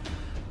good.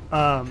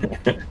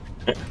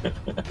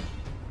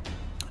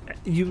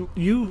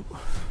 You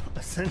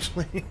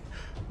essentially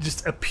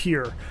just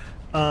appear,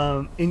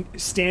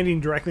 standing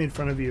directly in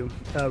front of you.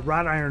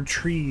 Wrought iron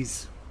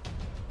trees.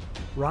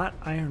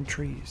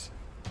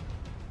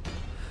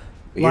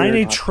 Line a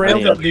Weird. trail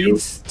I that love you.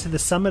 leads to the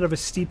summit of a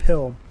steep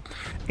hill.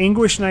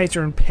 Anguished knights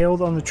are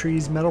impaled on the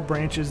tree's metal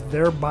branches,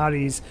 their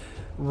bodies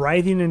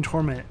writhing in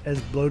torment as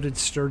bloated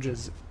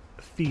sturges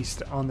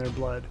feast on their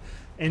blood.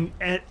 And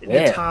at the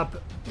Yeah.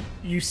 top,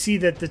 you see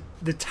that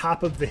the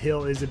top of the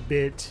hill is a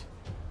bit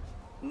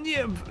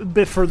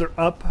further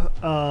up,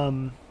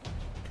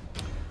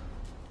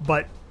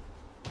 but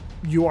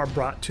you are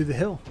brought to the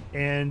hill,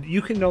 and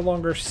you can no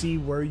longer see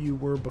where you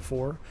were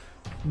before,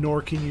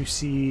 nor can you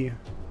see.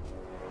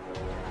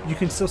 You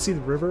can still see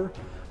the river,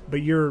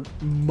 but you're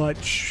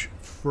much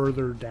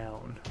further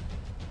down.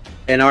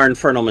 And our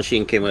infernal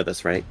machine came with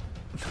us, right?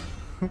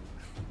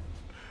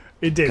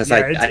 It did. Because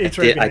Yeah, it's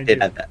right I behind did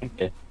you. have that.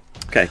 Okay.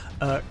 Okay.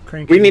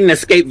 Cranky. We need an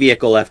escape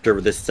vehicle after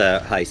this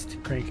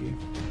heist. Cranky.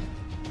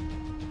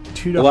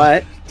 $2.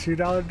 What?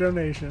 $2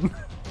 donation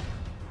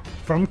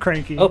from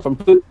Cranky. Oh, from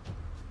who?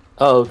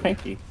 Oh,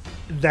 Cranky.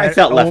 That I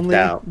felt left only,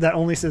 out. That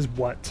only says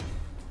what.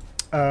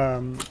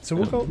 So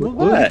we'll go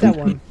What? with that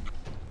one.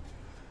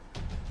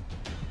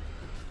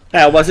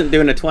 I wasn't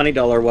doing a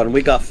 $20 one.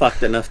 We got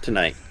fucked enough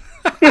tonight.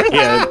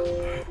 Yeah.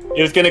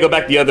 It was gonna go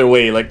back the other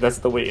way. Like that's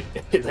the way.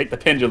 Like the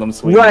pendulum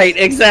swings. Right,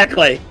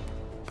 exactly.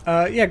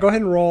 Yeah, go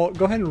ahead and roll.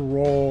 Go ahead and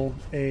roll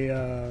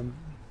a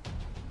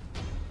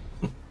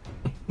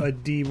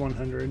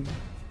D100.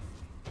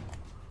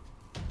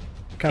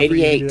 Comfort, you can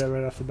 88. do that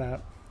right off the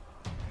bat.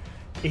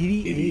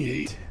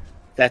 88.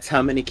 That's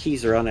how many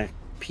keys are on a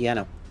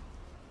piano.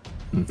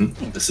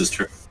 This is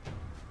true.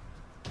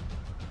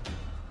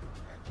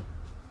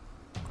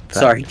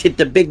 Sorry, did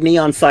the big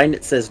neon sign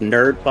that says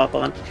nerd pop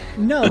on?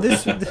 No,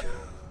 this.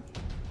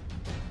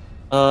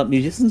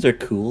 Musicians are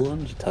cool.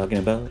 I'm just talking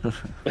about.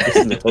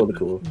 Musicians are totally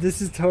cool.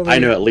 This is totally. I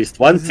know at least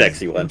one this is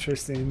sexy one.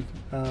 Interesting.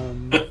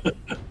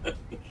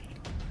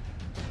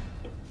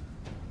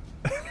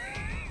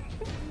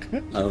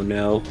 Oh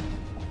no.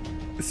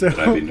 So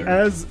I'd be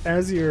nervous.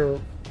 as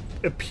you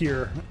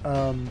appear,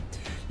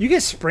 you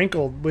get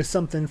sprinkled with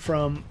something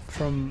from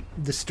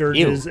the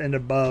sturges and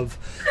above.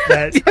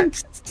 That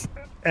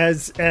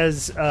as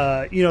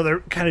you know, they're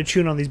kind of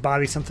chewing on these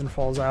bodies. Something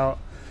falls out,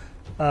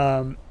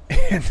 and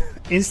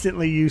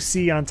instantly you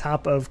see on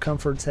top of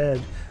Comfort's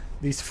head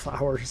these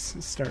flowers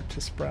start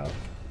to sprout.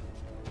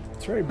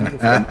 It's very beautiful.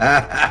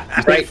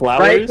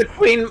 Flowers?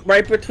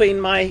 Right between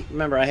my.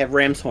 Remember, I have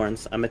ram's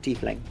horns. I'm a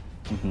tiefling.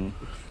 Mm-hmm.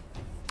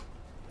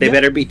 They Yeah.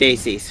 better be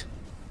daisies,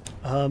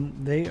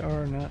 They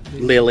are not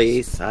daisies.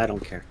 lilies. I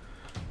don't care.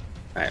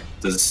 All right.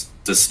 Does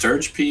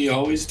Sturge P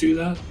always do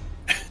that?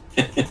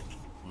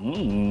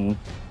 Mm.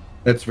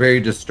 That's very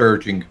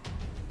disturbing.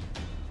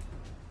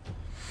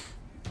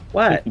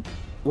 What?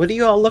 What are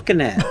you all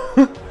looking at?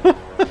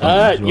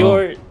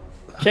 Your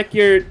check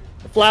your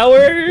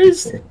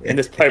flowers. And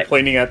this part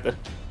pointing at the.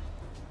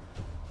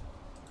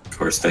 Of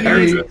course, the How are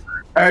you, hairdresser.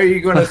 how are you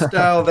going to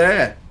style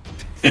that?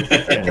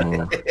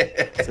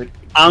 It's like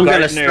I'm gonna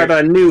gardener- start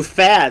a new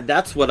fad.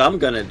 That's what I'm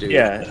gonna do.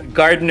 Yeah,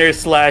 gardener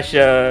slash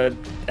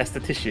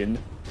esthetician.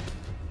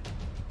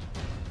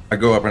 I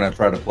go up and I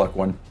try to pluck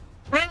one.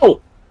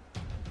 Oh,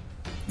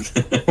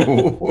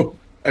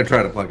 I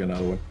try to pluck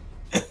another one.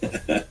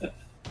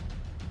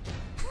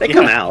 they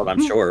come out,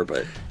 I'm sure,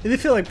 but They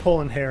feel like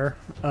pulling hair.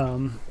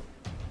 And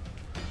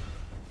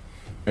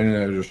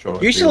then I just show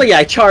it. usually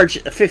I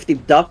charge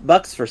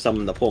 $50 for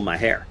someone to pull my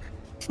hair.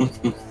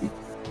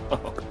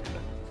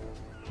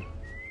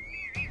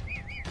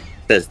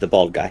 Says the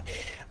bald guy.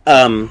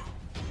 Welcome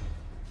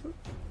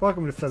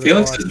to Feather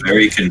Felix Lodge. is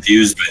very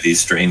confused by these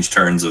strange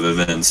turns of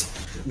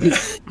events.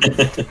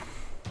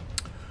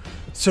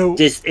 So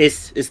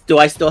Do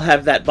I still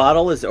have that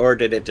bottle? Or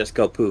did it just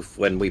go poof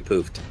when we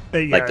poofed? yeah,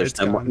 Like there's it's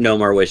no gone.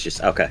 more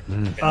wishes. Okay.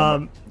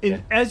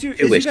 As you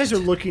wished. guys are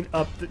looking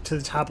up to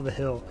the top of the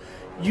hill,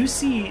 you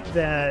see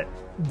that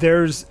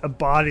there's a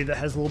body that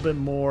has a little bit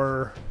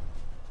more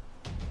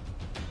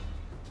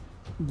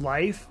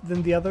life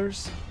than the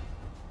others,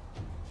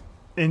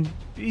 and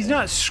he's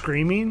not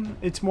screaming.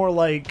 It's more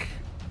like,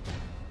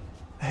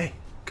 "Hey,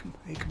 come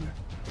here!"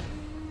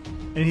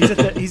 And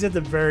he's at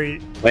the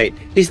very. Wait,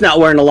 he's not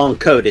wearing a long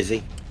coat, is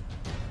he?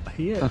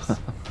 He is.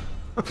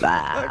 I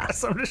got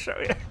something to show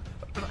you.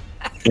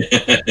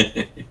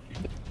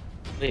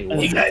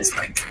 You guys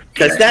like.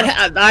 Because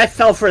I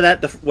fell for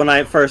that when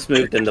I first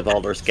moved into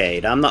Baldur's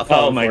Gate. I'm not Oh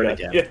falling my for god. it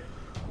again. Yeah.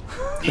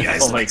 You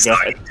guys Oh my like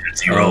God.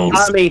 rolls.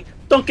 I mean,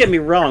 don't get me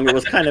wrong, it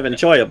was kind of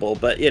enjoyable,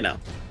 but you know,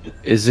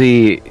 Is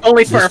he?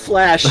 only for a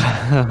flash.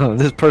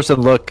 This person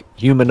look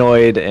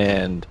humanoid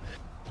and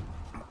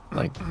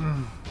like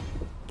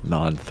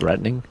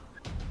non-threatening?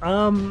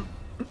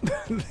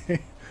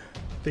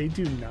 They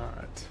do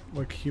not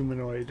look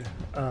humanoid.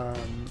 I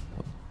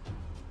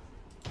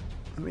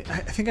mean, I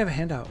think I have a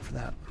handout for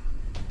that.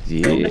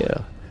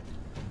 Yeah.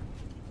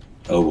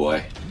 Oh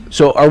boy.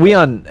 So are we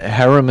on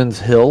Harriman's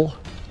Hill?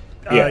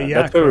 Yeah,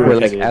 that's where We're we're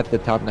like headed. at the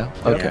top now.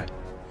 Okay.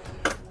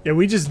 Yeah,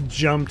 we just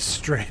jumped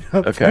straight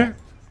up. Okay.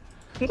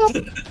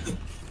 there.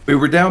 We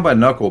were down by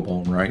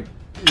Knucklebone, right?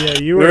 Yeah,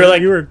 you We were were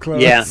like- you were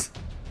close. Yeah.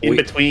 In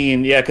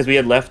between, yeah, because we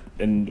had left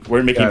and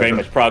we're making Yeah, very so-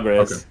 much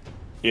progress. okay.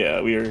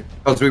 Yeah, we were.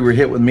 Because we were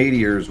hit with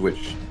meteors,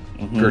 which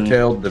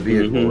curtailed the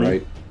vehicle, Mhm.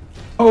 right?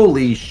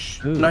 Holy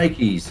Ooh.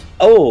 Nikes!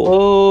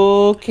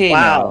 Oh, Okay.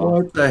 Wow. now.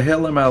 What the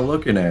hell am I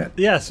looking at?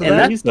 Yeah, so And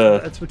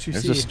that's what you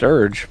There's see. a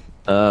Sturge.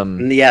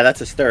 yeah,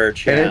 that's a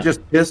Sturge. And Yeah. it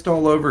just pissed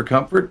all over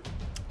Comfort.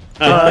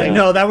 Yeah.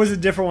 No, that was a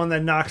different one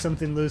that knocked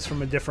something loose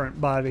from a different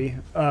body.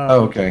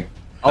 Oh, okay.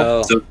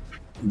 Oh. So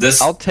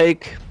this I'll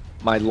take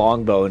my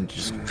longbow and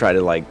just try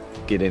to like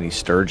get any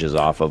Sturges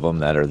off of them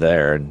that are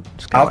there, and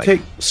just kind I'll of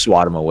take-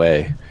 swat them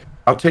away.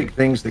 I'll take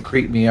things that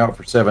creep me out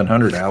for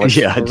 700, Alex.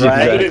 Yeah, Right. That's what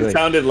it exactly.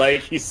 sounded like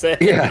he said.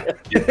 Yeah.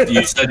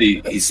 you said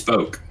he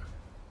spoke.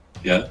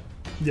 Yeah.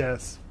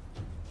 Yes.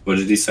 What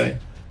did he say?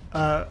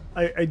 I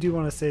do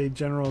want to say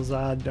General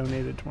Zod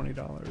donated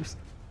 $20.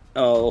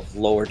 Oh,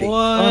 lordy.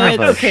 What?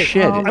 Okay,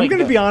 Shit. Oh my I'm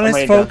gonna God. be honest, Oh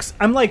my folks.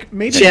 I'm like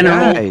maybe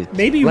General. one,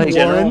 maybe Like-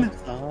 General one.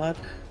 Zod?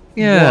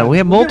 Yeah, we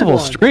have We're gonna multiple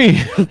one.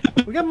 streams.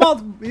 We got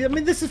multiple. I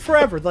mean, this is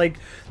forever. Like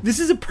this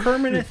is a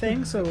permanent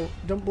thing, so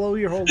don't blow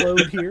your whole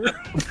load here.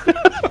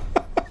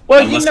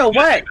 Well, Unless you know we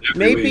get what? it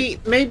every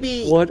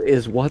Maybe What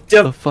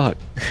Duh. the fuck?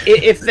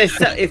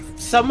 if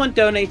someone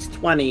donates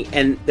 20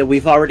 and that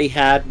we've already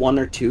had 1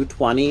 or 2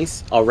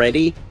 20s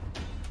already,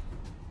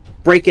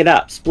 break it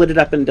up, split it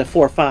up into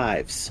 4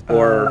 5s,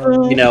 or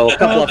a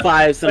couple of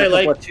 5s and a I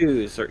couple like- of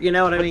 2s, or you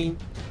know what I mean?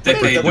 They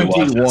paid to watch that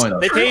 21.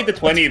 stuff. They paid the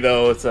 20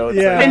 though, so it's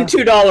Yeah. like, And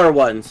 $2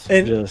 ones.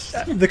 And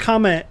Just the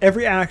comment: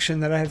 every action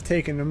that I have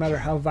taken, no matter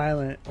how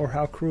violent or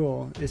how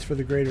cruel, is for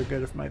the greater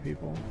good of my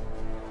people.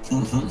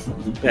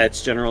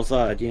 That's General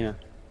Zod, yeah.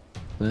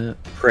 eh.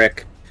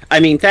 Prick. I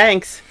mean,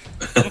 thanks.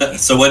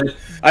 So what?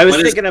 I was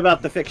What is- thinking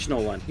about the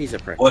fictional one. He's a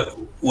prick.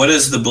 What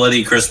does the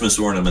bloody Christmas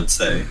ornament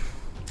say?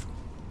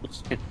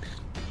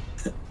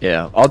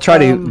 yeah. I'll try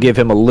to give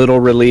him a little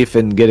relief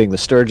in getting the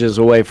Sturges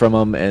away from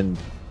him, and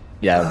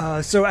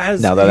yeah, So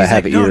as Now that I he's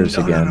have like, ears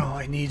no, again. no,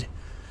 I need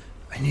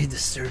the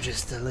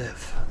Sturgis to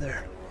live.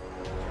 There.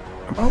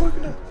 Am I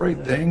looking at the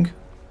right thing?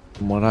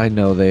 from what I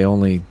know, they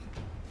only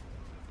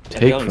they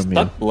take only from you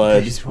stuck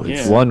blood. These ones.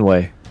 Yeah. one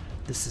way.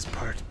 This is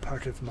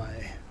part of my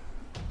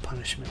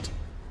punishment.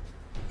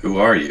 Who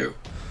are you?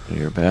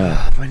 You're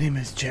bad My name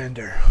is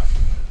Jander.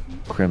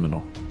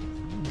 criminal.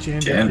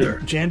 Jander.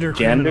 Jander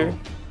criminal.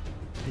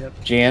 Yep.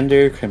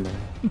 Jander criminal.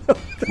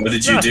 What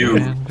did you do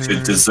to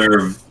Jander.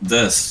 deserve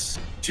this,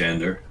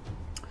 Jander?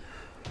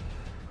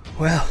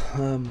 Well,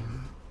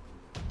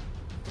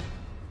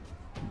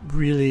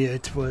 really,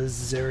 it was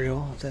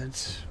Zerial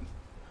that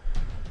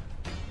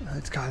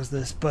caused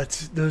this,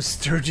 but those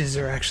Sturges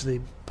are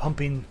actually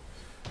pumping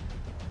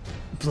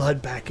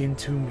blood back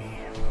into me.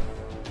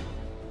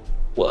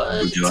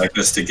 What? Would you like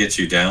us to get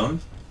you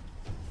down?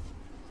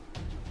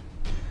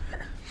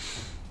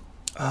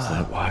 Is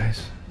that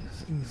wise?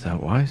 Is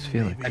that wise,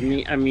 Felix? I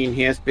mean,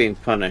 he is being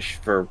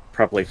punished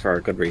probably for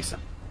a good reason.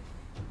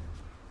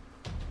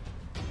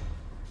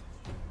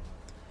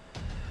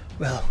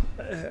 Well,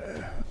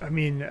 I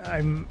mean,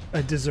 I'm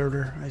a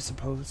deserter, I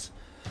suppose.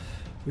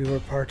 We were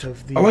part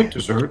of the. I like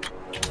dessert.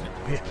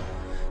 Yeah,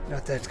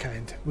 not that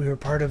kind. We were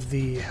part of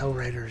the Hell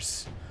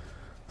Raiders.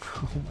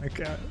 Oh my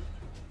god.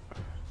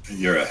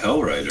 You're a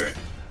hell rider.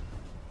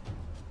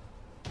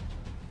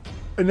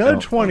 Another No.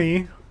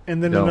 20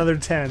 and then No. another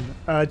 10.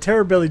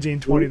 Terror Billy Jean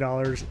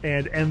 $20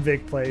 and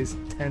MVic plays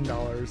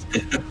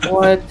 $10.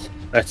 What?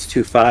 That's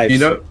 2 5s.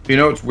 You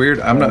know what's weird?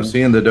 I'm not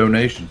seeing the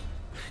donation.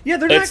 Yeah,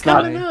 they're not It's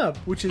not- coming up,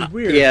 which is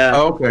weird. Yeah.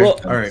 Oh, okay. Well,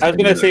 All right. I was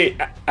gonna say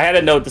I had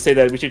a note to say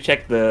that we should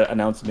check the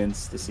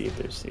announcements to see if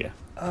there's It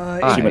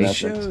Nice.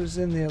 shows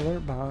in the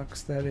alert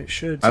box that it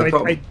should. I So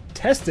thought- I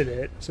tested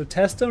it. So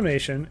test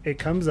donation. It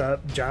comes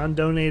up. John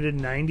donated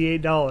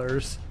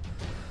 $98.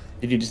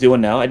 Did you just do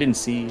one now? I didn't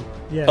see.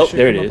 Yeah, Oh, should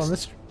there it come up is. on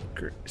this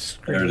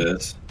screen. There it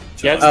is.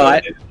 Yeah, Oh,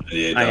 I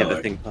 $98. have the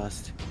thing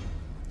paused.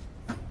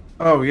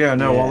 Oh yeah,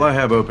 no. Yeah. All I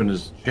have open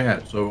is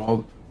chat. So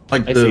all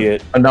like I see the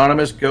it.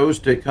 anonymous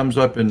ghost, it comes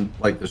up in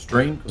like the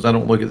stream because I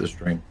don't look at the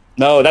stream.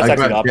 No, that's I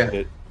actually the got- yeah.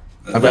 opposite.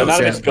 I've The got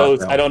anonymous chat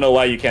ghost. popped I out. don't know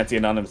why you can't see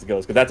anonymous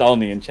ghost because that's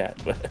only in chat.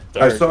 But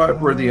I saw it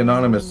where the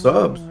anonymous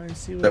subs Oh, I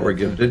see what that were I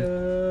fucked gifted.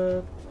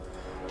 up.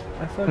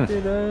 I fucked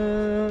it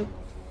up.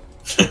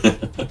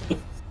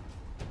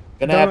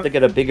 Gonna have to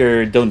get a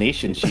bigger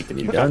donation sheet than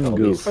you got. Done all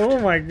goof. these. Oh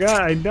my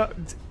god! I know,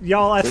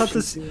 y'all. I thought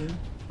this.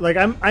 Like,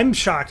 I'm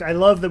shocked. I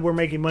love that we're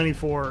making money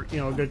for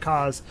a good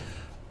cause.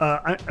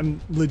 I'm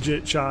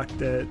legit shocked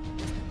that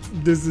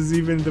this is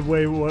even the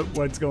way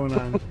what's going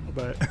on.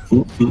 But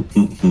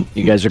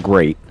You guys are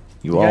great.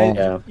 You all.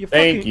 Yeah. you're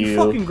Thank fucking, you.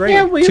 You're fucking great.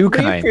 Yeah, we Too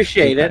kind.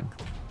 appreciate Too it.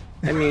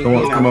 I mean, Don't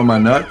want some of my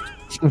nuts.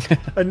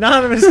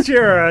 Anonymous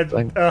Tira,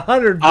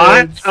 100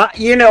 I, bids.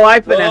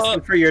 I've been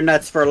asking for your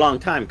nuts for a long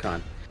time,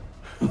 Con.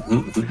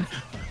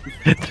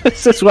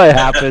 This is what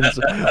happens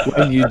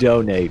when you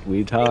donate.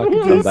 We talk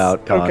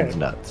about Con's okay.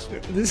 nuts.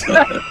 This-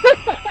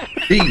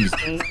 These.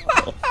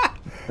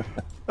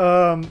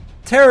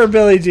 Terror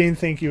Billy Jean,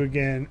 thank you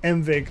again.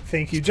 MVic,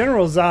 thank you.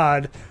 General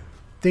Zod,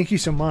 thank you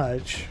so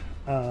much.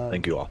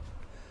 Thank you all.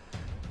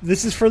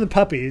 This is for the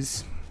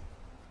puppies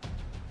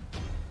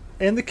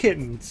and the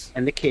kittens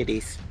And the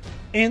kitties.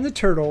 and the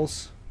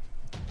turtles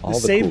All the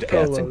saved cool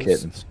cats and Olos.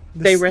 kittens.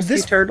 They rescue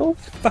this turtles?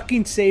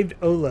 fucking saved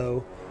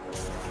Olo.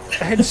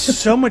 I had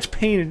so much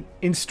pain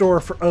in store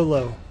for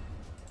Olo.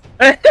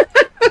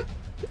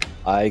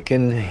 I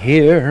can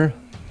hear.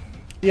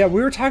 Yeah,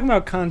 we were talking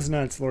about Khan's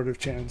nuts, Lord of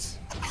Chance.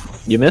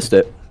 You missed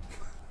it.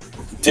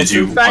 Did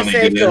you If I want to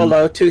say get in?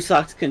 solo, Two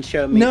Socks can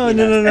show me. No, you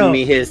no, know, no, send no.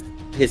 me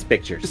his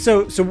pictures.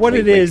 So what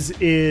Wait, it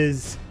wait.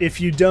 is if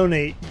you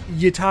donate,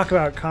 you talk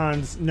about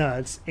Khan's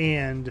nuts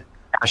and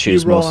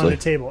Cashews you roll on mostly.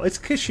 the table. It's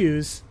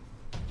cashews.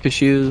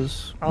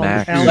 Cashews,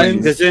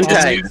 Almonds. Max.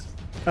 Gesundheit.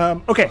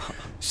 Okay,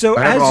 so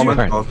I have as you,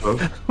 almonds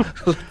also.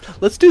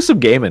 Let's do some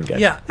gaming, guys.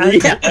 yeah, Yeah.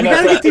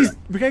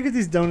 we gotta get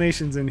these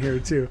donations in here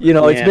too. You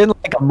know, it's Yeah. been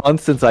like a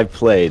month since I've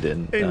played,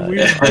 and And we've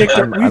Yeah. dicked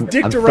I'm around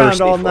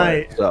thirsty all for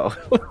night. it, so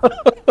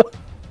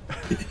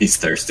He's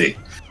thirsty.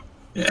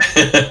 Yeah.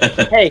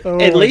 Hey, Oh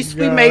at my least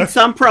we God. made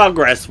some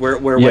progress. We're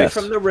away Yes.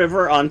 from the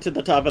river onto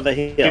the top of the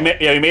hill. We made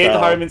it to So-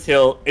 Harmon's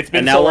Hill. It's been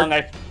And now so we're-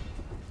 long.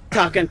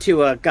 Talking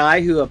to a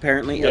guy who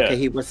apparently Yeah.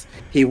 he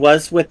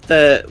was with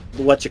the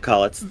what you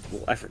call it.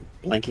 I'm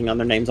blanking on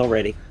their names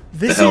already.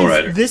 This The Hell is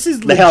Rider. this is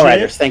The legit, Hell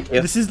Riders, thank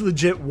you. This is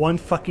legit one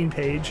fucking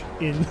page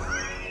in.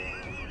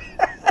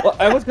 Well,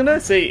 I was gonna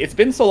say it's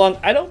been so long.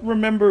 I don't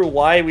remember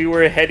why we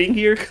were heading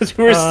here because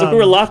we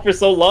were lost for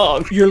so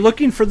long. You're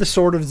looking for the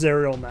Sword of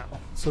Zerial now,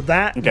 so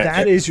that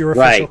is your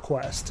official Right.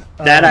 quest.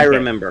 That I Um,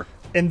 remember.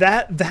 and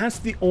that's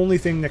the only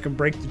thing that can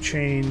break the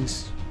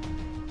chains.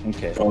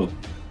 Okay. Oh,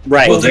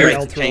 Right. Well, Well, there-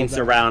 the chains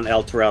around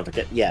El Terrell to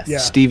get yes. Yeah.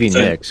 Stevie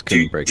So, Nicks can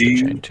do- break do the you-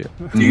 chain too.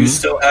 do you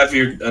still have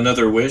your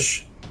another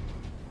wish?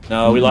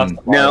 No, we lost.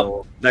 The No,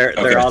 bottle. they're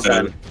Okay, all so-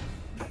 done.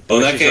 Well,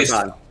 in that Wishes case,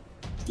 are gone.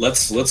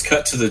 let's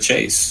cut to the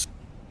chase.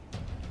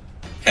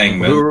 Who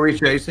Hangman, are we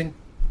chasing?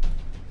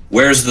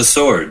 where's the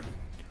sword?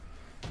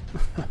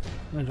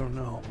 I don't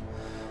know.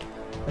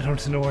 I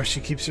don't know where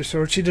she keeps her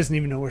sword. She doesn't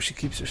even know where she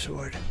keeps her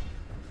sword.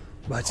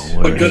 But Where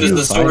What good did is you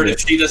the find sword it? if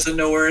she doesn't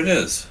know where it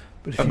is?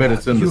 but if I you, bet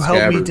it's in you the help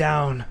me scabbard.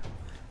 down,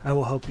 I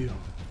will help you.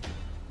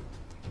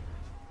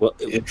 Well,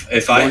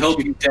 If I Won't help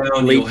you you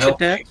down, lead you'll help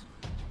to me.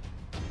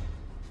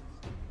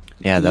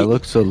 Yeah, that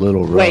looks a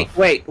little rough.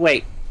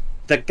 wait.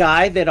 The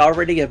guy that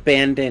already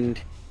abandoned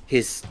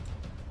his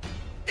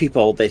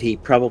people that he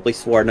probably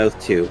swore an oath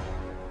to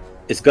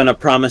is going to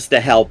promise to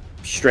help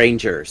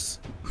strangers.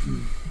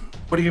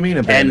 What do you mean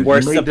abandoned? And we're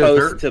You made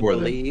supposed dessert to for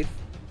them. believe.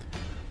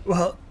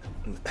 Well,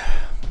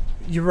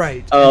 you're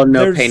right. Oh,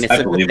 no There's- pain. It's I a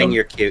good believe thing him.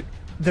 you're cute.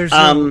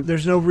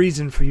 There's no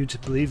reason for you to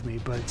believe me,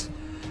 but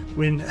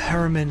when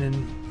Harriman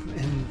and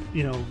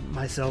you know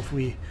myself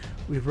we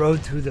rode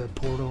through the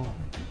portal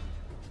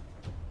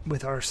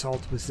with our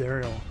assault with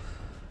Zerial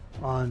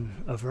on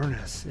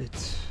Avernus,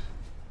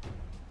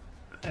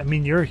 I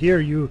mean, you're here.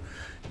 You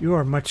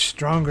are much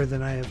stronger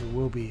than I ever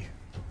will be.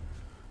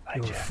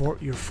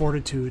 Your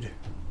fortitude.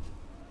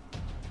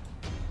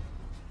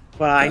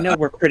 Well, I know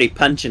we're pretty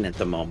punching at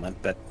the moment,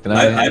 but Can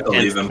I I,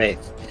 believe him.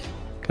 Faith.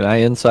 can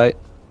I insight?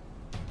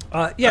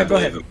 Yeah, I go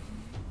ahead. believe him.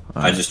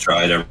 I just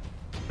tried.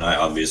 I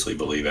obviously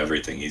believe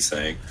everything he's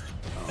saying.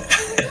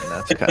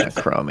 That's kind of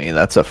crummy.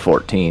 That's a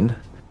 14.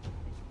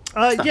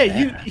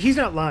 He's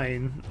not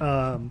lying.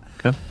 I'm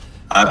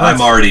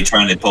already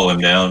trying to pull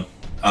him down.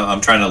 I'm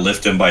trying to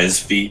lift him by his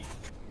feet.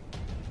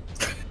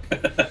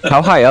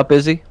 How high up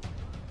is he?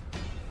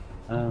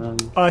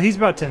 He's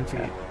about 10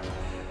 feet.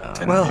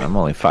 Well, I'm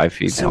only 5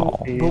 feet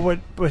tall.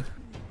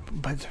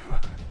 But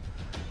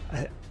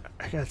I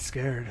got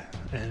scared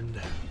and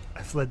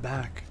I fled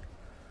back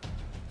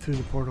through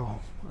the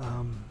portal.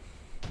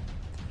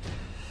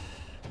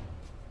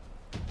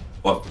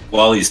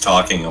 While he's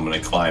talking, I'm going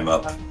to climb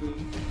up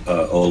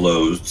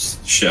Olo's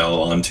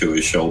shell onto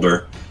his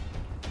shoulder.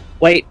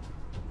 Wait,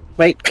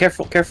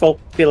 careful,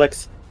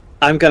 Felix.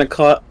 I'm gonna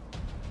call.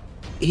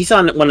 He's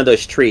on one of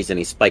those trees and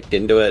he spiked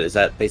into it. Is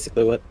that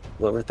basically what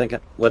we're thinking?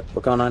 What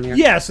going on here?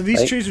 Yeah, so these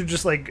Right? trees are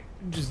just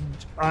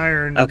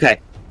iron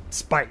Okay.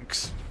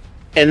 spikes.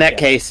 In that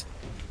case,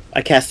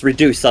 I cast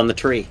reduce on the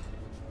tree,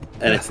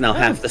 and it's now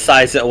half the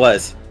size it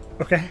was.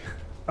 Okay.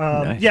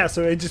 Nice. Yeah,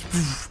 so it just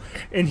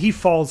and he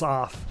falls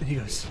off and he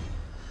goes,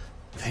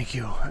 "Thank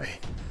you. I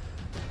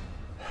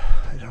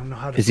don't know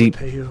how to Is he-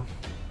 repay you."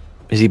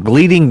 Is he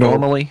bleeding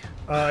normally?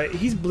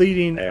 He's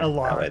bleeding There, a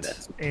lot, that way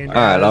that's- and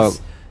All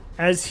right,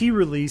 as he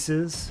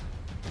releases,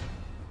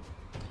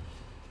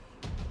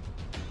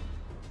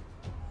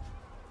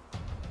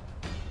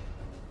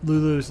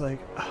 Lulu's like,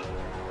 "Oh,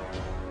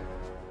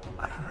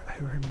 I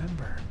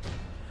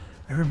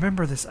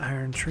remember this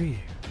iron tree.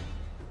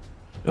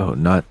 Oh,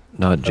 not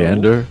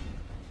Jander,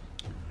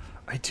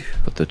 I do."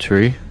 but the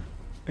tree.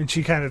 And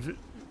she kind of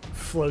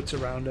floats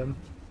around him.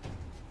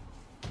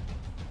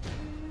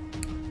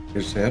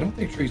 You say, I don't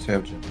think trees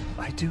have gin.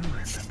 I do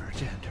remember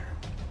Jander.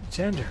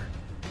 Jander,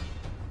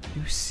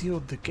 you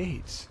sealed the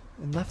gates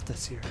and left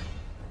us here.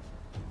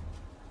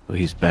 Oh,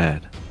 he's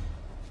bad.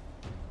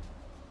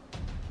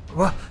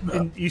 Well,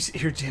 and you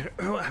hear Jander.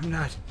 Oh, I'm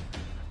not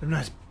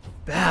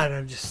bad.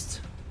 I'm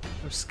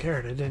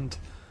scared. I didn't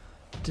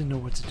know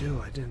what to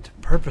do. I didn't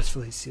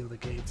purposefully seal the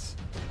gates.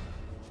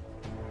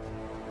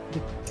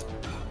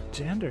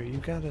 Jander, you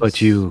got us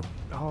But you,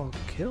 all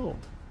killed.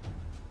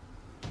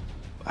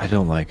 I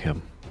don't like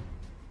him.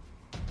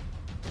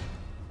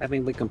 I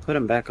mean, we can put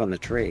him back on the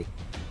tree.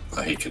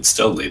 Well, he can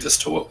still lead us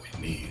to what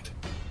we need.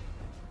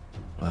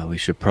 Well, we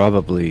should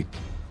probably.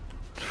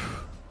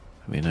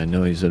 I mean, I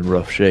know he's in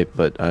rough shape,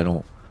 but I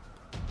don't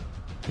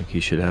think he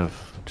should have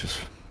just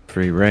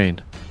free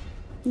reign.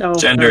 No,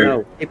 Gender.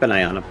 no. Keep an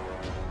eye on him.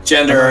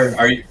 Gender,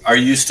 are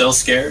you still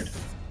scared?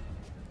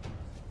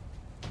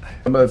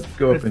 I'm gonna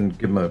go up and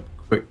give him a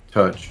quick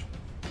touch.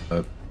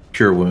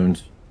 Cure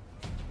wounds.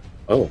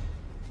 Oh,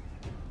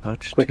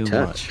 Touch quick too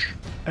touch. much.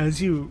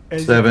 As you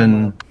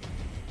 7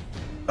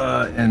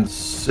 and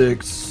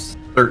 6,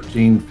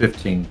 13,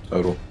 15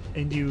 total.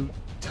 and you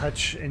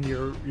touch and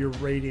your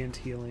radiant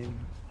healing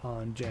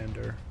on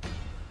Jander.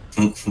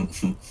 You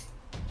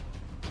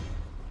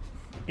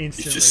just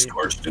Instantly,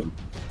 scorched him.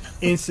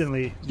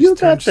 instantly, You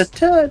just got the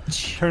turns,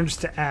 touch. turns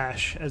to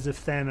ash as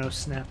if Thanos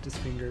snapped his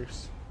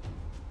fingers.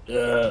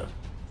 For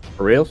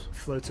reals?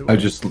 Floats away. I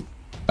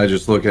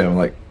just look at him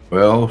like,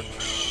 well,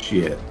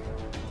 shit.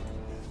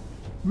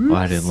 Well,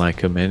 I didn't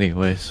like him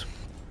anyways.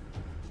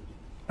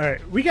 All right,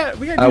 we got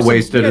I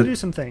wasted it. do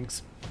some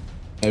things.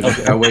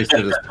 I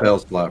wasted a spell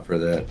slot for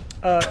that.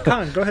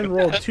 Khan, go ahead and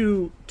roll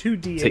two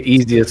d8. It's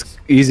the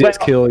easiest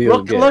kill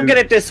you'll get. Look at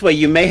it this way: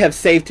 you may have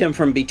saved him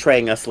from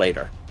betraying us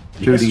later.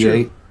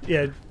 2d8.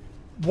 Yeah,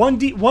 one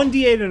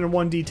d8 and a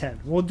 1d10.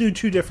 We'll do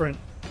two different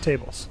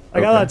tables. I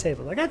got a lot of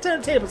tables. I got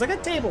 10 tables. I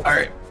got tables. All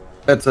right.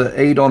 That's an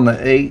 8 on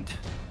the 8.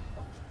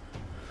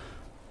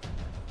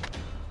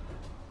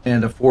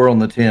 And a 4 on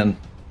the 10.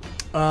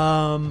 8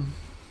 on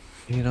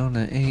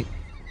the 8.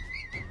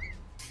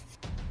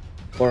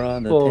 4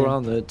 on the 4 10.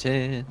 on the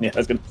 10. Yeah, I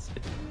was gonna.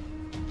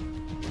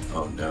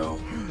 Oh no.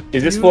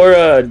 Is this for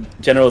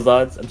General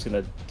Zod's? I'm just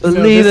gonna.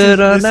 Believe this it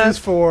or this not. is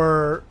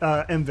for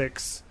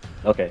MVix.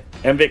 Okay,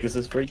 Mvic, this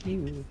is for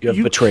you. You have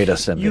You- betrayed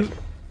us, You,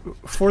 Emvic.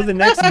 for the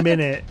next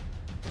minute,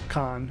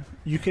 Khan,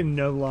 you can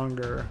no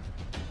longer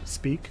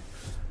speak.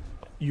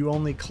 You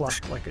only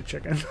cluck like a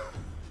chicken.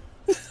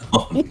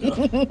 Oh,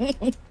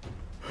 no.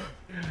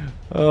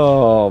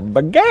 Oh,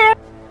 baguette!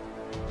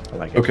 I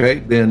like it. Okay,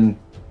 then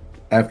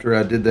after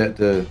I did that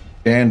to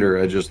Gander,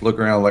 I just look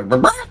around like,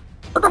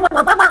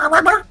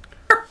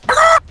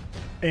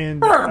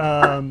 And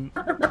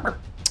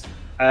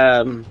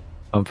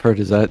Mumford,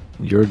 is that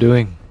you're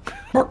doing?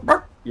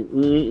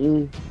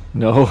 Mm-mm.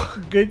 No.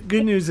 good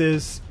news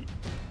is,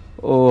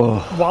 Oh.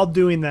 while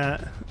doing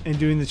that and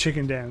doing the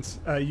chicken dance,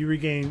 you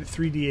regain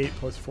 3d8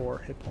 plus 4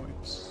 hit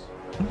points.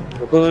 A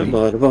little good, a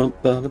I'm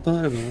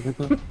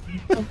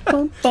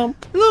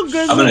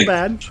little gonna-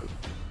 bad.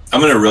 I'm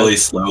gonna really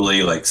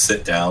slowly like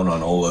sit down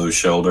on Olo's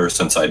shoulder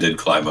since I did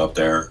climb up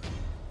there,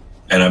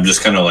 and I'm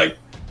just kind of like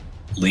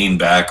lean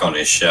back on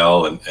his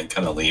shell and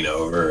kind of lean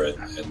over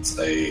and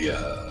say,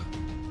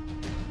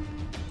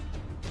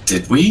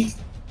 "Did we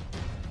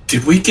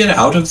get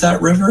out of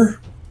that river?"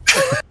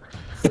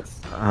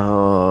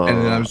 Oh.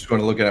 and then I'm just going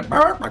to look at it.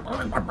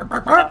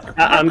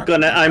 I'm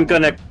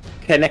gonna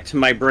connect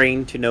my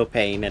brain to no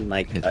pain and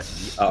like,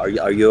 are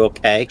you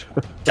okay?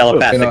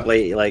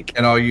 Telepathically, like.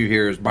 And all you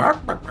hear is,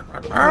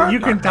 You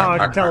can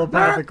talk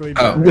telepathically.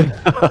 Oh.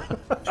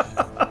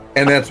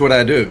 And that's what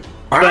I do.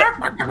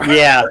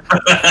 Yeah.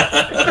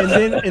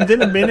 and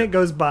then a minute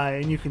goes by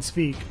and you can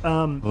speak.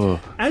 Oh,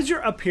 As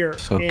you're up here,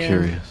 so and,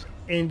 curious.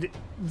 and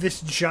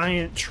this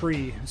giant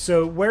tree.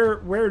 So where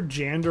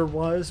Jander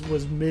was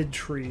mid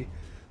tree.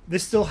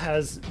 This still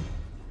has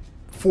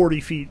 40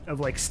 feet of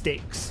like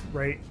stakes,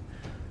 right?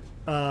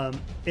 And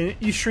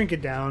you shrink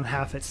it down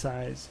half its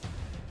size.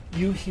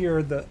 You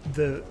hear the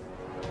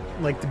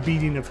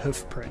beating of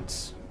hoof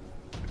prints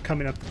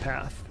coming up the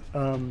path.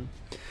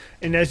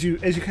 And as you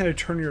kind of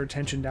turn your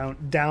attention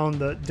down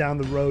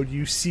the road,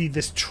 you see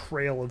this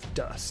trail of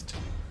dust.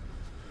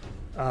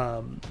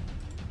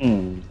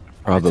 It's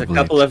Probably. a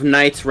couple of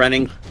knights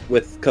running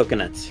with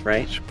coconuts,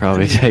 right? Should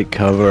probably take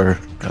cover.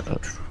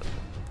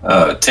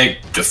 Take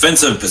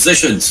defensive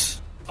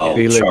positions. I'll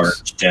Felix.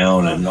 charge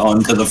down and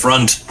on to the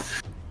front.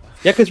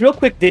 Yeah, because real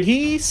quick, did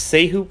he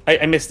say who?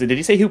 I missed it. Did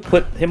he say who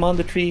put him on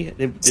the tree?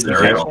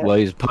 Zariel. Well,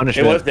 he's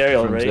punishment. It was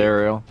Zariel, from right?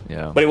 Zariel.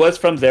 Yeah, But it was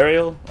from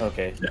Zariel?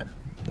 Okay.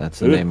 that's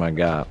the Ooh. name I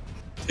got.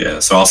 Yeah,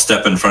 so I'll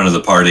step in front of the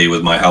party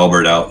with my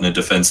halberd out in a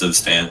defensive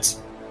stance.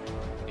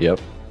 Yep.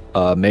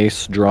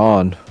 Mace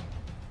drawn.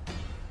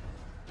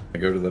 I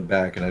go to the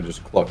back and I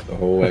just cluck the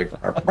whole way.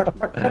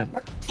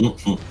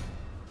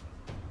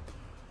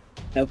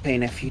 No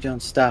pain if you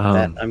don't stop Um,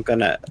 that. I'm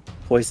gonna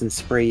poison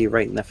spray you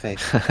right in the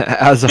face.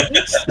 As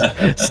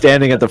I'm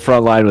standing at the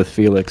front line with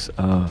Felix.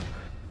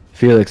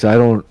 Felix, I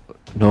don't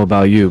know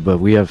about you, but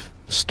we have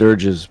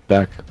Sturges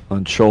back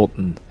on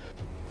Cholton.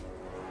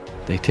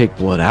 They take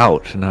blood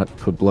out, not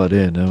put blood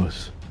in. That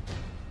was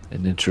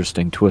an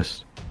interesting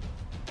twist.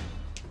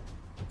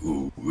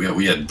 Ooh,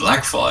 we had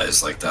black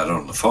flies like that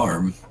on the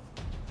farm,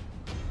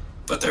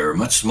 but they were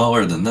much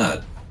smaller than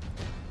that.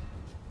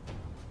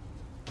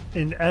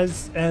 And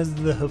as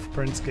the hoof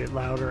prints get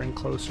louder and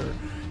closer,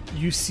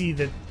 you see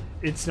that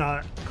it's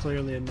not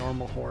clearly a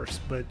normal horse,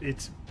 but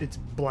it's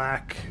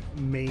black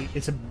mane.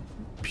 It's a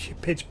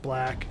pitch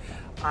black,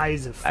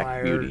 eyes of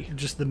fire. beauty.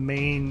 Just the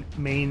mane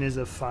is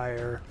of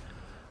fire.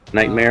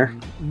 Nightmare.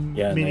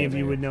 Yeah, Many of you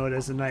nightmare. would know it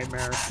as a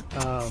nightmare.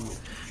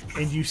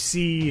 And you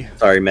see.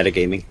 Sorry,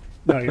 metagaming.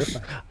 No, you're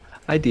fine.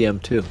 I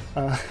DM too.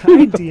 I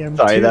DM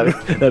Sorry,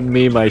 too. that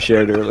meme I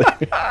shared earlier.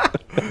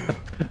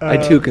 I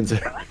too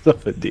consider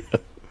myself a DM.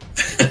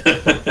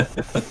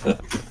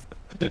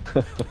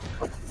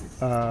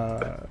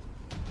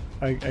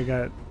 I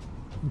got.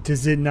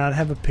 Does it not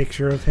have a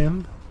picture of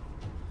him?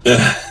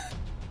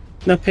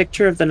 No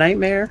picture of the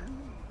nightmare?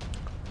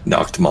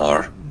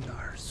 Nachtmar.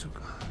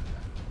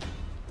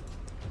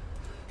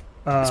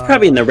 It's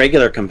probably in the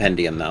regular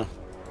compendium, though.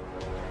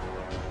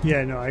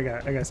 Yeah, no, I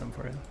got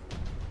something for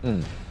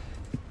you.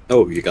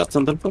 Oh, you got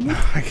something for me?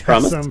 I got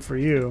Promise? some for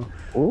you.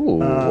 Ooh,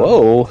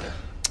 whoa.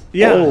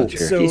 Yeah, Oh,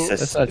 so Jesus.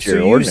 That's not so your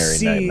you ordinary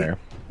see- nightmare.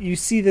 You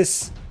see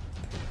this.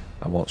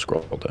 I won't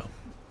scroll down.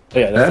 Oh,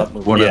 yeah, That's not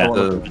moving. one Yeah. of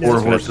the That's four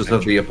what- horses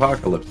of the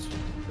apocalypse.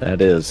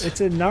 That is. It's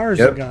a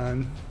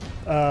Narzagon.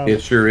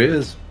 It sure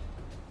is.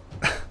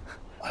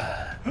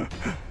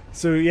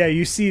 So yeah,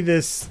 you see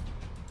this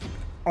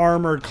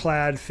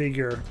armor-clad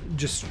figure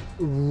just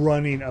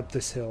running up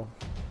this hill.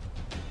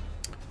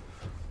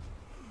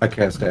 I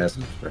cast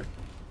acid spray.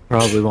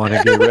 Probably want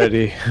to get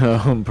ready.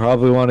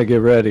 Probably want to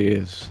get ready.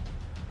 Is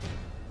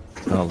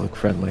I'll look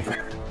friendly.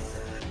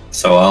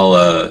 So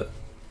I'll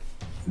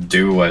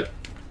do what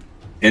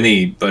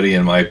anybody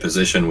in my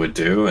position would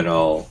do, and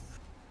I'll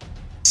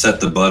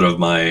set the butt of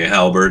my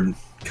halberd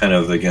kind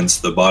of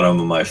against the bottom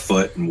of my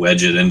foot and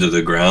wedge it into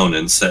the ground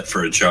and set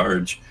for a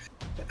charge.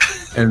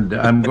 And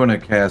I'm going to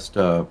cast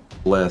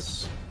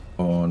Bless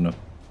on.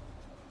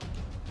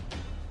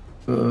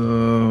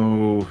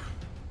 Oh,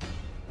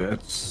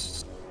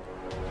 that's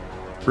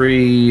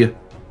 3.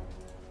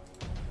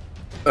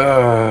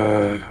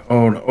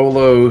 On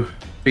Olo,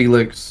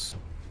 Felix,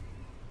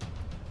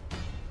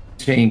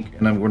 Tink,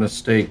 and I'm going to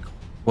stay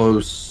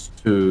close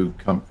to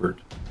Comfort.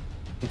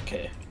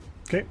 Okay.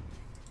 Okay.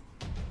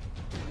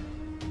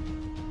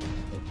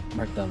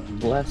 Mark down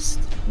blessed.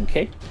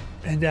 Okay.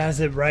 And as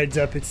it rides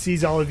up, it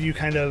sees all of you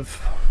kind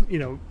of,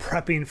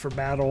 prepping for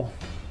battle.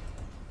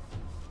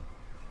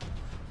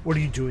 What are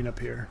you doing up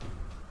here?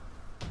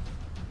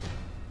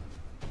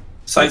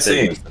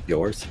 Sightseeing. Business of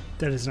yours.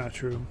 That is not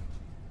true.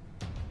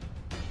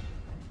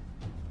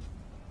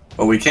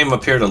 Well, we came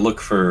up here to look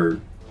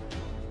for.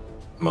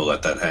 I'm gonna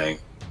let that hang.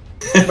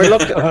 We're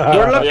looking.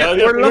 Yeah,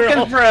 We're we're looking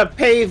all- for a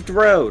paved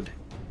road.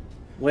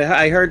 Well,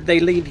 I heard they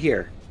lead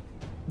here.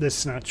 This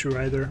is not true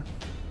either.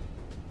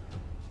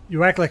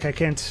 You act like I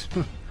can't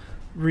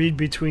read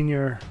between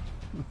your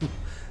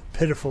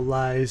pitiful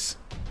lies.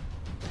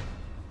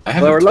 I Well,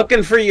 haven't. we're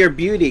looking for your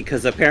beauty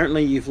because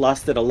apparently you've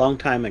lost it a long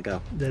time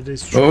ago. That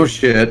is true. Oh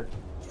shit!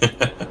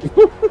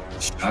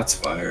 Shots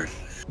fired.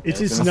 It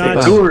I was is gonna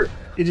not. say- Who are-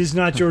 It is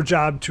not your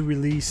job to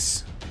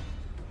release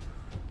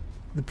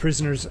the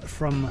prisoners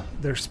from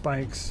their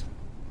spikes.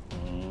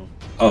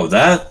 Oh,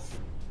 that.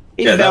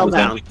 He Yeah, that fell was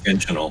down.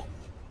 unintentional.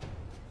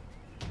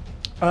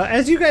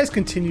 As you guys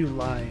continue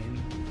lying,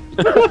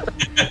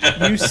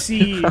 you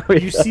see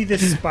the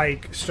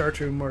spike start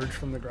to emerge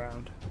from the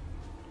ground.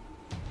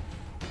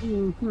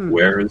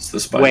 Where is the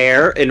spike?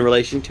 Where in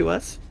relation to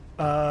us?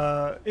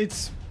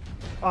 It's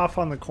off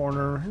on the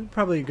corner,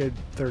 probably a good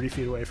 30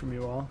 feet away from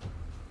you all.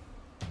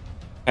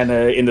 And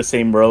in the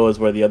same row as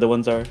where the other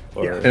ones are?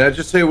 Or... Yeah. And I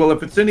just say, well,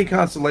 if it's any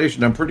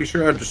consolation, I'm pretty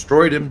sure I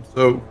destroyed him.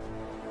 So,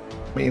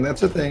 I mean,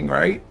 that's a thing,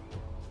 right?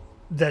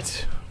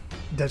 That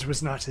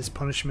was not his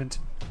punishment.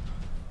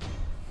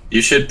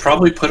 You should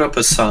probably put up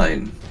a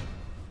sign.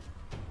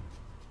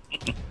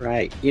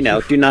 Right.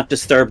 Do not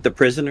disturb the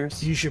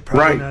prisoners. You should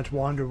probably Right. not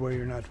wander where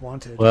you're not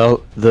wanted.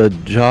 Well, the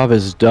job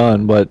is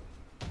done. What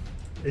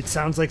It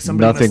sounds like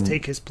somebody Nothing. must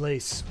take his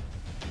place.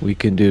 we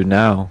can do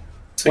now.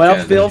 It's Well,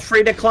 again feel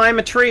free to climb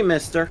a tree,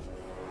 mister.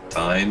 a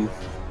sign.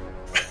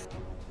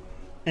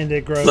 And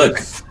it grows Look.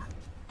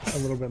 a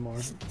little bit more.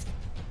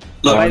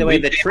 Look, By the way,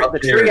 we the came up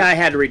tree here- I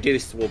had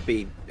reduced will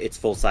be its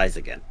full size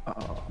again.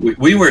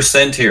 we were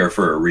sent here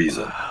for a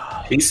reason.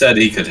 He said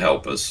he could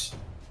help us.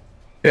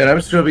 Yeah, and I'm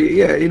just gonna be.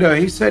 Yeah,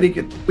 he said he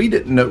could. We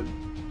didn't know.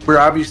 We're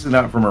obviously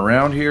not from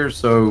around here,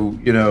 so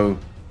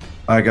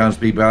bygones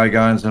be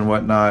bygones and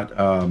whatnot.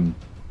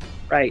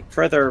 Right.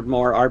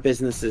 Furthermore, our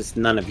business is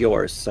none of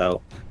yours,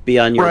 so be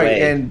on your Right,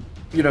 way. and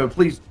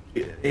please.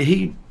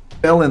 He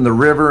fell in the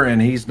river,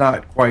 and he's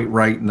not quite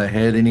right in the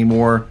head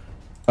anymore.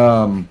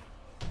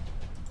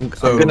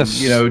 So I'm gonna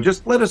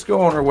just let us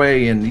go on our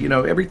way, and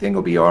everything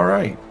will be all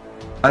right.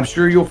 I'm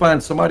sure you'll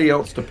find somebody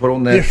else to put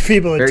on that. Your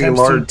feeble very attempts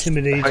to large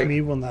intimidate spike.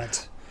 me will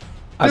not.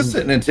 This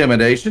isn't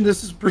intimidation.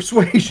 This is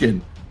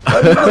persuasion.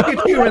 I mean, look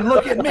at you and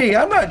look at me.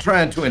 I'm not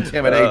trying to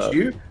intimidate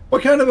you.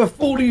 What kind of a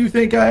fool do you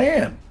think I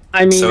am?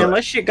 I mean, So-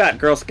 unless you got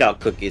Girl Scout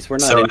cookies, we're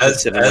not So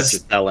interested in what as-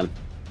 you're selling.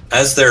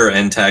 As they're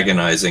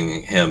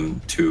antagonizing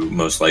him to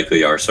most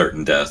likely our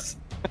certain death,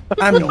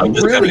 I'm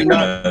just really kinda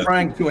not gonna-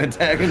 trying to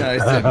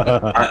antagonize him.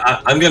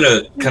 I'm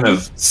gonna kind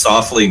of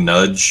softly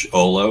nudge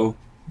Olo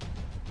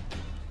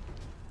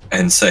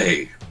and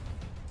say,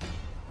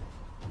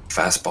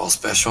 "Fastball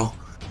special."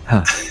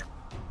 I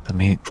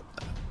mean,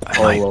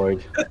 Oh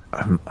lord.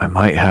 I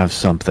might have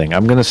something.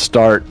 I'm gonna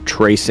start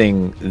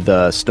tracing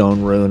the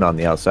stone rune on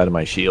the outside of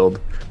my shield.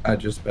 I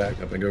just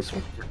back up and go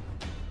for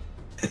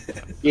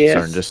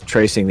Start just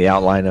tracing the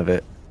outline of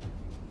it.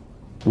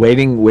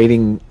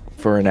 Waiting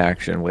for an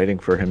action. Waiting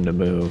for him to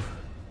move.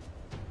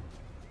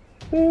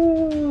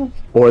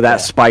 Or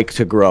that spike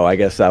to grow. I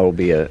guess that will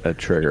be a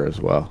trigger as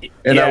well.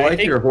 And Yeah, I I like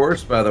think- your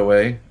horse, by the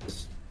way.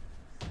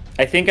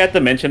 I think at the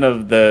mention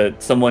of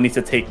someone needs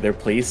to take their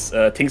place,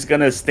 Tink's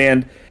gonna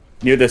stand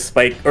near the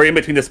spike or in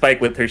between the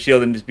spike with her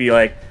shield and just be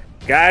like,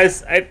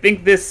 "Guys, I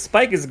think this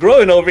spike is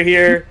growing over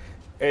here.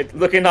 It's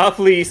looking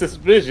awfully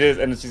suspicious,"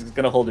 and she's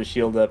gonna hold her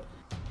shield up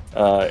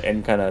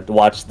and kind of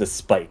watch the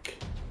spike.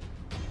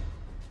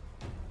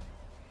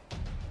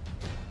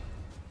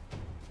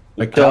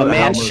 Like, So how-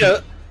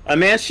 a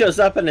man shows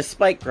up and a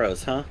spike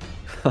grows, huh?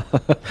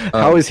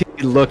 How is he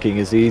looking?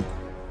 Is he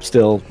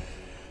still?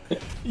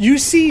 You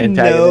see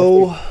Antagonistic.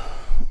 no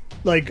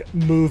like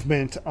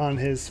movement on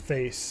his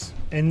face,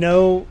 and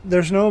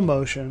there's no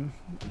emotion.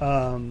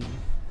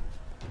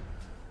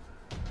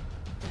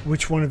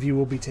 Which one of you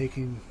will be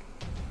taking?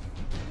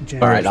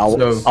 Jen? All right,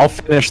 So- I'll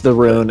finish the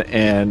rune,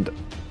 and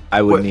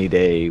I would What- need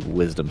a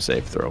wisdom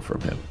save throw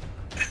from him.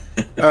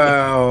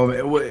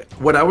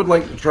 What I would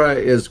like to try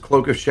is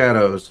Cloak of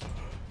Shadows.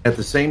 At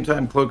the same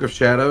time, Cloak of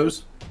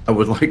Shadows, I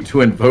would like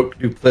to invoke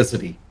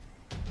Duplicity.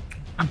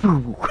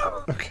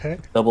 Okay,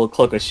 Double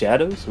cloak of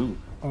shadows. Ooh.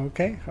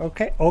 okay.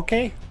 Okay. Uh,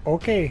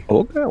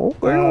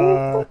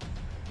 Go.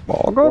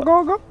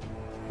 What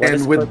And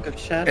is with- Cloak of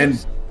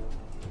Shadows? And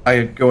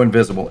I go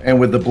invisible. And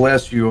with the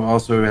Bless, you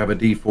also have a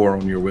D4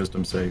 on your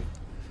Wisdom save.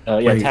 Yeah,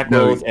 Wait, attack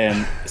no. rolls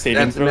and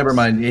saving That's throws. never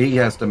mind. He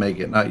has to make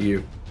it, not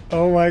you.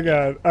 oh my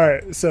god! All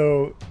right,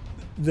 so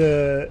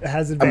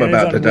has about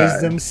advantage to on die.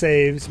 wisdom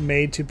saves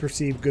made to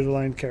perceive good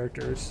aligned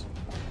characters.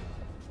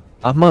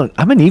 I'm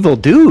an evil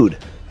dude.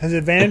 Has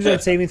advantage on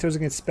saving throws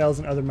against spells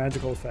and other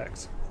magical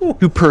effects.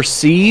 To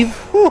perceive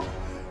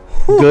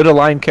good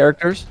aligned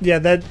characters. Yeah,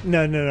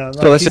 no.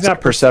 So that's just a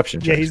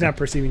perception Yeah, check, he's right? not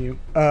perceiving you.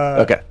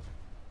 Okay.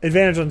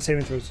 Advantage on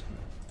saving throws.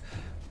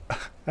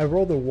 I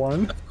rolled a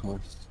 1 Of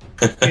course.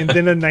 and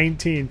then a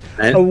 19.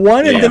 And- A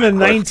 1 and Yeah, then a of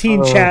course.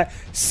 19, chat.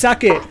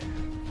 Suck it.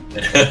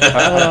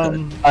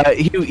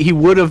 He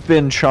would have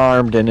been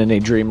charmed and in a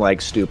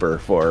dreamlike stupor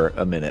for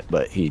a minute,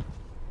 but he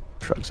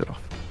shrugs it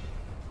off.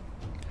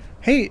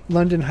 Hey,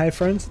 London High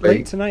Friends. Wait,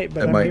 Late tonight, but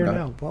that I'm might here not.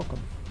 now. Welcome.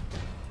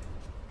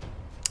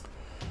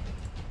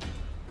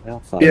 Well,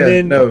 fine. Yeah,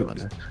 then- no.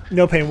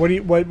 No pain. What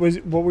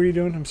were you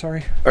doing? I'm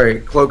sorry. All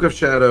right, Cloak of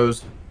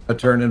Shadows, I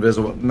turn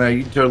invisible. Now,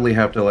 you totally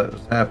have to let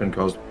this happen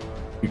because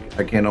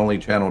I can only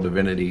channel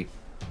divinity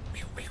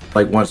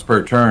like once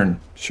per turn.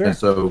 Sure. And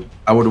so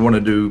I would want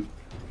to do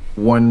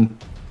one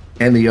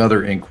and the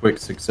other in quick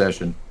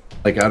succession.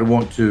 Like, I'd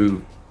want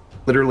to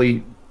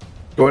literally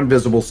go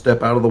invisible,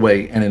 step out of the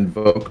way, and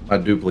invoke my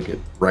duplicate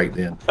right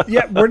then.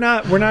 Yeah, we're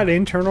not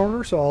in turn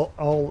order, so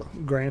I'll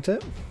grant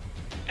it.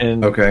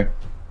 And Okay.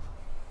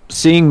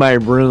 seeing my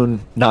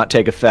rune not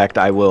take effect,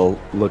 I will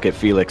look at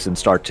Felix and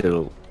start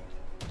to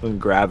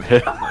grab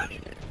him,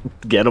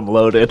 get him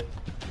loaded.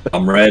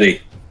 I'm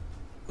ready.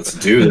 Let's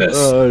do this.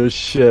 Oh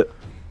shit!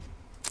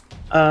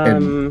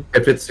 And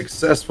if it's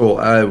successful,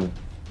 I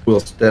will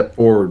step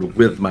forward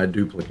with my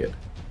duplicate.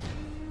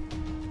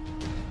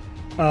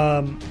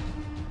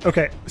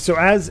 Okay, so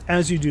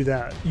as you do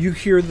that, you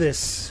hear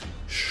this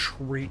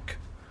shriek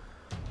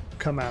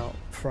come out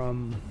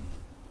from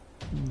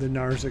the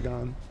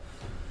Narzagon.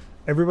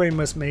 Everybody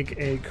must make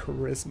a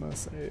charisma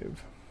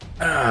save.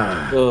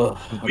 Ugh.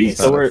 Okay, Beast.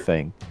 so we're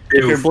Thing.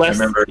 if you're Oof, blessed.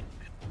 remember,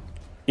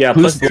 Yeah,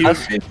 Who's plus 2.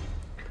 blessed?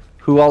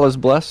 Who all is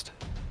blessed?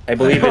 I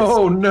believe it's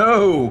Oh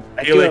no!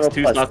 I do Felix, have a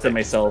 2 plus slots, and six.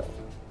 myself.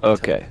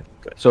 Okay,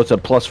 so it's a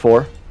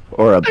 +4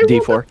 or a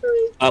D4.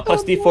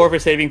 Plus D4 for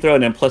saving throw,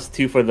 and then plus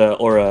 2 for the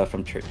aura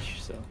from church.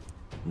 So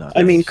Nice.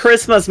 I mean,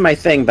 charisma's my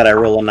thing, but I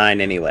roll a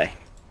 9 anyway.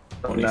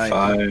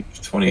 25, Any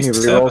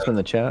 27. rerolls in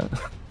the chat?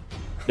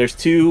 there's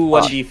 2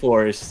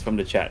 1d4s from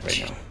the chat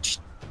right now.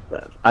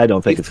 I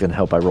don't think it's gonna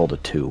help. I rolled a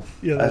 2.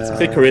 Yeah, that's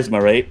Say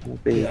charisma,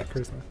 right? Be yeah,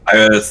 charisma.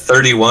 I got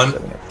 31.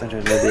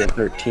 maybe a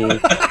 13.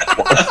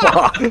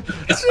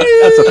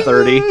 That's a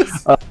 30.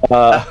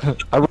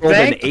 I rolled an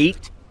Thank-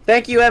 8.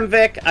 Thank you,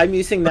 MVic. I'm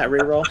using that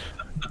reroll.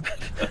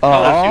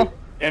 Aw.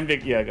 And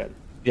Vic, yeah, I got it.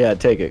 Yeah,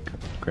 take it,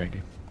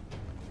 Cranky.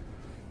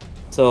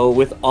 So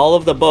with all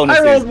of the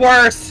bonuses, I rolled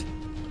worse.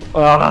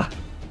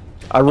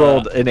 I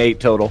rolled an 8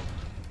 total.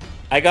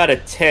 I got a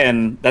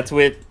 10. That's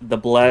with the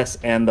bless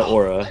and the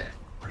aura.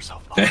 We're so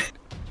far.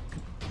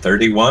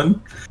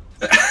 31.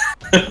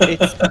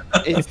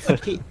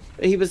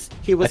 He was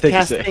I think it's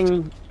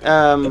casting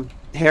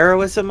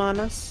heroism on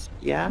us.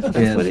 Yeah, that's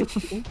Yeah. what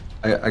it.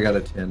 I got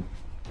a 10.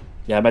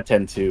 Yeah, I'm at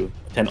 10 too.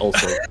 10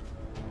 also.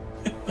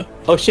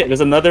 Oh shit!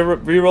 There's another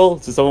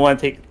reroll. Does someone want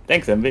to take?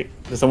 Thanks, Emvic.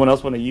 Does someone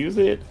else want to use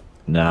it?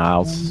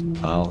 No,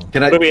 I'll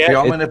Can I, What do we have?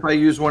 Bjaalman, if I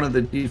use one of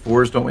the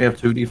D4s, don't we have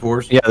 2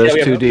 D4s? yeah. There's we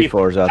have two no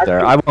D4s out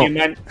there. I Do you won't.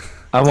 mind,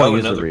 I won't Oh,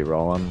 use the another-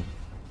 reroll. do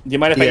you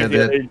mind if I Yeah, use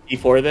the other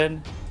D4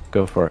 then?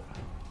 Go for it.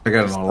 I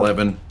got an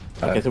 11.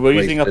 Okay, so we're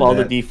using up wasted all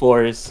that. the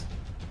D4s.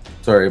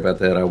 Sorry about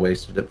that. I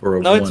wasted it for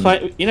a No, one. it's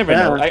fine. You never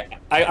know.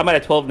 I'm at a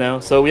 12 now,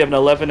 so we have an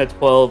 11, a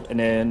 12, and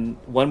then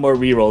one more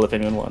reroll if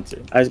anyone wants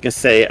it. I was gonna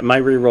say my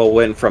reroll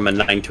went from a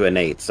 9 to an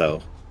 8,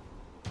 so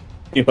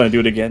You want to do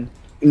it again?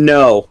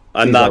 no,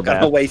 I'm Please not don't gonna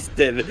bad. waste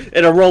it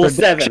in a roll of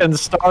 7. Prediction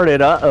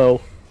started.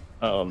 Oh.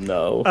 Oh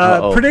no.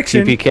 Uh-oh.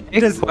 Prediction.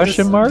 TPK?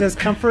 Question mark? Does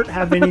Comfort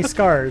have any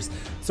scars?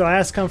 So I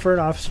asked Comfort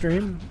off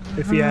stream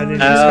if he had any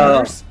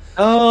Oh. scars.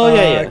 Oh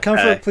yeah.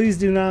 Comfort, Okay. please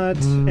do not.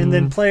 And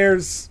then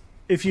players,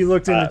 if you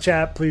looked in the Uh,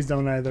 chat, please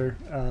don't either.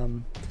 Oh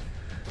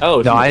No,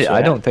 it's in the I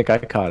chat. don't think I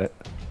caught it.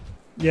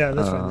 Yeah,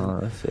 that's fine.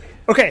 Let's see.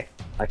 Okay.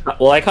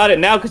 Well, I caught it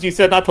now because you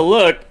said not to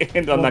look,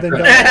 and I'm Well, not. then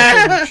Gonna,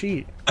 don't also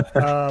cheat.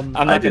 I'm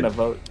I not did. gonna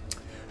vote.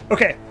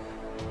 Okay.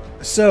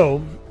 So,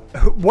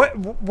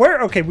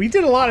 where? Okay, we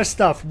did a lot of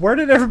stuff. Where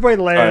did everybody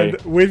land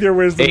Alright. with your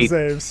wisdom 8.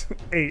 saves?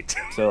 8.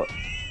 So,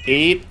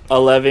 8,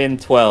 11,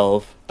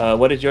 12.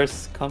 What is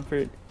yours,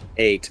 Comfort?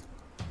 8.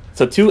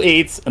 So 2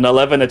 8s, an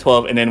 11, a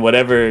 12, and then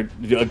whatever a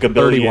gabillion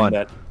 31.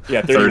 that.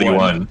 Yeah, 31.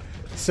 31.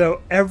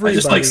 So I everybody.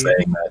 just like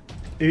saying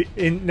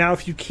that. Now,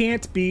 if you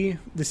can't be,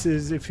 this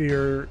is if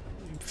you're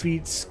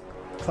feats,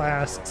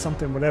 class,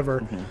 something,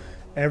 whatever.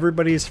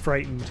 Everybody is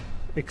frightened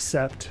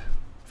except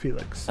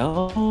Felix.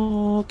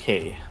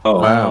 Okay. Oh,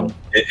 Wow.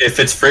 If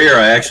it's freer,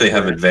 I actually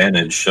have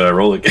advantage. Should I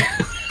roll again?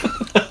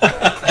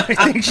 I think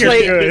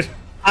Actually, you're good.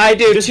 I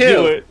do Just too.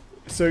 do it.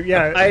 So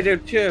yeah, I do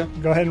too.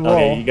 go ahead and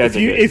Okay, roll. you guys if are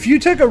you good. if you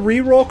took a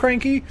re-roll,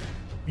 Cranky,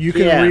 you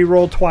can Yeah.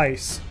 re-roll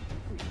twice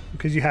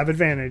because you have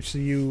advantage. So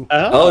you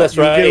Oh, that's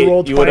you right. get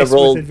rolled You would twice have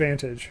rolled. with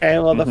advantage. Okay,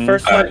 well the Mhm.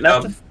 first one, Alright,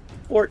 not the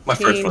 14. My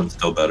first one's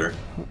still better.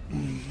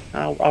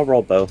 I'll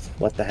roll both.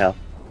 What the hell?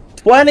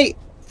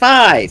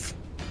 25.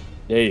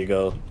 There you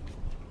go.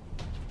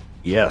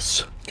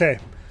 Yes. Okay,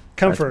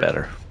 comfort. That's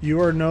better. You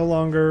are no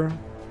longer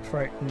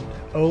frightened.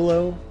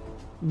 Olo,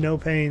 no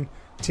pain.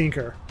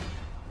 Tinker,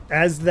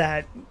 as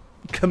that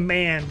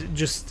command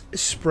just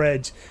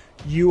spreads,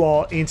 you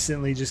all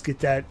instantly just get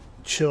that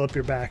chill up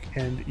your back,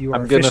 and you are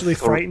I'm gonna officially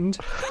throw- frightened.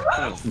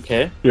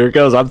 Okay. Here it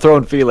goes. I'm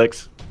throwing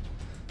Felix.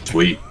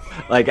 Sweet.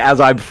 Like as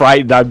I'm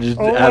frightened, I'm just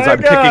Oh as my I'm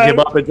picking God. him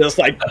up and just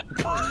like.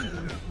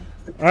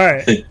 All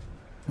right.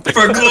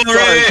 For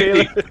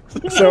glory!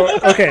 So,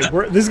 okay,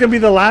 this is gonna be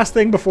the last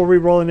thing before we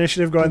roll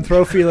initiative. Go ahead and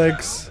throw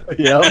Felix.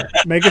 Yep.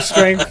 Make a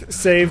strength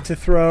save to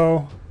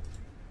throw,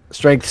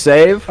 Strength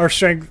save. or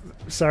strength.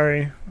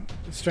 Sorry,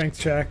 strength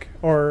check,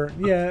 or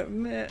yeah.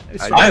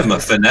 I have a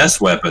finesse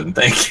weapon,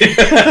 thank you.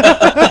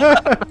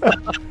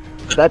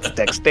 That's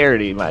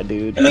dexterity, my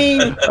dude.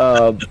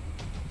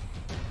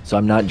 So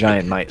I'm not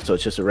giant might, so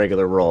it's just a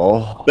regular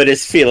roll. But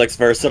is Felix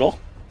versatile?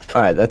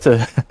 All right, that's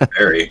a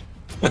Very.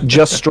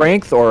 just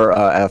strength or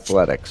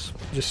athletics.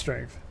 Just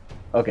strength.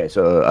 Okay,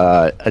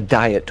 so a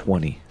die at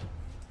 20.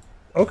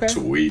 Okay.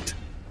 Sweet.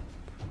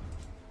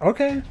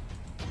 Okay.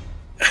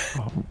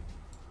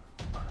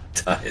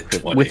 Die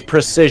 20. With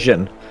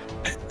precision.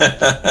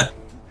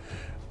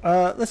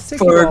 Let's take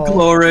For you all.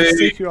 glory. Let's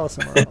take you all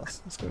somewhere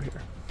else. Let's go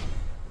here.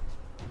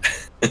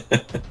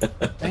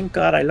 Thank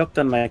God I looked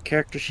on my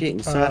character sheet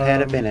and saw it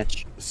had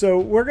advantage. So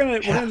we're gonna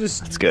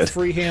just that's good.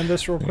 freehand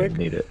this real quick.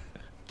 Need it.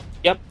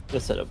 Yep.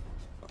 Just set up.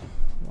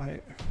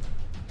 Right.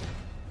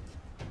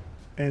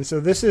 And so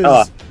this is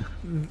Oh.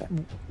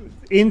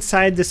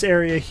 inside this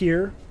area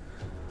here.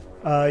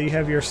 You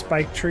have your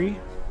spike tree.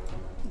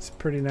 It's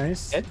pretty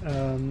nice. Okay.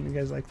 You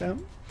guys like that?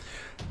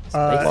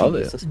 Love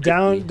it. This is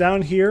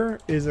Down here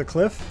is a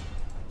cliff.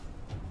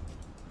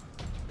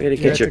 Way to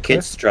You're get at your the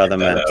kids cliff? to draw the Get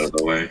that out maps. of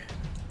the way.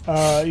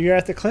 You're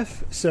at the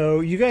cliff, so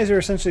you guys are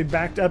essentially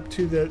backed up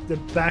to the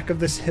back of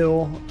this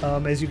hill,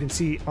 as you can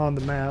see on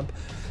the map.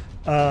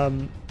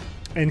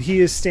 And he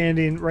is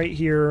standing right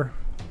here,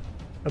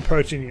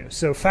 approaching you.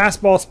 So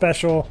fastball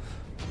special.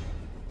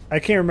 I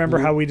can't remember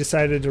how we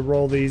decided to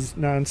roll these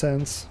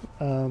nonsense.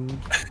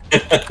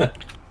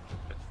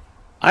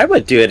 I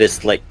would do it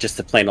as like just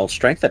a plain old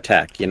strength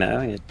attack, you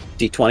know,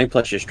 D20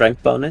 plus your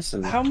strength bonus,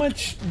 and How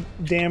much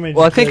damage?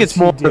 Well, I think does it's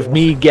more he of deal?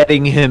 me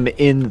getting him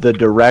in the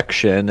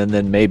direction, and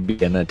then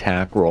maybe an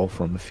attack roll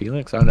from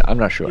Felix. I'm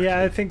not sure. Yeah,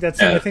 I think that's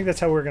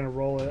how we're gonna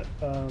roll it.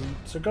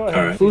 So go ahead.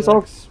 Alright.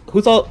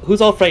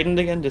 Who's all frightened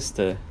again? Just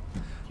to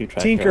keep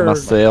track. Tinker.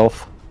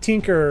 Myself.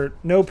 Tinker,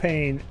 no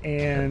pain,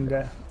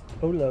 and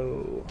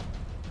Olo.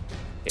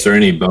 Is there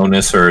any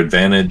bonus or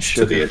advantage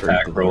to the Sugar for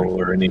attack glory.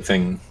 roll or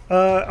anything?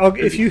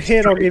 If you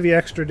hit, I'll give you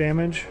extra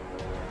damage.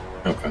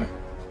 Okay.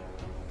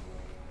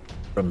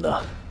 From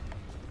the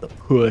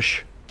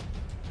push.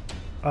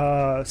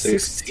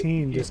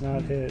 16 does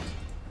not hit.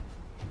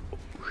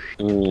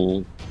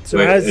 Mm, So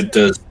Wait, as it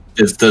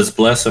does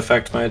bless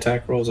affect my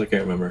attack rolls? I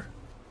can't remember.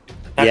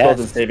 Attack Yes. rolls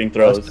and saving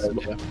throws.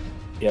 Yeah.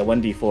 Yeah,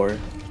 1d4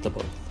 to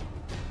both.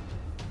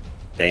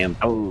 damn.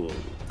 Oh.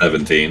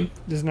 17.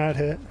 Does not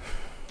hit.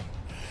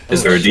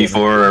 Is there a D4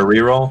 or a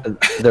reroll?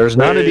 There's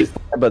not a There is-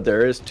 D4, but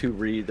there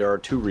are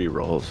two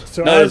re-rolls.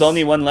 So No, there's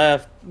only one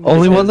left.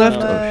 Only one left?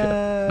 Uh,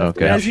 Oh, shit.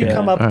 Okay. As you Yeah.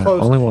 come up All right,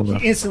 close, only one he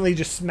left. instantly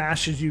just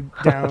smashes you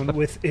down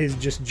with his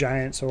just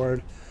giant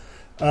sword.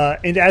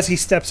 And as he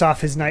steps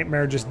off, his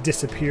nightmare just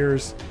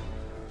disappears.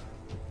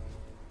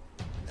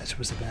 That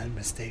was a bad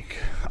mistake.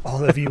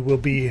 All of you will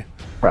be.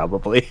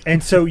 Probably.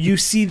 And so you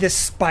see this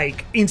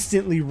spike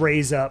instantly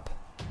raise up,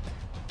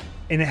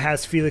 and it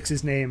has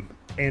Felix's name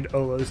and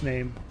Olo's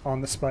name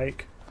on the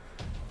spike.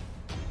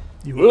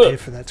 You will pay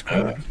for that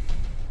squad.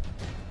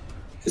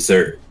 Is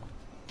there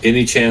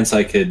any chance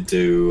I could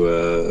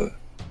do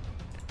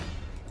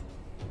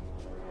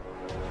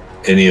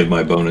any of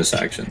my bonus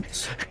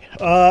actions?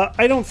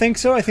 I don't think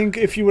so. I think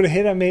if you would have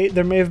hit,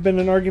 there may have been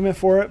an argument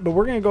for it, but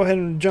we're going to go ahead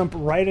and jump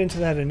right into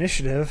that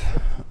initiative.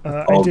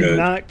 I All did good.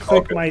 not All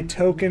click good. my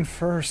token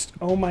first.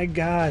 Oh my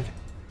god.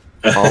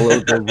 Follow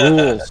the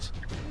rules.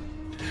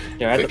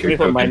 Yeah, I had to Click your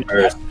put mine.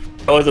 token first.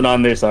 I wasn't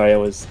on there. Sorry, I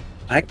was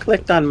I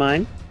clicked on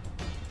mine.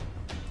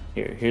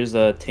 here. Here's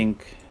a Tink.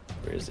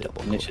 Where is it?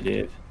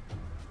 Initiative.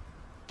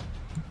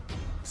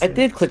 I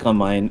did click on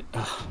mine.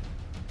 Ugh.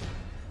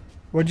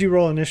 What'd you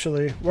roll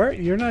initially? Where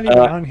you're not even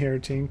Uh, on here,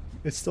 Tink.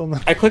 It's still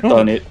not. I clicked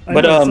on it, I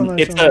but know, still not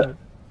it's showing a. up.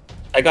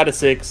 I got a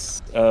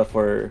 6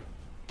 for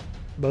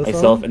Both of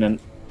myself, them? and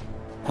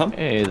then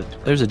Hey,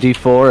 there's a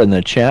D4 in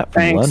the chat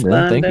from Thanks,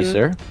 London. Thank you,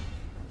 London. sir.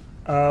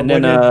 and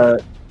what then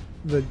did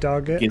the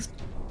dog get? it's-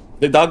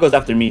 the dog goes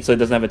after me, so it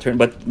doesn't have a turn.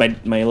 But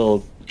my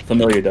little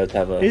familiar does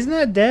have a. Isn't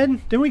that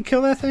dead? Didn't we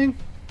kill that thing?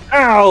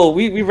 Ow!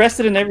 We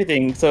rested and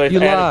everything, so if You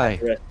I had lie.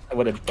 a rest, I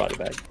would have brought it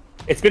back.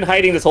 It's been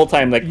hiding this whole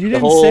time, like You the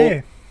didn't whole.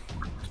 say.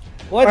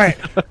 What? All right,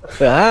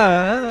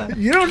 Ah.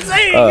 you don't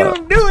say it. Uh, You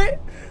don't do it.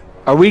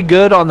 Are we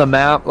good on the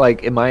map?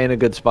 Like, am I in a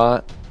good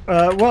spot?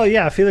 Well,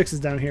 yeah. Felix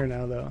is down here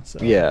now, though. So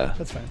Yeah.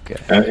 that's fine.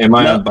 Am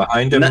I No,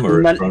 behind him or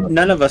in front of him?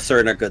 None of us are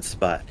in a good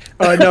spot.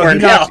 No, Or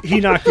now. he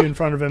knocked you in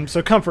front of him.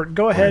 So Comfort,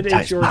 go ahead.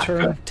 tight It's your spot.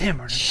 turn. Damn,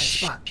 we're in a tight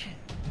spot.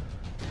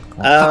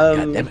 Oh, fuck,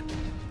 Um, God damn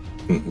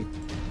it.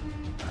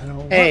 I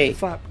don't Hey, what the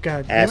fuck,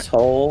 God. damn it.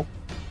 Asshole.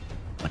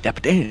 Oh, damn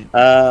it,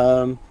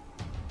 damn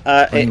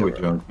it. Language,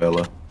 young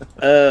fella.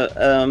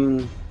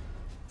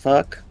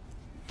 Fuck.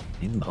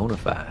 He's bona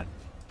fide.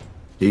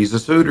 He's a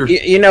suitor.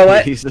 You know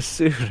what? He's a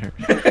suitor.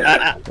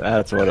 Uh,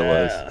 That's what it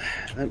was.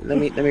 let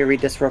me read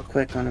this real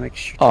quick. I want to make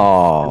sure.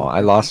 Oh, I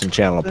lost some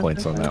channel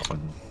points on that one.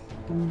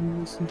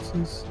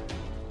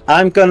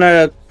 I'm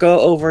gonna go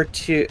over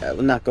to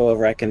not go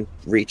over. I can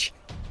reach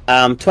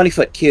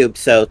 20-foot cube.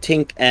 So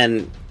Tink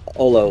and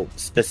Olo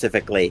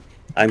specifically.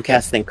 I'm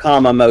casting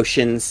calm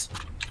emotions,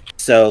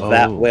 so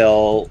that Oh.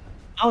 will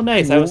Oh,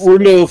 nice. I was.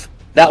 remove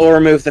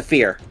the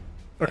fear.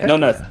 Okay. No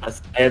nuts.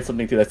 I had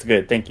something too. That's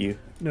good. Thank you.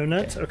 No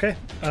nuts. Okay.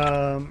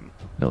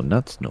 No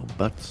nuts, no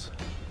butts.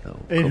 No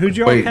And who'd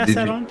you all Wait, cast did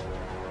that you-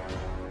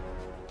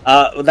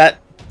 on? That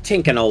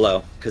Tink and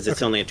Olo, because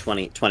it's only a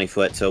 20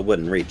 foot, so it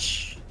wouldn't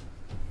reach.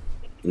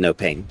 No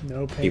pain,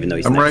 No pain. even though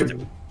he's I'm next right. to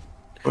him.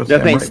 What's No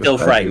that? pain, I'm right still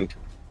beside frightened.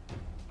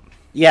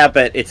 Yeah,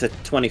 but it's a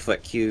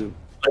 20-foot cube.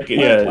 Like,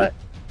 yeah, What?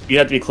 you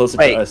have to be closer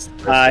Wait, to us.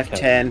 5,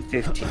 10,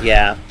 15.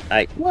 Yeah,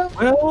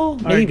 Well,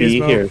 right, maybe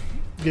Gizmo. here.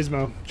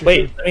 Gizmo. it's your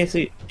Wait, turn. let me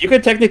see. You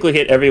could technically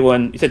hit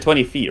everyone. You said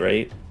 20 feet,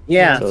 right?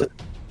 yeah. So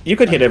you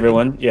could hit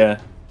everyone. Yeah.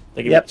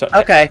 Like if Yep. you-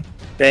 Okay.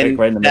 Then Like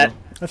right in the that. middle.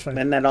 That's fine.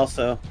 Then that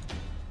also.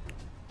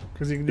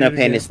 'Cause you can do No it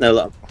pain again. is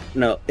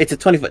no. It's a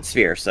 20-foot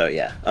sphere, so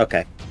yeah.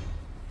 Okay.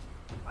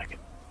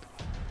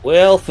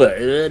 Well,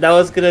 that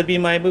was gonna be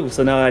my move,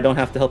 so now I don't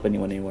have to help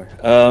anyone anymore.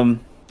 Gizmo.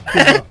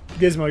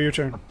 Gizmo, your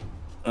turn.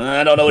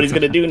 I don't know what he's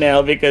gonna do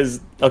now because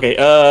okay.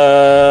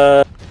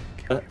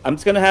 I'm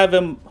just gonna have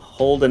him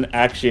hold an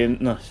action.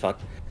 No, fuck.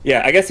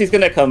 Yeah, I guess he's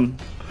gonna come.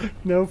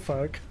 No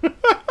fuck.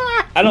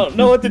 I don't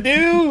know what to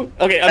do.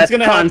 Okay, I'm That's just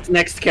gonna Khan's have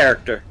next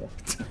character.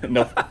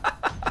 no.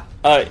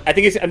 I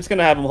think I'm just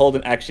gonna have him hold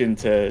an action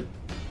to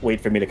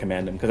wait for me to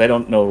command him because I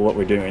don't know what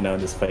we're doing right now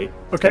in this fight.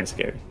 It's Okay. kind of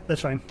scary.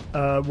 That's fine.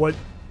 What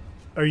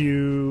are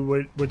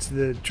you? What's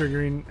the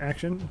triggering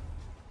action?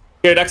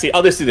 Here, actually,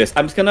 I'll just do this.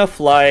 I'm just gonna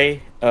fly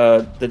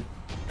the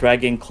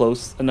dragon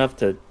close enough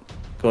to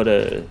go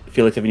to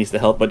Felix if he needs to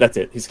help, but that's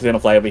it. He's gonna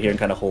fly over here and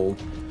kind of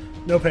hold.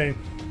 No pain.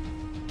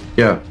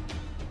 Yeah.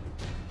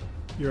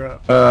 You're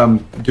up.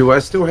 Do I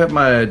still have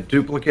my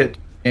duplicate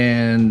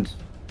and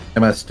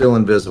am I still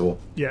invisible?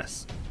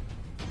 Yes.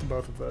 To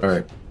both of those. All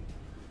right.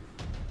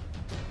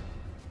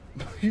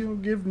 You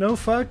don't give no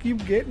fuck. You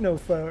get no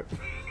fuck.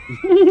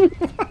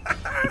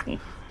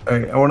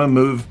 I want to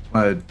move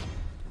my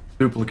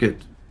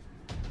duplicate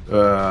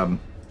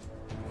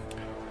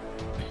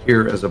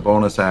here as a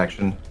bonus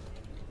action.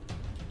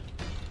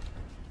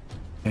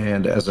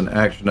 And as an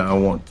action, I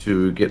want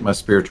to get my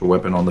spiritual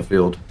weapon on the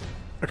field.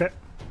 Okay.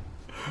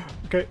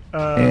 Okay.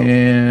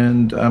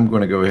 And I'm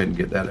going to go ahead and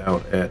get that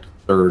out at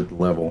 3rd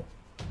level.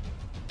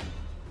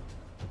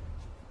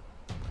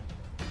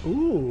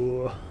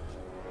 Ooh.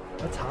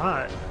 That's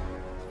hot.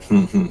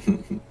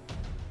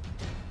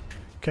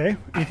 Okay.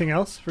 Anything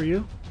else for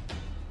you?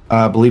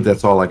 I believe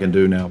that's all I can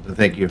do now. But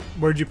thank you.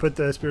 Where'd you put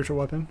the spiritual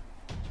weapon?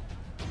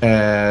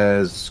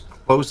 As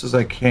close as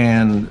I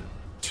can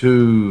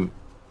to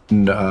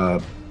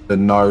the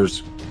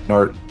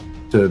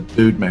to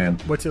Dude Man.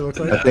 What's it look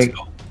like?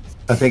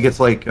 I think it's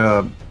like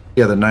the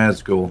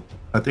Nazgul.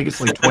 I think it's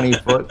like 20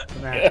 foot.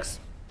 Max.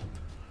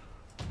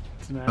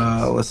 It's an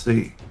axe. Let's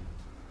see.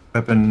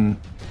 Weapon.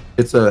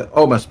 It's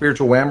my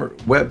spiritual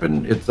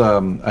weapon. It's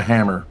a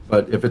hammer,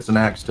 but if it's an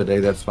axe today,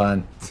 that's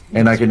fine.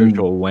 And I can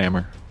Spiritual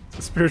whammer.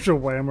 Spiritual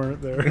whammer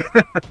there.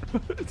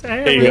 It's a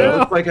hammer There you go. now.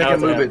 looks like I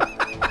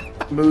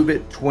can move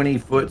it 20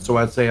 foot. So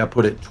I'd say I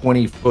put it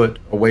 20 foot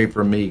away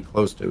from me,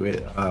 close to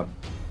it.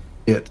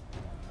 It's a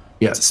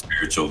Yes,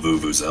 spiritual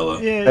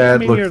vuvuzela. Yeah, I that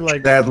mean, looks you're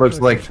like that looks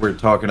like we're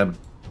talking about.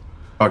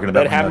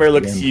 That hammer nuts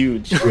looks again.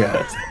 huge.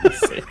 Yeah.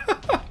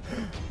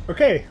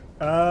 Okay,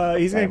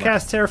 he's gonna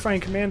cast Terrifying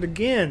Command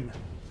again.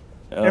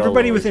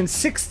 Everybody Oh, within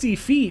 60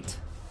 feet,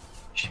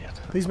 Shit.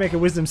 please make a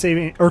Wisdom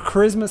saving or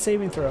Charisma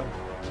saving throw.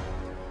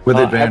 With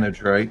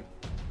advantage, right?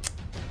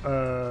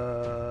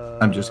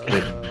 I'm just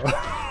kidding.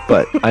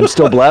 But I'm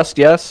still blessed,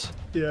 yes?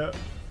 Yeah,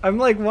 I'm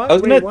like, what? I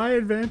was Wait, gonna- why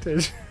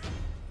advantage?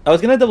 I was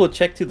gonna double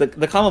check too.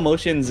 The calm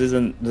emotions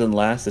doesn't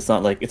last. It's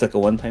not like it's like a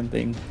one-time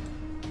thing.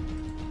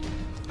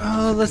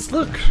 Let's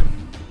look.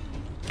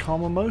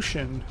 Calm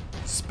Emotion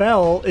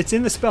spell. It's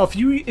in the spell.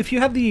 If you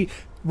have the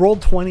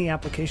Roll20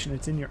 application,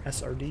 it's in your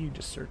SRD. You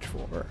just search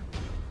for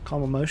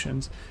Calm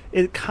Emotions.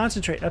 It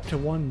concentrate up to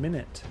 1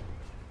 minute.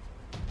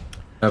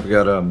 I've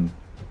got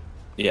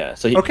Yeah.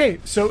 So Okay,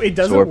 so it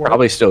doesn't So we're work.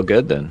 probably still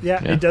good then.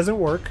 Yeah, it doesn't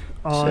work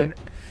on Sick.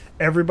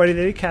 everybody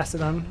that he cast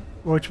it on,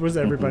 which was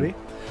everybody.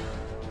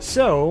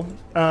 So,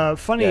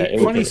 funny Yeah,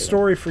 it funny would-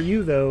 story for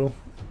you though,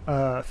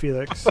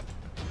 Felix.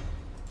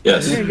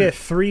 Yes. You're gonna get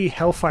 3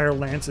 Hellfire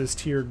Lances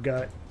to your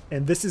gut,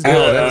 and this is Oh,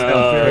 gonna that be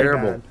sounds very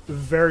terrible. bad.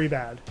 Very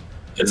bad.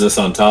 Is this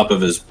on top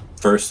of his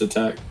first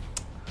attack?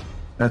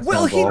 that Well,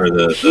 sounds he, awful. Or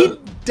the- he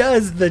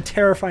does the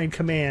Terrifying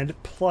Command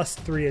plus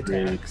 3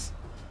 attacks.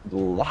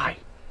 Lie.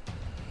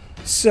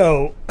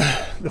 So,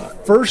 the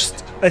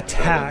first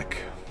attack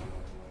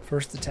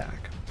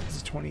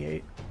is a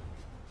 28.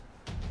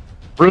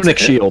 Runic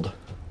shield.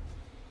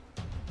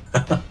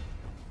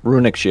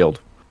 Runic shield.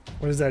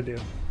 What does that do?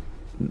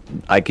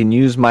 I can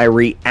use my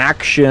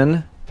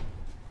reaction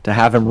to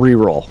have him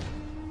reroll.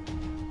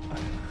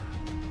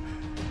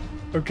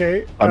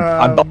 Okay.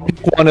 I'm bumping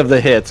one of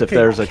the hits if okay,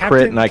 there's a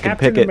crit and I can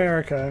Captain pick it.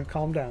 America,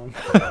 calm down.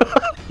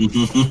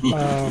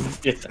 Yeah.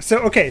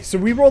 So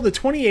we rolled a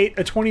 28,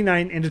 a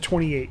 29, and a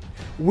 28.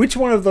 Which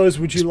one of those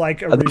would you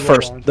like a The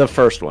reroll on?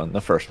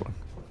 first one.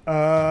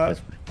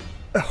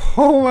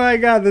 Oh my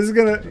god, this is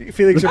gonna...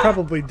 Felix, you're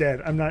probably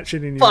dead. I'm not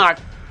shitting you. Fuck.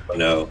 Oh,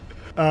 no.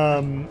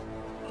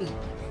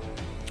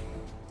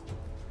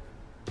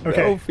 Okay,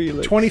 Go,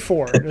 Felix.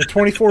 24. The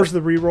 24 is the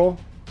reroll.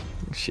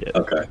 Shit.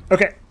 Okay.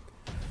 Okay.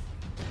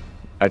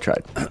 I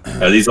tried.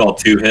 Are these all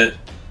 2 hit?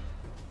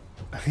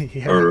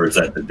 Yeah. Or is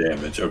that the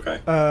damage? Okay.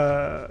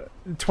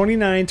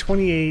 29,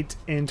 28,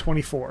 and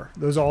 24.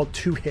 Those all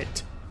 2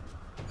 hit.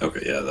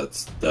 Okay, yeah,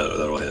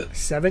 that'll hit.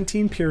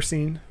 17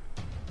 piercing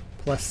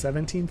plus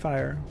 17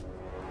 fire.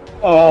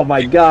 Oh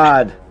my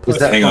god. Was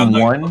that Hang from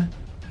on. one?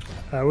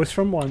 That was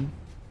from 1.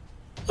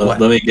 Let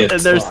me get.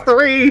 And there's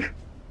 3.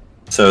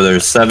 So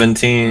there's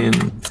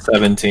 17,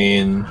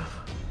 17.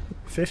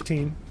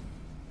 15.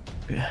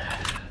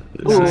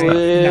 Ooh.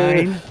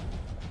 9,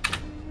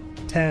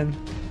 10,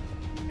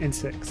 and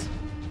 6.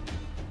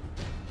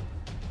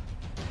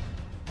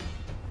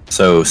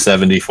 So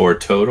 74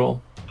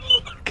 total.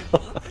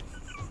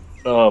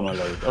 Oh my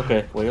god.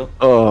 Okay. Well.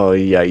 Oh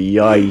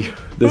yay.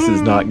 This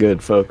is not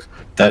good, folks.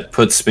 That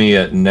puts me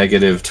at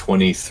negative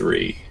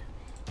 23.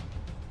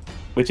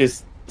 Which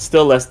is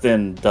still less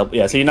than double.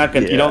 Yeah. So you're not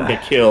gonna. You don't Yeah.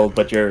 get killed,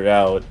 but you're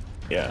out.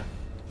 Yeah.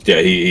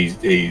 Yeah, he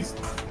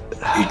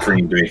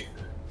creamed me.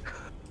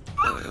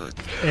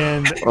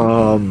 And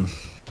Can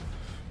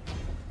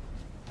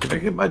I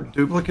get my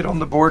duplicate on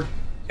the board?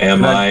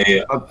 Am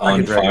I I on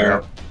can drag it fire?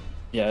 out.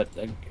 Yeah.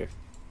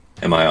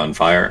 Am I on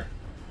fire?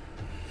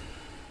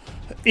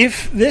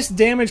 if this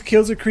damage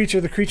kills a creature,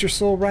 the creature's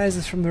soul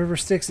rises from the river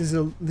Styx as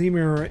a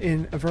lemur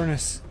in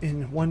Avernus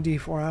in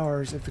 1d4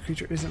 hours. If the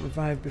creature isn't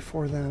revived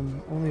before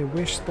them, only a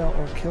wish spell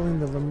or killing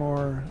the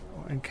lemur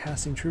and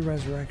casting true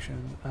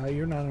resurrection.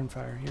 You're not on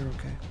fire. You're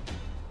okay.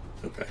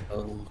 Okay.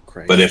 Oh,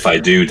 Christ. But if I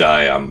do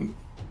die, I'm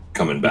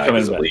coming back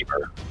coming as a back.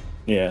 lemur.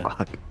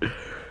 Yeah.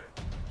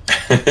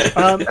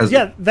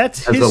 Yeah,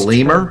 that's As his a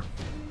lemur? turn.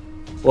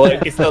 Well,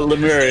 it's the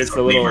lemur. It's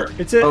the little. Lemur.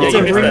 It's a, Oh, it's a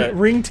okay.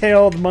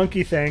 ring-tailed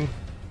monkey thing.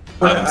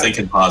 I'm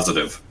thinking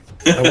positive.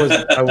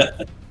 I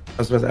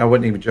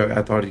wasn't even joking.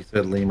 I thought he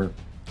said lemur.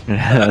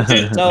 I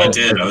did. No. I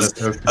did. I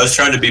was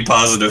trying to be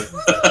positive.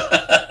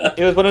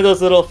 It was one of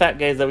those little fat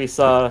guys that we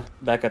saw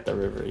back at the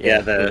river.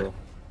 Yeah, the-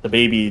 the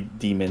baby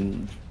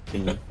demon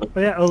thing. Oh,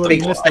 yeah, oh, look,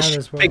 Big you missed that flesh,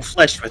 as well. big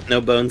flesh with no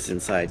bones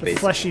inside, The basically.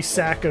 fleshy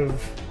sack of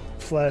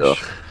flesh. Ugh.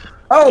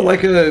 Oh,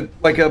 like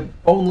a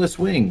boneless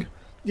wing.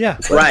 Yeah.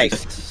 Right.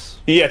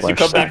 Yes, you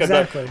come back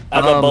Exactly.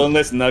 as a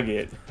boneless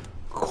nugget.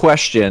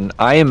 Question: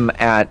 I am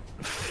at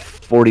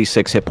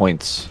 46 hit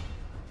points.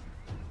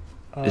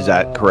 Is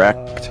that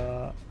correct?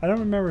 I don't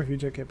remember if you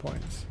took hit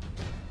points.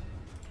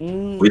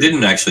 We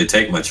didn't actually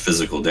take much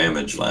physical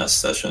damage last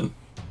session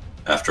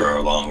after our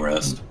long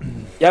rest.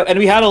 Yeah, and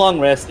we had a long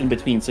rest in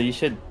between, so you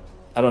should.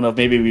 I don't know if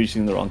maybe we were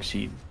using the wrong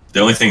sheet. The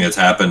only thing that's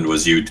happened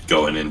was you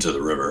going into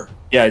the river.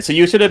 Yeah, so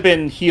you should have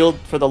been healed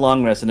for the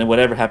long rest, and then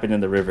whatever happened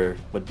in the river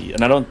would be.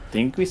 And I don't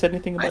think we said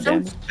anything I about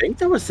don't damage. think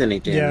there was any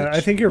damage. Yeah,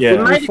 I think you're, Yeah.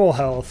 you're full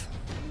health.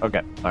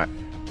 Okay. All right.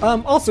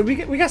 Also, we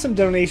got some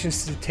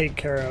donations to take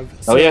care of.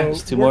 Oh, yeah,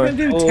 there's two more. We're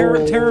gonna do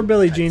Oh, Tara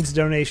Billy Jean's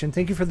donation.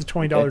 Thank you for the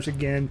 $20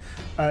 again.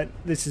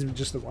 This is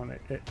just the one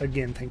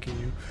again. Thanking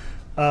you.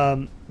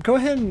 Go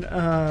ahead and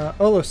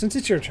Olo, since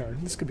it's your turn,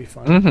 this could be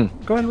fun.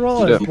 Mhm. Go ahead and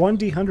roll a Yeah.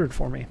 1d100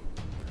 for me.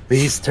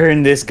 Please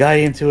turn this guy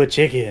into a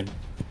chicken.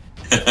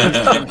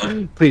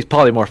 Please,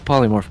 polymorph.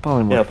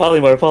 Yeah,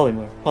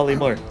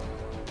 polymorph.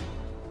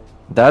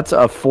 That's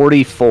a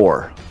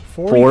 44.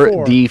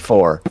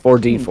 44.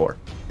 4d4.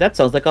 That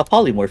sounds like a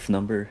polymorph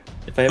number.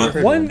 If I ever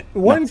heard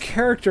One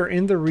character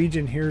in the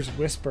region hears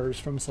whispers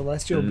from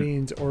celestial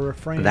beings or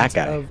refrains That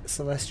guy. of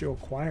celestial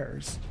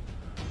choirs.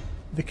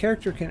 The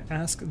character can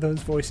ask those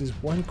voices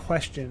one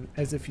question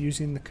as if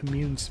using the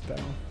commune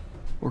spell.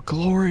 Or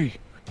glory.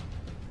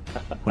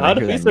 When How I do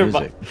hear we that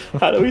survive? music.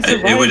 How do we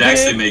survive? It would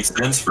actually it? make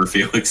sense for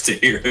Felix to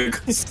hear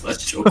a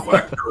celestial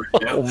choir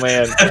right now. Oh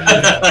man.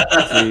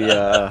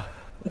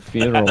 The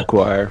funeral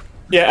choir.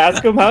 Yeah,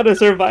 ask him how to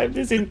survive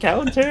this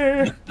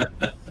encounter.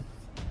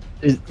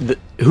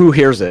 Who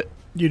hears it?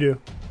 You do.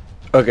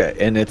 Okay,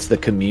 and it's the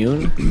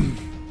commune.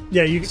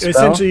 Yeah, you Spell?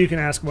 essentially you can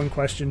ask one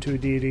question to a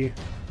deity.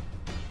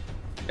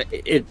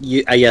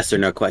 A yes or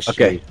no question.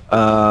 Okay.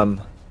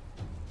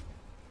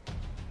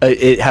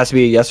 It has to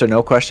be a yes or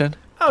no question.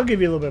 I'll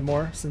give you a little bit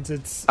more since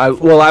it's I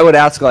would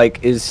ask,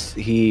 like, is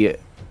he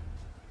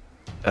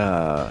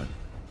not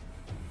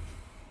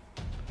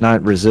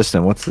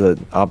resistant? What's the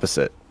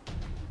opposite?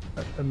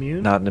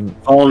 immune. Not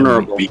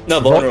Vulnerable. No,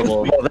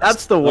 vulnerable. Well,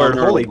 that's the word.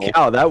 Holy Vulnerable.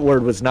 cow! That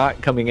word was not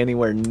coming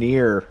anywhere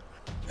near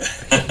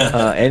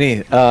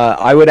any.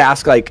 I would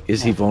ask, like,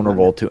 is he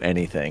vulnerable to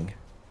anything?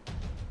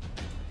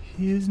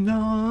 He is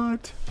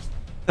not.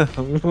 All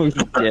Go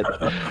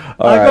right.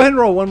 ahead and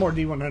roll one more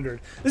D100.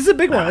 This is a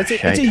big one. It's a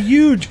Okay.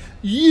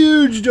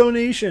 huge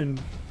donation.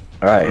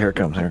 All right, here it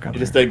comes. Here it Is comes.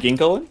 this the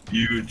ginkgo one?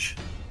 Huge.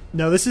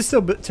 No, this is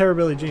still Terra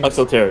Billy Jean. Oh,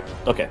 still Terra.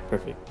 Okay,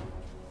 perfect.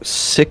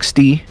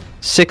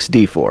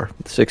 64.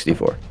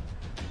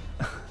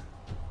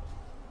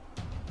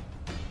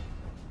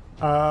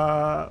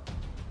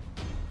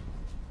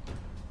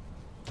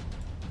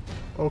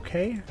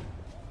 Okay.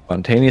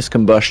 Spontaneous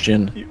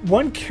combustion.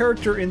 One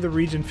character in the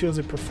region feels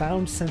a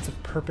profound sense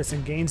of purpose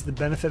and gains the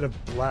benefit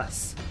of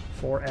bless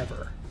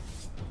forever.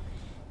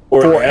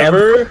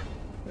 Forever?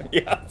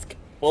 Yeah.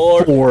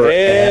 Forever.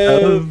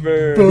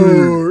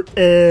 Forever.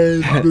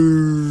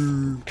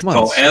 Come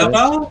on.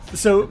 Forever?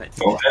 So,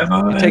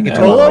 Forever. Take it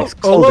to Olo, Alex.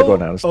 Clothes are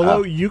going out of style.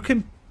 Olo, you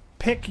can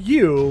pick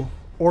you,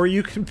 or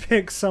you can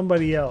pick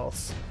somebody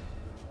else.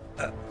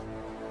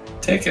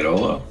 Take it,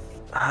 Olo.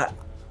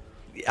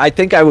 I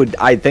think I would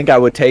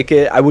take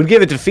it. I would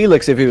give it to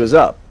Felix if he was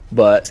up,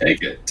 but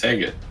Take it.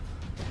 Take it.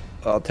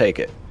 I'll take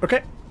it.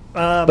 Okay.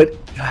 But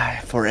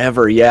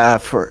forever, yeah.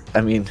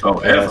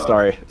 Forever.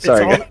 Sorry, It's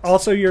guys.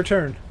 also your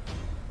turn.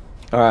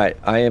 All right,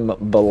 I am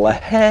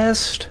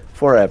blessed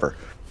forever.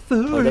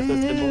 Oh, that's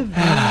a symbol.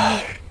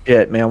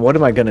 Shit, man, what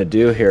am I gonna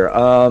do here?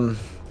 I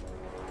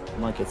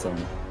might get some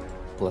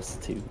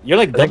blessed too. You're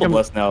like double I'm-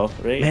 blessed now,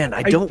 right? Man,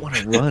 I don't want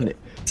to run it.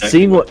 Technically.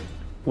 Seeing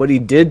what he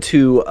did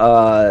to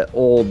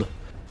old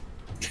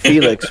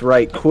Felix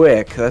right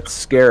quick, that's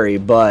scary.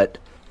 But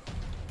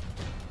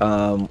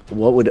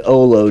what would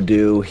Olo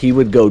do? He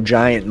would go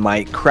giant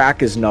might, crack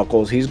his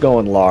knuckles. He's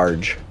going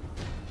large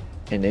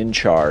and in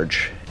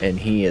charge, and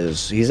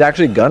he's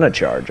actually gonna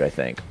charge, I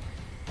think.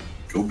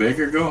 Go big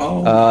or go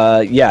home.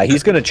 Yeah,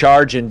 he's gonna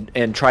charge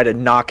and try to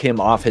knock him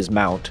off his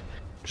mount.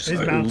 Just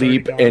His mount's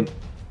leap already and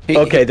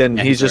okay, then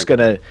Yeah, he's just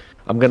already-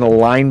 I'm gonna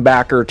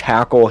linebacker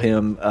tackle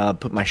him,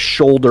 put my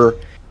shoulder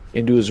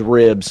into his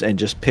ribs and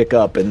just pick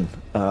up and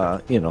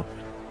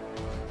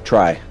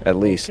try at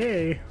least.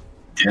 Okay.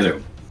 Get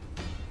him.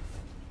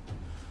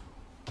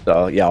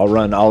 So yeah,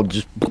 I'll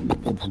just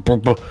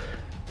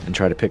and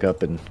try to pick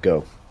up and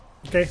go.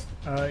 Okay.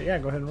 Yeah,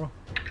 go ahead and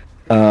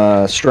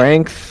roll.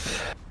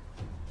 Strength.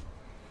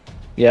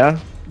 Yeah.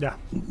 Yeah.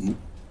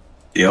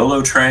 The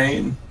Olo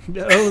train.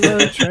 Olo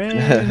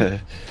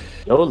train.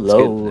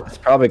 YOLO. It's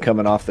probably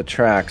coming off the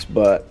tracks,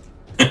 but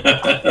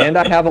and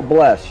I have a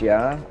bless,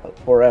 yeah,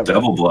 forever.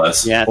 Double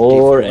bless. Yeah.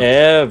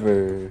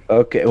 Forever.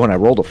 Okay, when I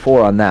rolled a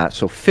 4 on that,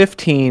 so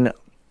 15,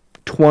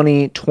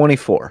 20,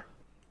 24.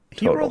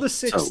 He Total. rolled a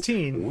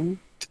 16.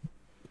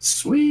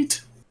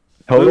 Sweet.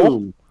 Total?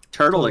 Boom.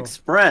 Turtle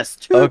Express.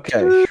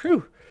 Okay.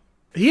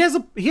 He has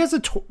a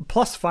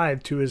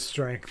 +5 to his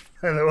strength,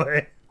 by the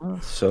way.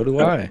 So do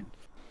I.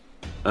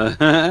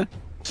 Uh-huh.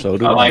 So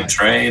do I I. like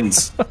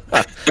trains.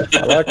 I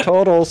like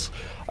totals.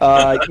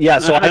 Yeah,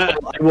 so I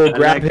will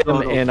grab like him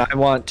totals. and I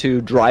want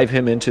to drive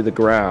him into the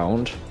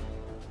ground.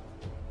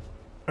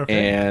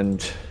 Okay.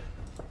 And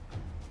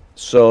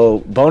so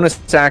bonus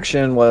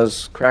action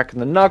was cracking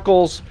the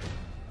knuckles.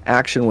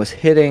 Action was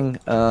hitting.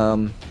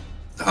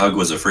 Hug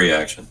was a free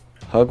action.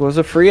 Hug was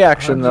a free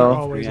action Hugs are though.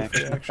 always a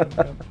free action.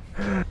 Yep.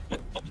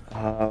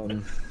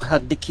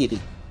 Hug the kitty.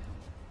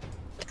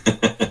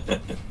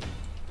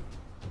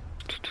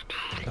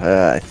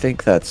 I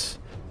think that's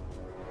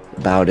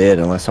about it,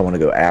 unless I want to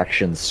go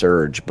action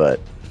surge. But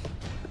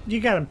You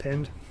got him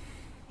pinned.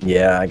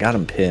 yeah, I got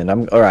him pinned.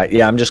 I'm all right.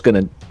 Yeah, I'm just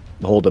gonna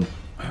hold him.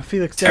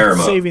 Felix, Tear death him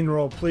up. saving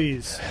roll,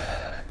 please.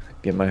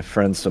 Give my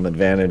friend some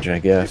advantage, I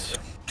guess.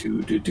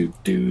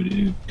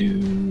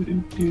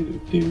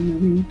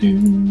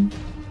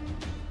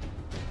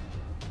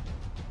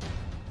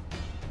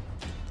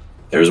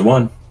 There's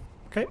one.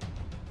 Okay.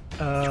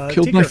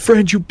 Killed my Tinker.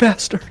 friend, you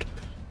bastard.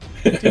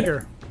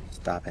 Tinker.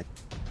 Stop it.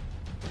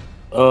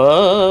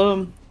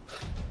 Well,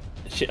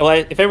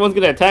 if everyone's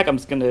gonna attack, I'm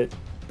just gonna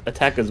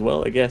attack as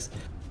well, I guess.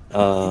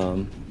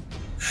 I'm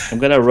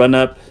gonna run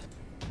up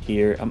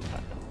here.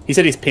 He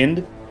said he's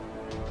pinned.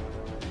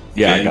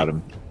 Yeah, I Okay. got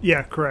him.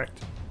 Yeah, correct.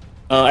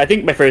 I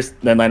think my first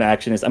line of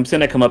action is I'm just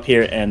gonna come up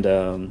here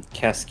and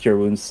cast Cure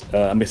Wounds.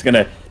 I'm just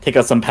gonna take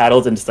out some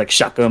paddles and just like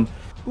shock him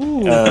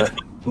Ooh.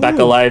 back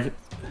Ooh. alive.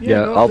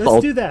 Yeah, no,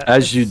 I'll do that.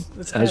 As Let's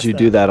as cast you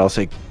do that, I'll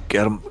say,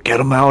 get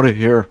him out of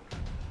here.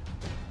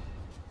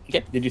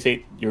 Okay. Did you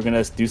say you were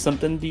gonna do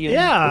something?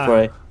 Yeah. Before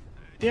I...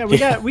 Yeah, we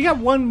got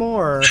one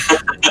more.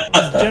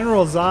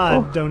 General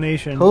Zod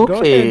donation. Go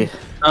Okay. ahead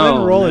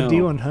and roll no. a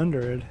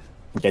D100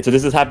 Okay. So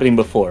this is happening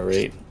before,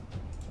 right?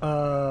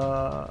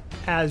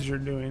 as you're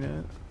doing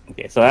it.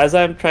 Okay. So as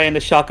I'm trying to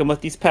shock him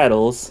with these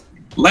paddles,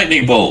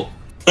 Lightning bolt.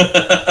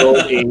 roll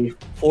a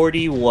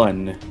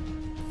 41.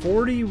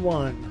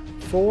 41.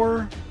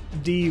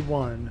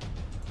 4D1.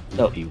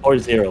 No,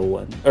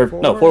 401. Or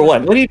no, Four-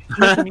 41. What do you?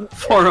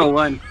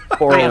 401.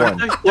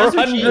 401. Those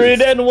are cheese.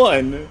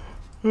 401.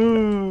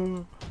 Hmm.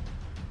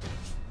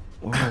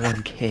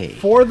 401k.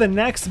 For the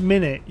next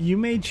minute, you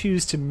may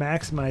choose to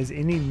maximize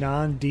any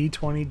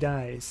non-D20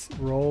 dice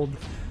rolled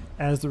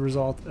as the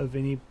result of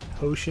any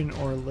potion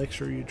or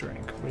elixir you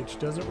drink, which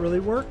doesn't really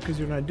work because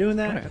you're not doing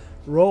that. Right.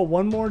 Roll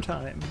one more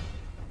time.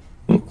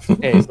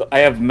 Okay, so I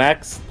have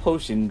max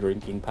potion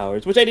drinking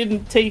powers, which I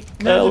didn't take.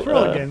 No, just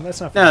roll again. That's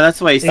not fair. No, that's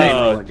why he's saying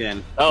Oh. roll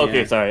again. Oh, okay,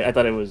 Yeah. sorry. I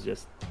thought it was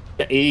just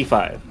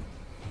 85.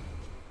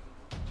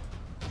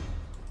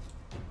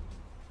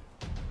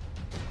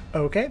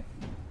 Okay.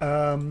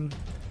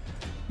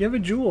 You have a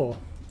jewel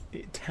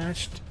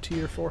attached to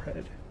your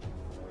forehead.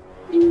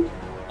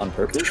 On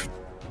purpose?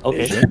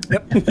 Okay.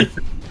 Yep.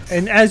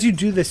 And as you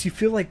do this, you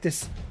feel like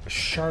this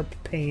sharp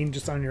pain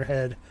just on your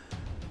head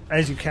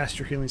as you cast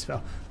your healing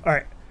spell. All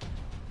right.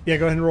 Yeah,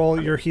 go ahead and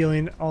roll your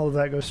healing. All of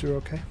that goes through,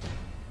 okay?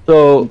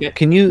 So Okay.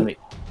 can you Wait.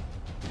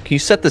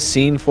 set the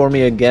scene for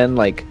me again?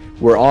 Like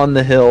we're on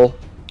the hill.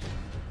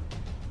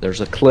 There's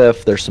a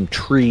cliff. There's some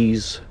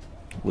trees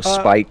with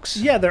spikes.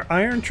 Yeah, they're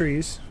iron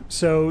trees.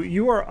 So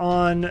you are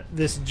on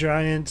this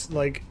giant,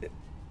 like,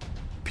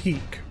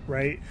 peak,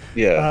 right?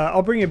 Yeah.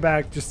 I'll bring it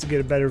back just to get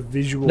a better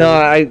visual. No,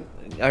 I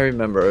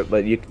remember it,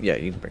 but you can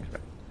bring it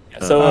back.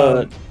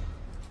 So,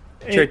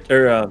 It-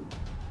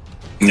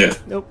 Yeah.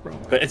 nope, wrong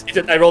one. but it's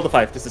I rolled a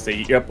 5 just to say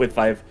you're up with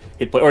 5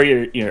 hit points, or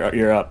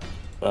you're up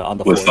on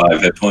the With 4.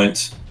 5 hit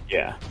points.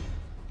 Yeah.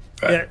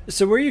 Right. Yeah,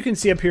 so where you can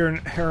see up here in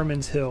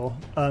Harriman's Hill,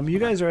 you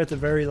guys are at the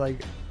very,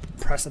 like,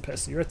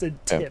 precipice. You're at the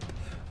tip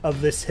of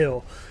this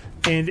hill.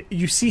 And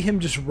you see him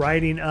just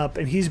riding up,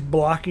 and he's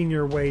blocking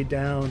your way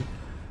down.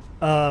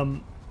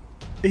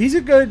 He's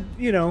a good,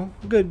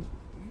 good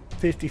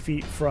 50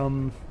 feet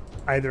from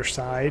either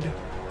side.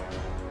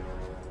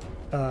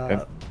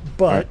 But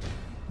Alright.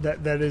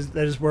 that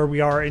is where we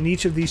are. And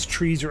each of these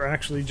trees are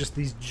actually just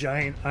these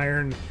giant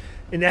iron.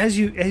 And as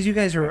you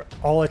guys are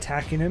all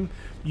attacking him,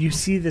 you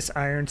see this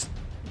iron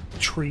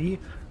tree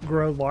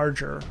grow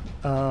larger.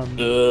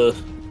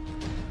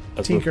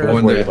 Tinker.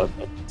 One Worry that- about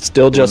that.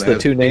 Still just the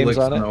Has two names Felix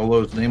on and it.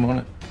 Olo's name on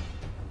it.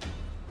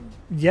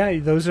 Yeah,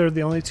 those are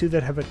the only two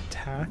that have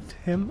attacked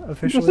him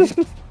officially.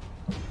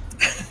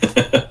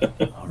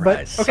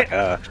 But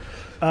okay,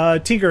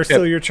 Tinker,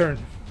 still your turn.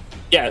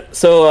 Yeah,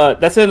 so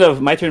that's the end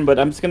of my turn, but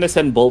I'm just gonna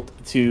send Bolt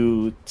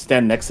to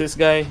stand next to this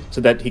guy so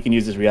that he can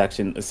use his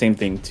reaction, the same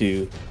thing,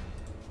 to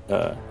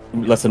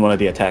lessen one of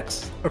the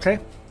attacks. Okay,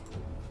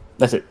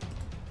 That's it.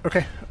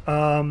 okay.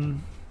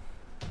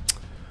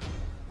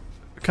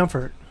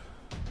 Comfort.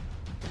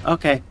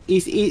 Okay,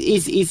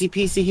 easy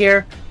peasy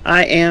here.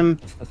 I am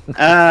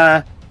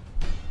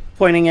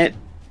pointing at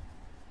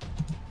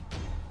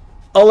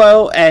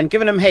Olo and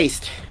giving him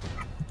haste.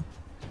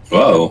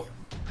 Whoa.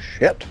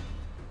 Shit.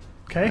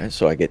 Okay. Alright,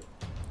 so I get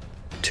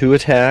 2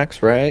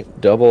 attacks, right?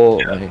 Double.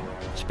 Yeah. My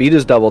speed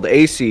is doubled.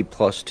 AC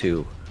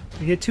 +2.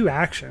 You get 2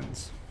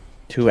 actions.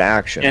 2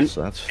 actions. And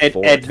so that's Ad-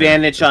 4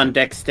 advantage attacks. on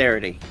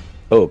dexterity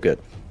Oh, good.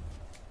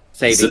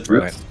 saving.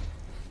 Right.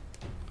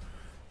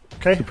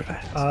 Okay. Super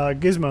fast.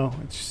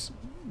 Gizmo,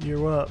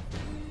 you're up.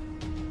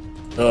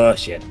 Oh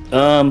shit.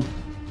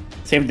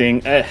 Same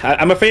thing.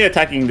 I'm afraid of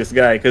attacking this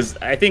guy because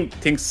I think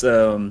Tink's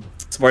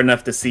smart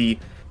enough to see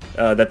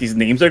that these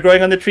names are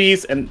growing on the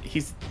trees, and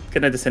he's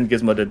gonna just send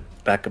Gizmo to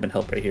back up and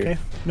help right here. Okay,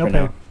 no for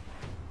pain. now.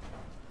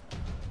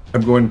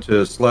 I'm going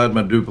to slide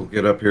my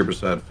duplicate up here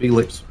beside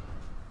Felix.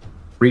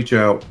 Reach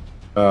out.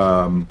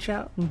 Reach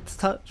out and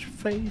touch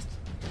face.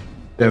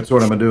 That's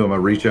what I'm gonna do. I'm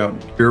gonna reach out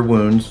and cure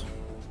wounds.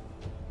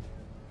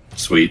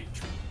 Sweet.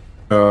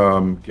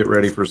 Get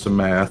ready for some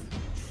math.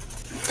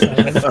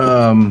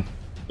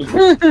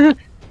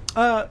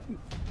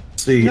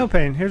 See. No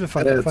pain. Here's a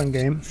fun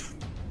game.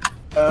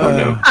 Oh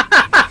no.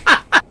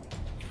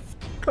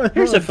 Go ahead,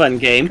 Here's roll a fun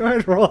game. Go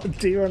ahead, roll a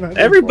D100.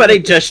 Everybody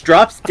just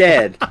drops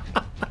dead.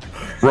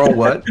 Roll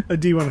what? A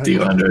D100.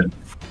 D100.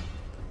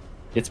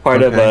 It's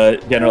part of Okay.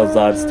 General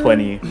Zod's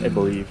 20, I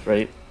believe,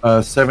 right?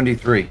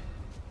 73.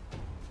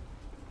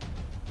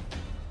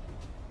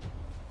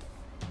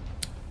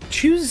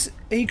 Choose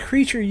a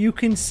creature you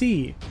can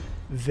see.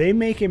 They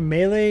make a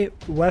melee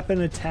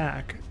weapon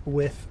attack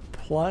with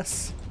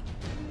plus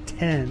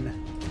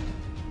 10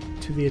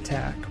 to the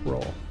attack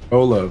roll.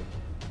 Olo.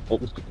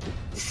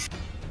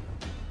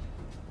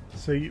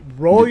 So you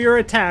roll your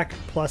attack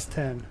plus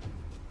 10.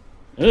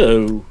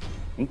 Oh,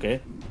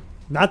 okay.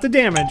 Not the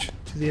damage,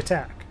 to the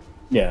attack.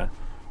 Yeah.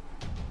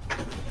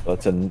 So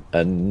it's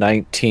a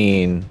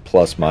 19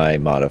 plus my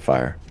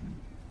modifier.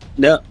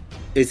 No.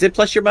 Is it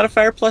plus your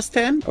modifier plus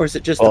 10? Or is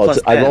it just the Oh,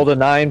 plus 10? I rolled a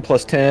 9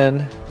 plus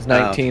 10. It's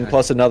 19 okay.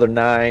 plus another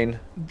 9.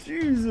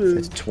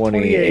 Jesus. It's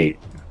 28.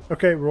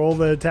 Okay, roll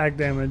the attack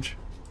damage.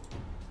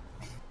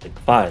 Like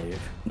 5.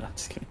 No,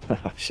 just kidding.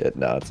 Oh, shit,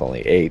 no, it's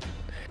only 8.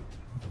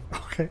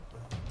 Okay.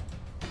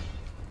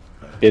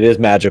 It is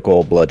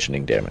magical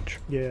bludgeoning damage.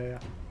 Yeah.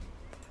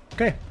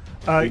 Okay.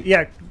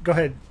 Yeah, go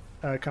ahead,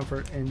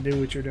 Comfort, and do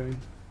what you're doing.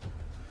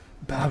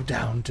 Bow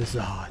down to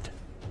Zod.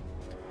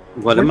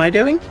 What am I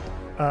doing?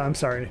 I'm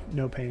sorry,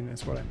 no pain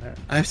is what I meant.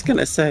 I was going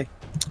to say.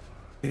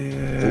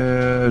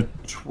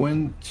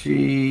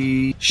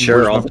 20. Sure,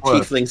 Where's all my the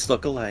plus? tieflings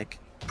look alike.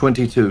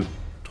 22.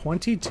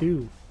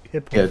 22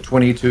 hit Yeah, points.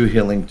 22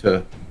 healing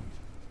to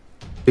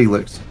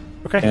Felix.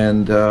 Okay.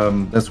 And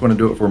that's going to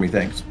do it for me.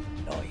 Thanks.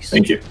 Nice.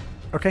 Thank you.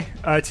 Okay,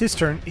 it's his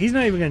turn. He's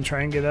not even going to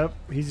try and get up.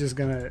 He's just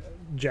going to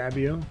jab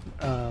you.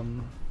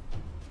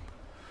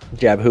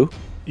 Jab who?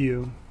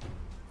 You.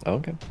 Oh,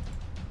 okay.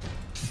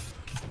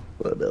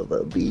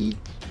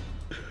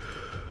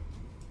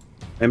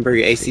 Remember,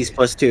 your AC's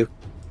plus 2.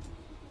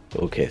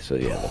 Okay, so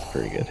yeah, that's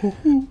pretty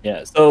good.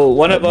 Yeah, so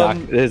one of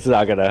them... It's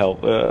not gonna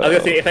help. I was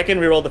gonna say, if I can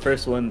reroll the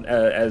first one,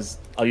 as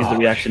I'll use the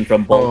reaction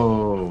from Bolt.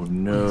 Oh,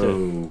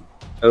 no.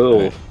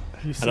 Oh.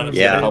 You I don't know if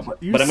Yeah. it's gonna help,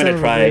 You but I'm son gonna of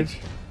a try. bitch.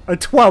 A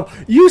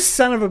 12. You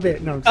son of a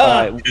bitch. No,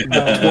 Uh,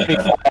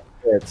 25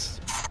 hits.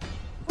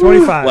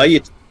 25. Well,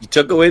 you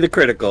took away the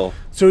critical.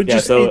 So it Yeah,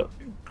 just so- it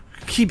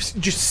keeps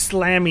just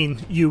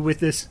slamming you with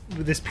this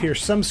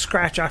pierce. Some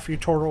scratch off your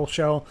turtle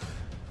shell,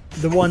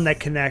 the one that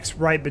connects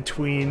right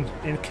between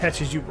and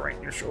catches you right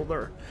in your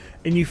shoulder,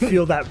 and you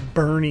feel that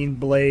burning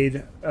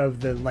blade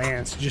of the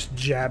lance just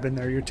jabbing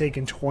there. You're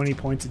taking 20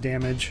 points of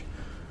damage.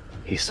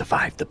 He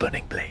survived the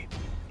burning blade.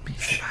 You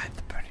survived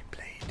the burning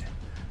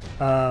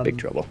blade. Big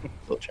trouble.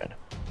 Little China.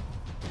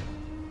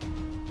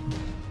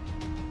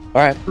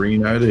 All right.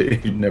 Green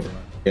ID. Never mind.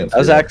 Can't That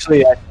was see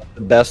actually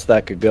the best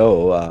that could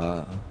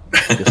go.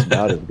 Just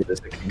about as good as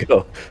it could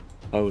go.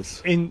 I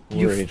was And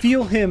you worried.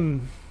 feel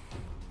him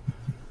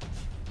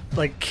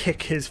like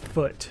kick his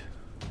foot.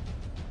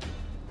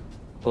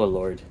 Oh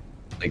lord.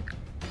 like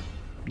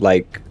what?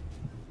 Like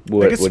a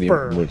what do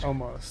spur, you? What,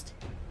 almost.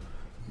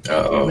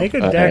 Uh-oh. Make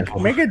a Okay.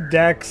 Make a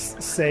dex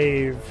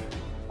save.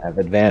 have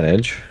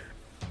advantage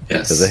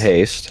Yes. because of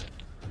haste.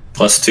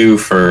 +2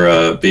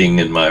 for being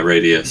in my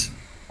radius.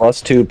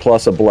 +2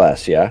 plus a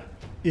bless. Yeah.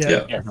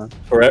 Yeah. Yeah.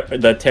 For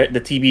the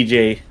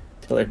TBJ.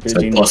 So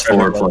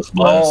 +4 plus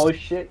blast.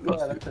 shit! Yeah,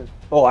 that's it.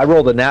 Oh, I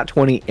rolled a nat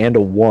 20 and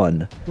a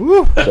 1,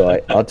 Woo,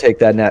 so I'll take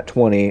that nat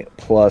 20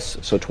 plus.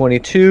 So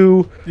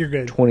 22, you're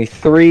good.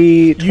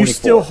 23, 24. You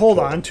still hold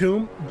on to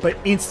him, but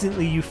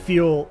instantly you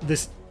feel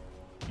this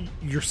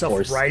yourself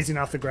Force. rising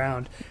off the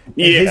ground. And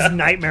Yeah. his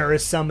nightmare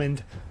is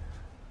summoned.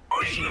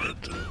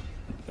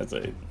 That's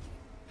it.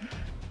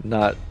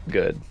 Not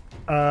good.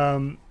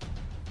 And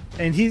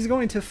he's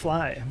going to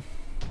fly.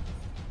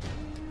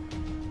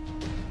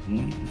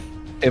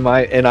 Am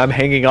I? And I'm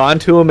hanging on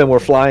to him, and we're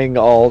flying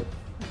all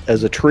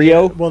as a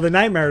trio. Well, the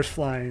nightmare is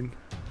flying.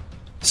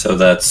 So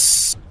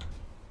that's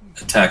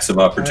attacks of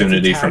That's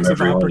opportunity attacks from of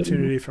everyone.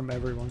 opportunity from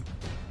everyone.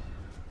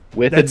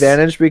 With That's-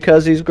 advantage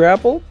because he's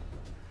grappled?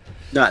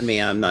 Not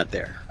me, I'm not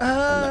there.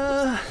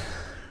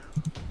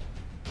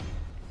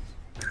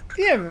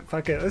 Yeah,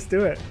 fuck it. Let's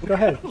do it. Go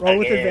ahead. Roll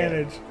with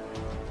advantage.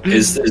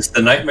 Is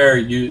the nightmare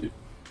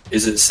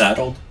is it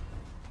saddled?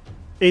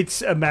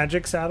 It's a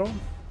magic saddle,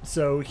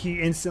 so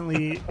he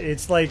instantly.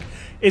 It's like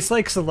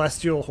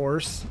celestial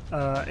horse,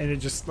 and it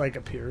just like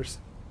appears.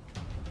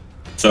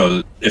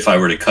 So if I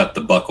were to cut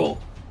the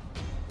buckle,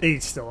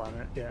 He's still on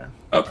it. Yeah.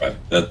 okay,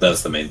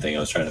 that's the main thing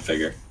I was trying to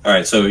figure. All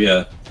right, so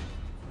yeah,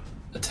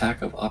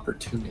 attack of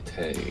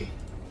opportunity.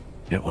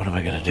 Yeah. What am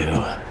I gonna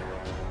do?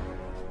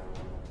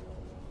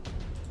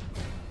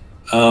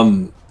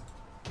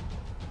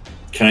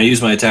 Can I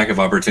use my attack of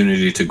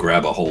opportunity to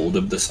grab a hold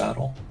of the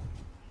saddle?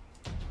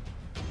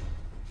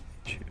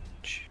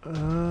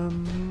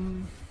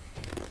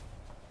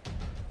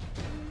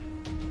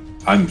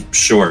 I'm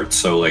short,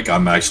 so like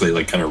I'm actually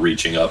like kind of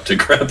reaching up to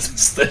grab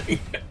this thing.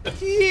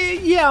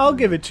 Yeah, I'll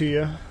give it to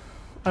you.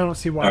 I don't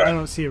see why. All right. I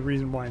don't see a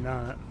reason why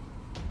not.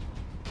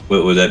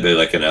 Would that be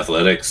like an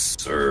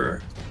athletics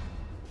or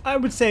I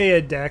would say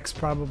a dex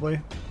probably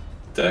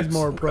dex? is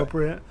more Okay.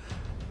 appropriate.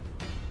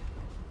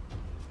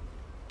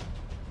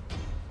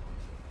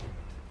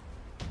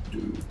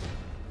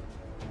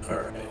 All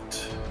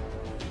right.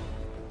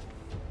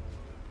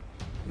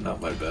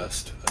 Not my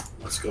best.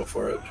 Let's go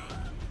for it.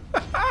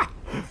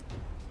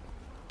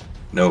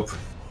 Nope.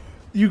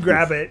 You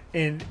grab it,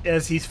 and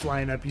as he's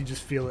flying up, you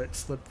just feel it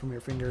slip from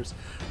your fingers.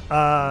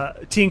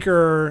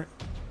 Tinker,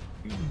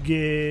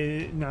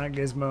 not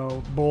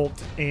Gizmo,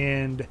 Bolt,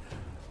 and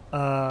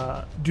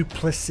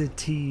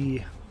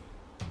Duplicity,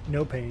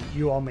 No Pain.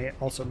 You all may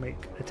also make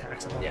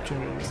attacks of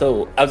opportunity.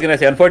 So I was gonna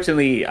say,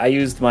 unfortunately, I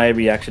used my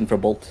reaction for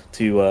Bolt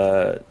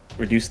to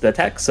reduce the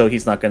attack, so he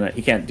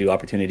can't do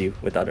opportunity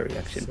without a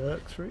reaction.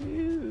 Sucks for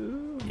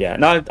you. Yeah,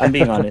 no, I'm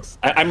being honest.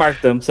 I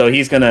marked him, so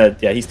he's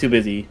too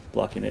busy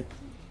blocking it.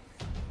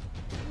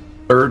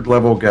 3rd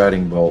level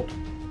guiding bolt.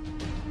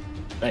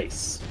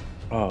 Nice.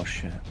 Oh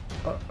shit.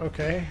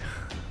 Okay.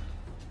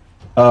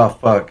 Oh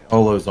fuck,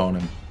 Holo's on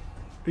him.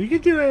 You can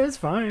do it. It's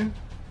fine.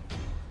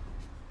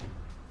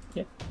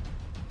 Yeah.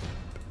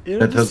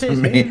 It'll That just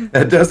doesn't hit mean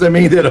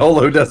him. that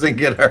Holo doesn't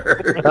get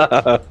hurt.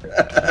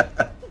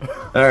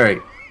 All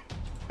right,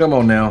 come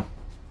on now.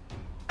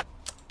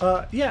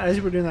 Yeah, as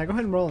you were doing that, go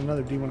ahead and roll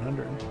another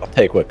D100. I'll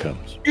take what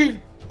comes.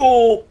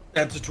 Oh,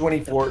 that's a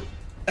 24.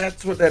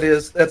 That's what that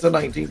is. That's a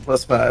 19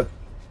 plus 5.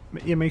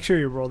 Yeah, make sure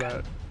you roll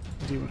that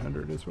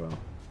D100 as well.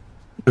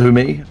 Who,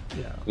 me?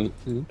 Yeah.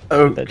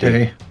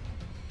 Okay.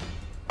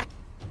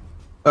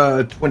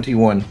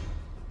 21.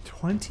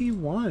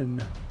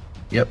 21.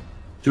 Yep.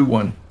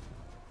 2-1.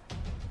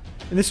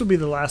 And this will be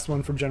the last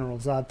one for General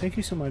Zod. Thank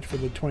you so much for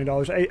the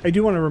 $20. I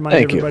do want to remind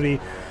Thank you. everybody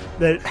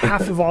that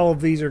half of all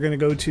of these are going to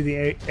go to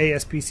the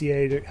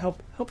ASPCA to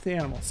help the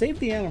animals, save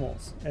the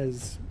animals,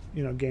 as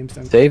you know, Games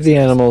Done. Save the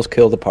animals,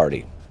 kill the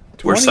party.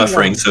 We're 21.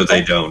 suffering so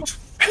they don't.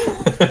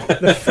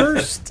 The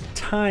first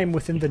time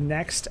within the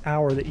next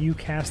hour that you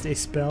cast a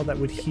spell that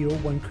would heal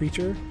one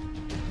creature,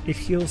 it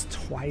heals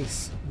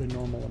twice the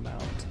normal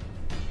amount.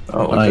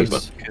 Oh, Nice.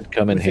 okay. Could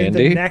come in Within the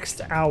handy. next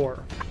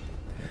hour.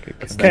 Could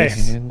come Okay. in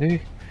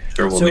handy.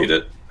 Sure, we'll So- need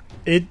it.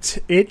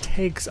 It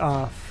takes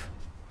off.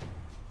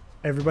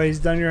 Everybody's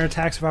done your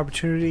attacks of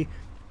opportunity.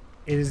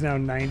 It is now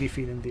 90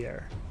 feet in the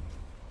air.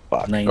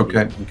 Fuck. 90.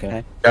 Okay.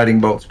 Okay. Guiding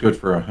bolt's good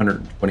for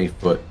 120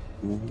 foot.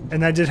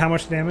 And that did how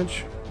much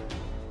damage?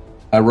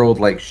 I rolled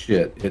like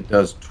shit. It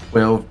does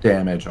 12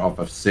 damage off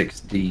of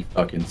 6d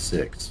fucking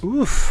 6.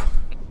 Oof.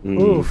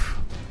 Oof.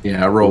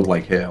 Yeah, I rolled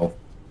like hell.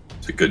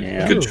 It's a good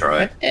Yeah. good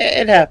try.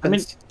 It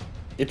happens.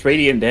 It's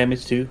radiant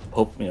damage too.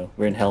 Hope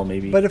we're in hell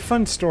maybe. But a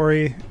fun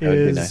story That would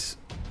be is nice.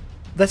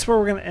 that's where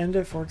we're going to end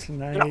it for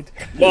tonight.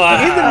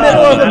 Wow. In the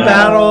middle of a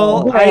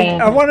battle,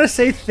 I want to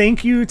say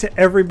thank you to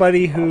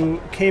everybody who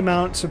came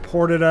out,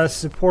 supported us,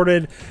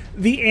 supported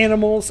the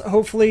animals.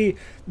 Hopefully,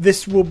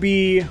 this will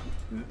be.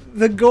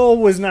 The goal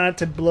was not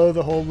to blow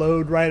the whole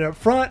load right up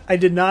front. I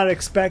did not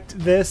expect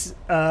this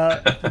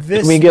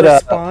we get a-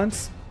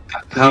 response.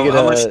 How get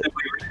much a- did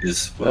we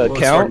raise?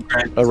 Count?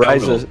 Total?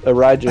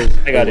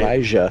 I got it.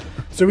 Elijah.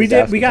 So we He's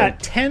did. We asking got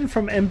 10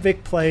 from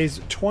MVic Plays,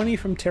 20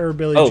 from Terror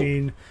Billy Oh.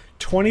 Jean,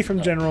 20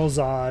 from General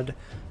Zod,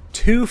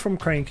 2 from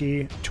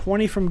Cranky,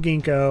 20 from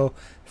Ginkgo,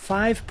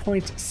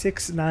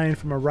 5.69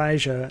 from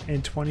Arijah,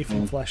 and 20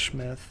 from Flesh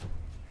Smith.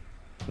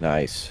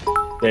 Nice.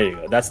 There you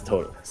go. That's the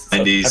total. So, I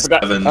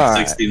 97, All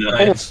right. 69.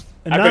 forgot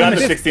the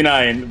Anonymous,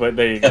 69, but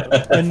there you go.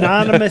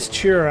 Anonymous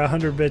Cheer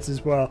 100 bits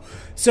as well.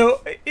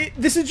 So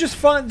this is just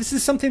fun. This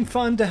is something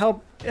fun to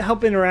help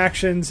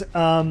interactions.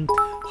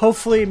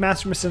 Hopefully,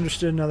 Master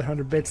Misunderstood another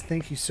 100 bits.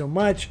 Thank you so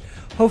much.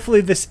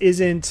 Hopefully, this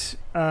isn't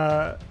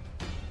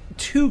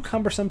too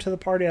cumbersome to the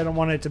party. I don't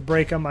want it to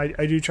break them. I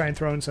do try and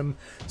throw in some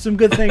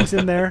good things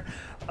in there.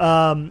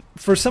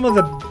 For some of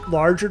the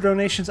larger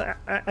donations,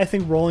 I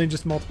think rolling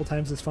just multiple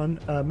times is fun.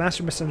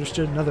 Master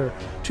Misunderstood another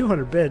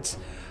 200 bits.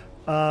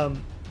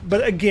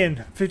 But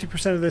again,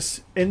 50% of this,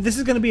 and this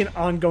is going to be an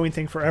ongoing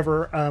thing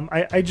forever.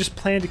 I just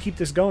plan to keep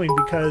this going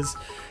because,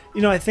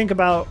 you know, I think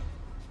about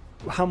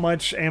how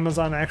much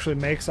Amazon actually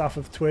makes off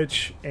of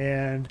Twitch,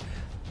 and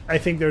I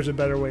think there's a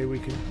better way we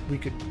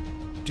could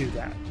do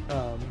that.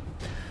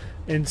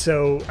 And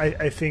so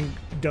I think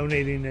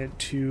donating it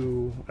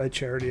to a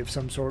charity of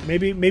some sort.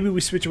 Maybe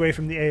we switch away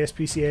from the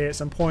ASPCA at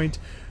some point.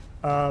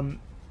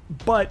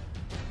 But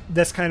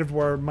that's kind of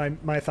where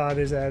my thought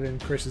is at,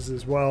 and Chris's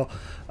as well.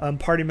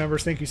 Party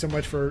members, thank you so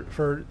much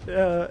for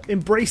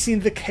embracing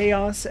the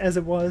chaos as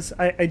it was.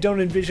 I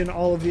don't envision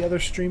all of the other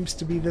streams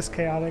to be this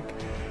chaotic.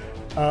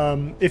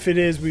 If it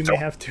is, we may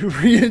have to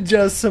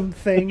readjust some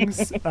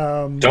things.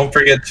 Don't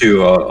forget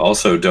to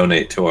also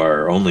donate to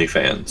our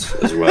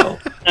OnlyFans as well.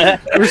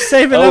 We're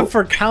saving up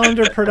for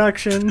calendar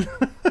production.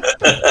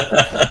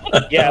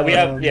 Yeah,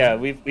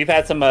 we've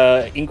had some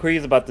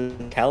inquiries about the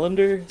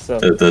calendar. So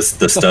The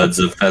studs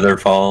of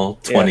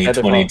Featherfall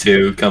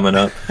 2022 coming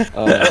up.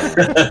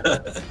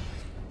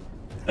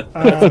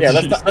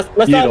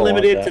 Let's You not don't limit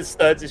want it that. to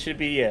studs. It should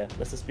be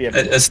let's just be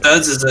A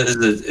studs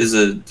is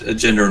a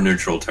gender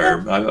neutral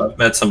term. I've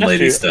met some That's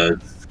lady true.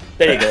 studs.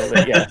 There you go.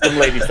 Yeah, some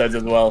lady studs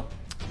as well.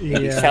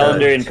 Yeah.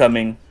 Calendar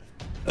incoming.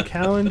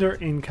 Calendar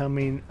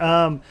incoming.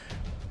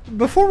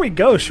 Before we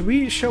go, should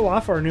we show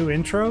off our new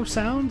intro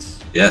sounds?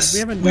 Yes, We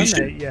haven't we done should.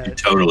 that yet. We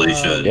totally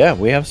should. Yeah,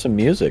 we have some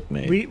music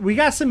made. We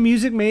got some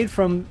music made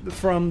from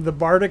the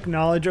Bardic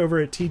Knowledge over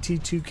at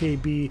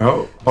TT2KB.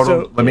 Oh, hold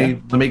So- on.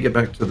 Let me get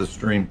back to the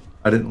stream.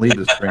 I didn't leave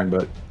the stream,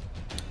 but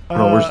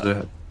hold on, where's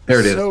the? There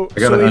it is. so- I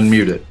gotta so if-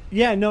 unmute it.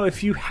 Yeah, no,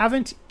 if you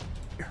haven't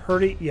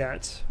heard it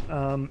yet,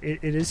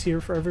 it is here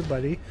for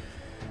everybody.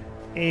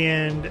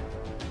 And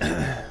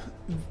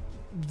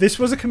this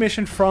was a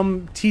commission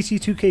from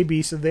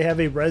TT2KB, so they have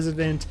a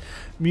resident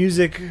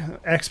music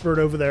expert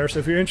over there. So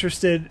if you're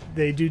interested,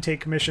 they do take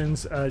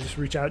commissions. Just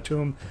reach out to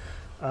them.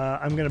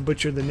 I'm going to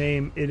butcher the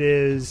name. It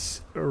is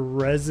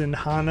Resin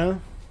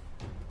Hana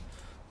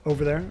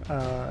over there.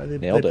 They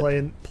Nailed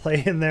it.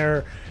 play in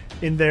their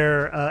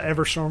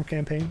Everstorm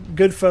campaign.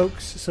 Good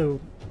folks. So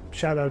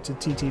shout out to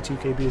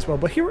TT2KB as well.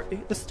 But here,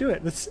 let's do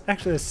it. Let's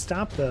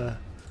stop the.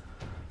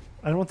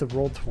 I don't want the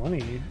roll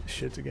 20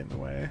 shit to get in the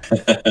way.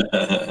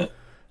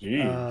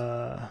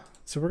 Jeez.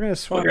 So we're gonna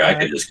swap. Okay, I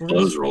back. can just We're gonna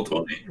close roll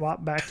 20.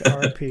 swap back to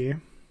RP.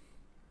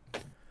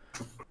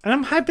 And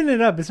I'm hyping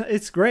it up.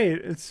 It's great.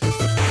 It's so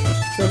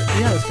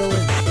yeah. Let's go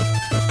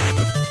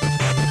in.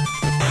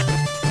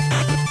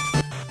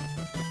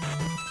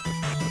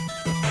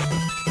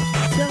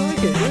 See, I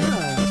like it.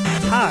 Yeah,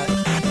 it's hot.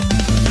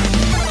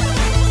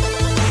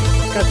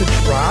 Got the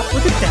drop.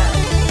 Look at that.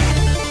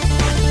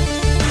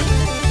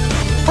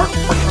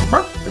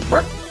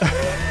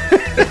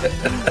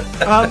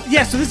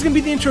 Yeah, so this is going to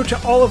be the intro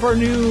to all of our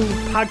new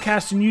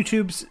podcasts and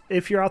YouTubes.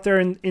 If you're out there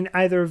in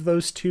either of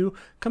those two,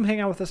 come hang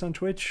out with us on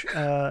Twitch.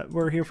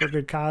 We're here for a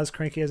good cause.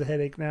 Cranky has a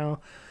headache now.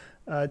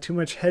 Too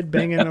much head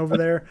banging over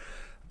there.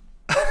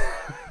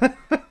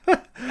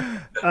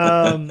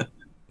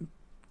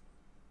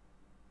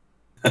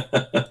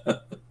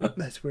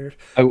 That's weird.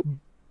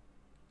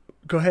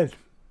 Go ahead.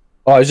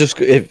 Oh, I was just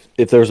if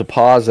there was a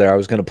pause there, I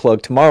was going to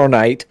plug tomorrow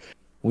night.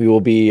 We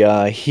will be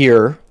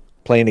here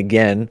playing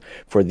again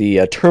for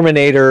the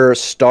Terminator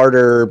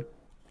Starter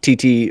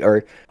TT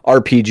or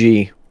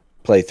RPG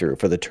playthrough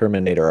for the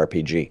Terminator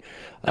RPG.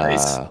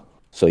 Nice.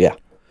 So yeah,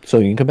 so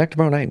you can come back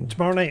tomorrow night.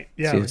 Tomorrow night,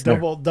 yeah, See us there.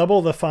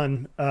 double the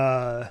fun.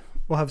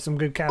 We'll have some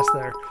good cast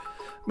there.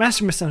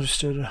 Master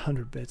Misunderstood at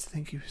 100 bits.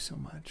 Thank you so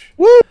much.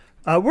 Woo!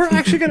 We're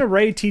actually going to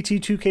raid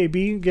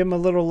TT2KB. Give them a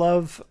little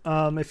love.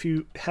 If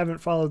you haven't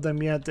followed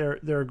them yet, they're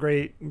a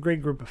great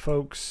group of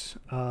folks.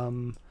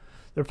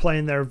 They're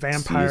playing their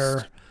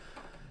vampire.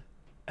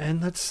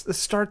 And let's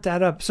start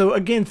that up. So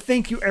again,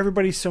 thank you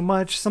everybody so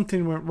much.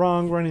 Something went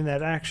wrong running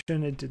that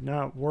action. It did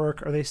not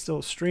work. Are they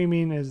still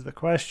streaming is the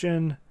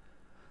question.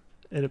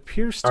 It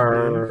appears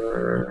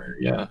to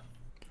be. Yeah.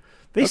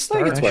 They Looks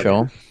like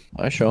start. it's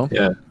I show 'em.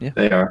 Yeah,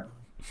 they are.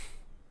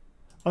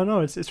 Oh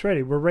no, it's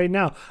ready. We're ready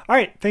now. All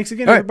right. Thanks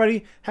again, All right.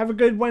 everybody. Have a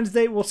good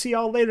Wednesday. We'll see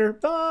y'all later.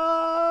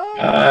 Bye.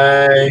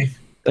 Bye.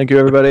 Thank you,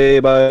 everybody.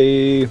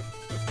 Bye.